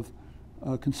of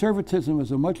conservatism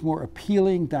as a much more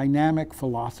appealing, dynamic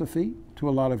philosophy to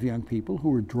a lot of young people who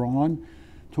were drawn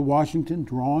to Washington,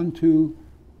 drawn to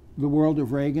the world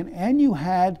of Reagan, and you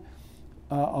had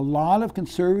a lot of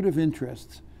conservative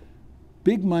interests,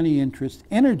 big money interests,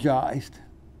 energized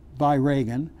by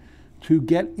Reagan to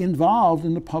get involved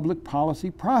in the public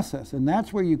policy process. And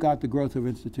that's where you got the growth of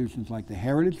institutions like the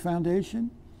Heritage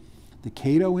Foundation, the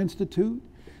Cato Institute,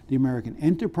 the American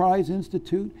Enterprise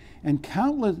Institute, and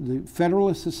countless, the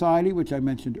Federalist Society, which I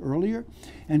mentioned earlier,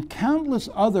 and countless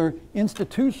other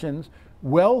institutions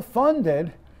well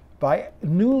funded by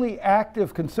newly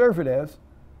active conservatives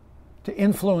to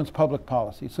influence public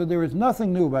policy. So there is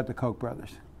nothing new about the Koch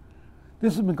brothers.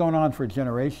 This has been going on for a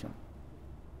generation.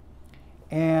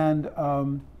 And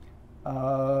a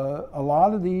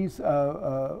lot of these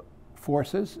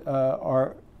forces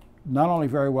are not only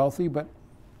very wealthy, but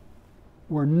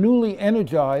were newly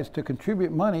energized to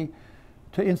contribute money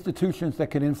to institutions that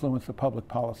could influence the public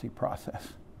policy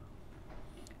process.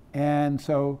 And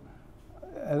so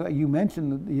you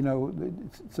mentioned, you know,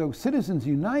 so Citizens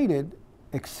United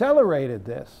accelerated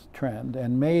this trend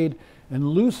and made and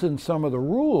loosened some of the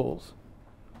rules,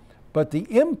 but the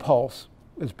impulse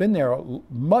has been there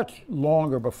much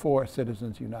longer before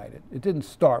Citizens United. It didn't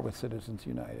start with Citizens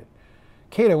United.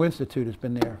 Cato Institute has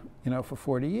been there, you know, for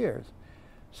 40 years.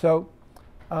 So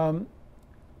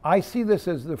I see this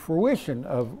as the fruition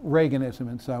of Reaganism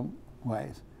in some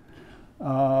ways.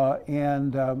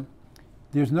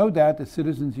 There's no doubt that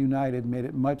Citizens United made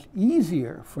it much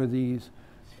easier for these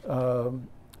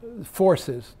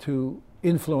forces to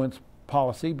influence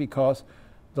policy because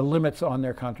the limits on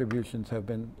their contributions have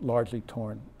been largely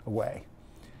torn away.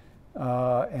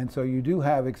 And so you do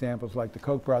have examples like the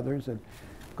Koch brothers. And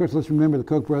of course, let's remember the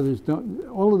Koch brothers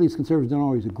all of these conservatives don't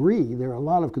always agree. There are a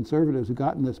lot of conservatives who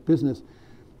got in this business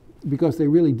because they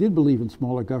really did believe in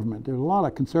smaller government. There are a lot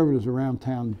of conservatives around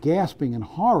town gasping in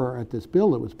horror at this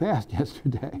bill that was passed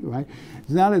yesterday, right?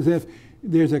 It's not as if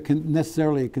there's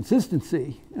necessarily a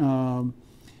consistency,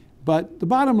 but the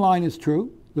bottom line is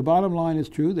true. The bottom line is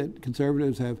true that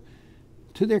conservatives have,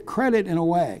 to their credit in a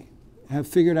way, have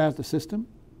figured out the system,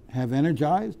 have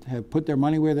energized, have put their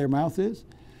money where their mouth is,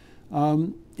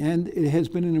 and it has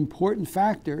been an important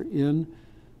factor in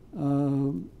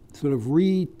sort of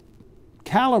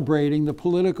recalibrating the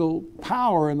political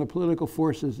power and the political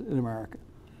forces in America.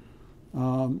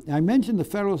 I mentioned the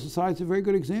Federalist Society is a very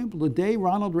good example. The day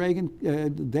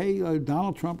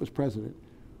Donald Trump was president,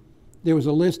 there was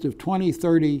a list of 20,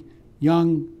 30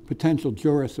 young potential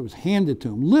jurists that was handed to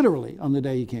him, literally, on the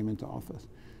day he came into office.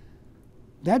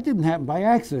 That didn't happen by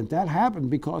accident. That happened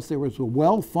because there was a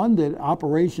well-funded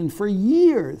operation for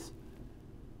years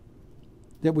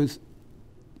that was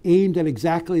aimed at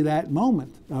exactly that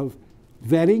moment of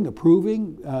vetting,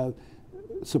 approving,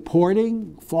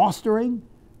 supporting, fostering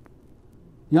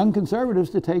young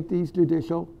conservatives to take these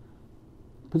judicial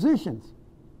positions.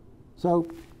 So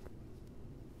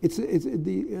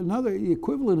the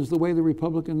equivalent is the way the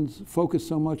Republicans focused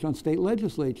so much on state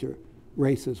legislature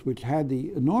races, which had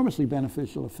the enormously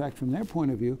beneficial effect from their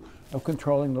point of view of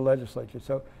controlling the legislature.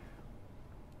 So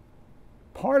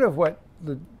part of what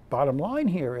the bottom line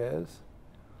here is,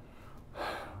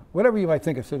 whatever you might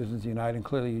think of Citizens United, and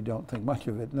clearly you don't think much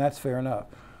of it, and that's fair enough,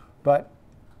 but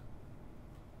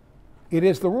it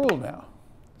is the rule now.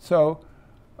 So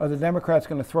are the Democrats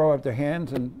going to throw up their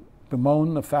hands and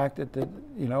bemoan the fact that,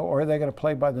 you know, or are they going to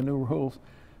play by the new rules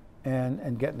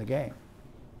and get in the game?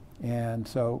 And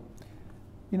so,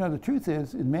 you know, the truth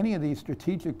is, in many of these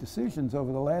strategic decisions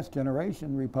over the last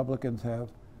generation, Republicans have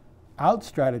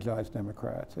out-strategized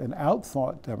Democrats and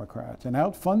out-thought Democrats and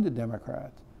out-funded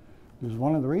Democrats. This is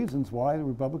one of the reasons why the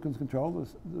Republicans control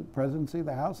the presidency,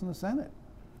 the House, and the Senate.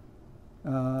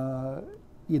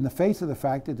 In the face of the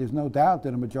fact that there's no doubt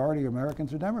that a majority of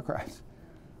Americans are Democrats.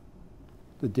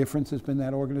 The difference has been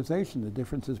that organization. The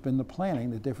difference has been the planning.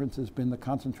 The difference has been the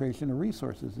concentration of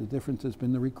resources. The difference has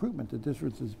been the recruitment. The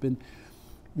difference has been,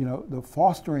 you know, the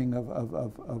fostering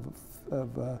of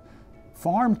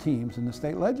farm teams in the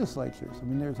state legislatures. I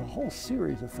mean, there's a whole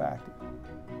series of factors.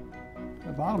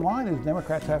 The bottom line is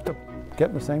Democrats have to get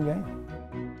in the same game.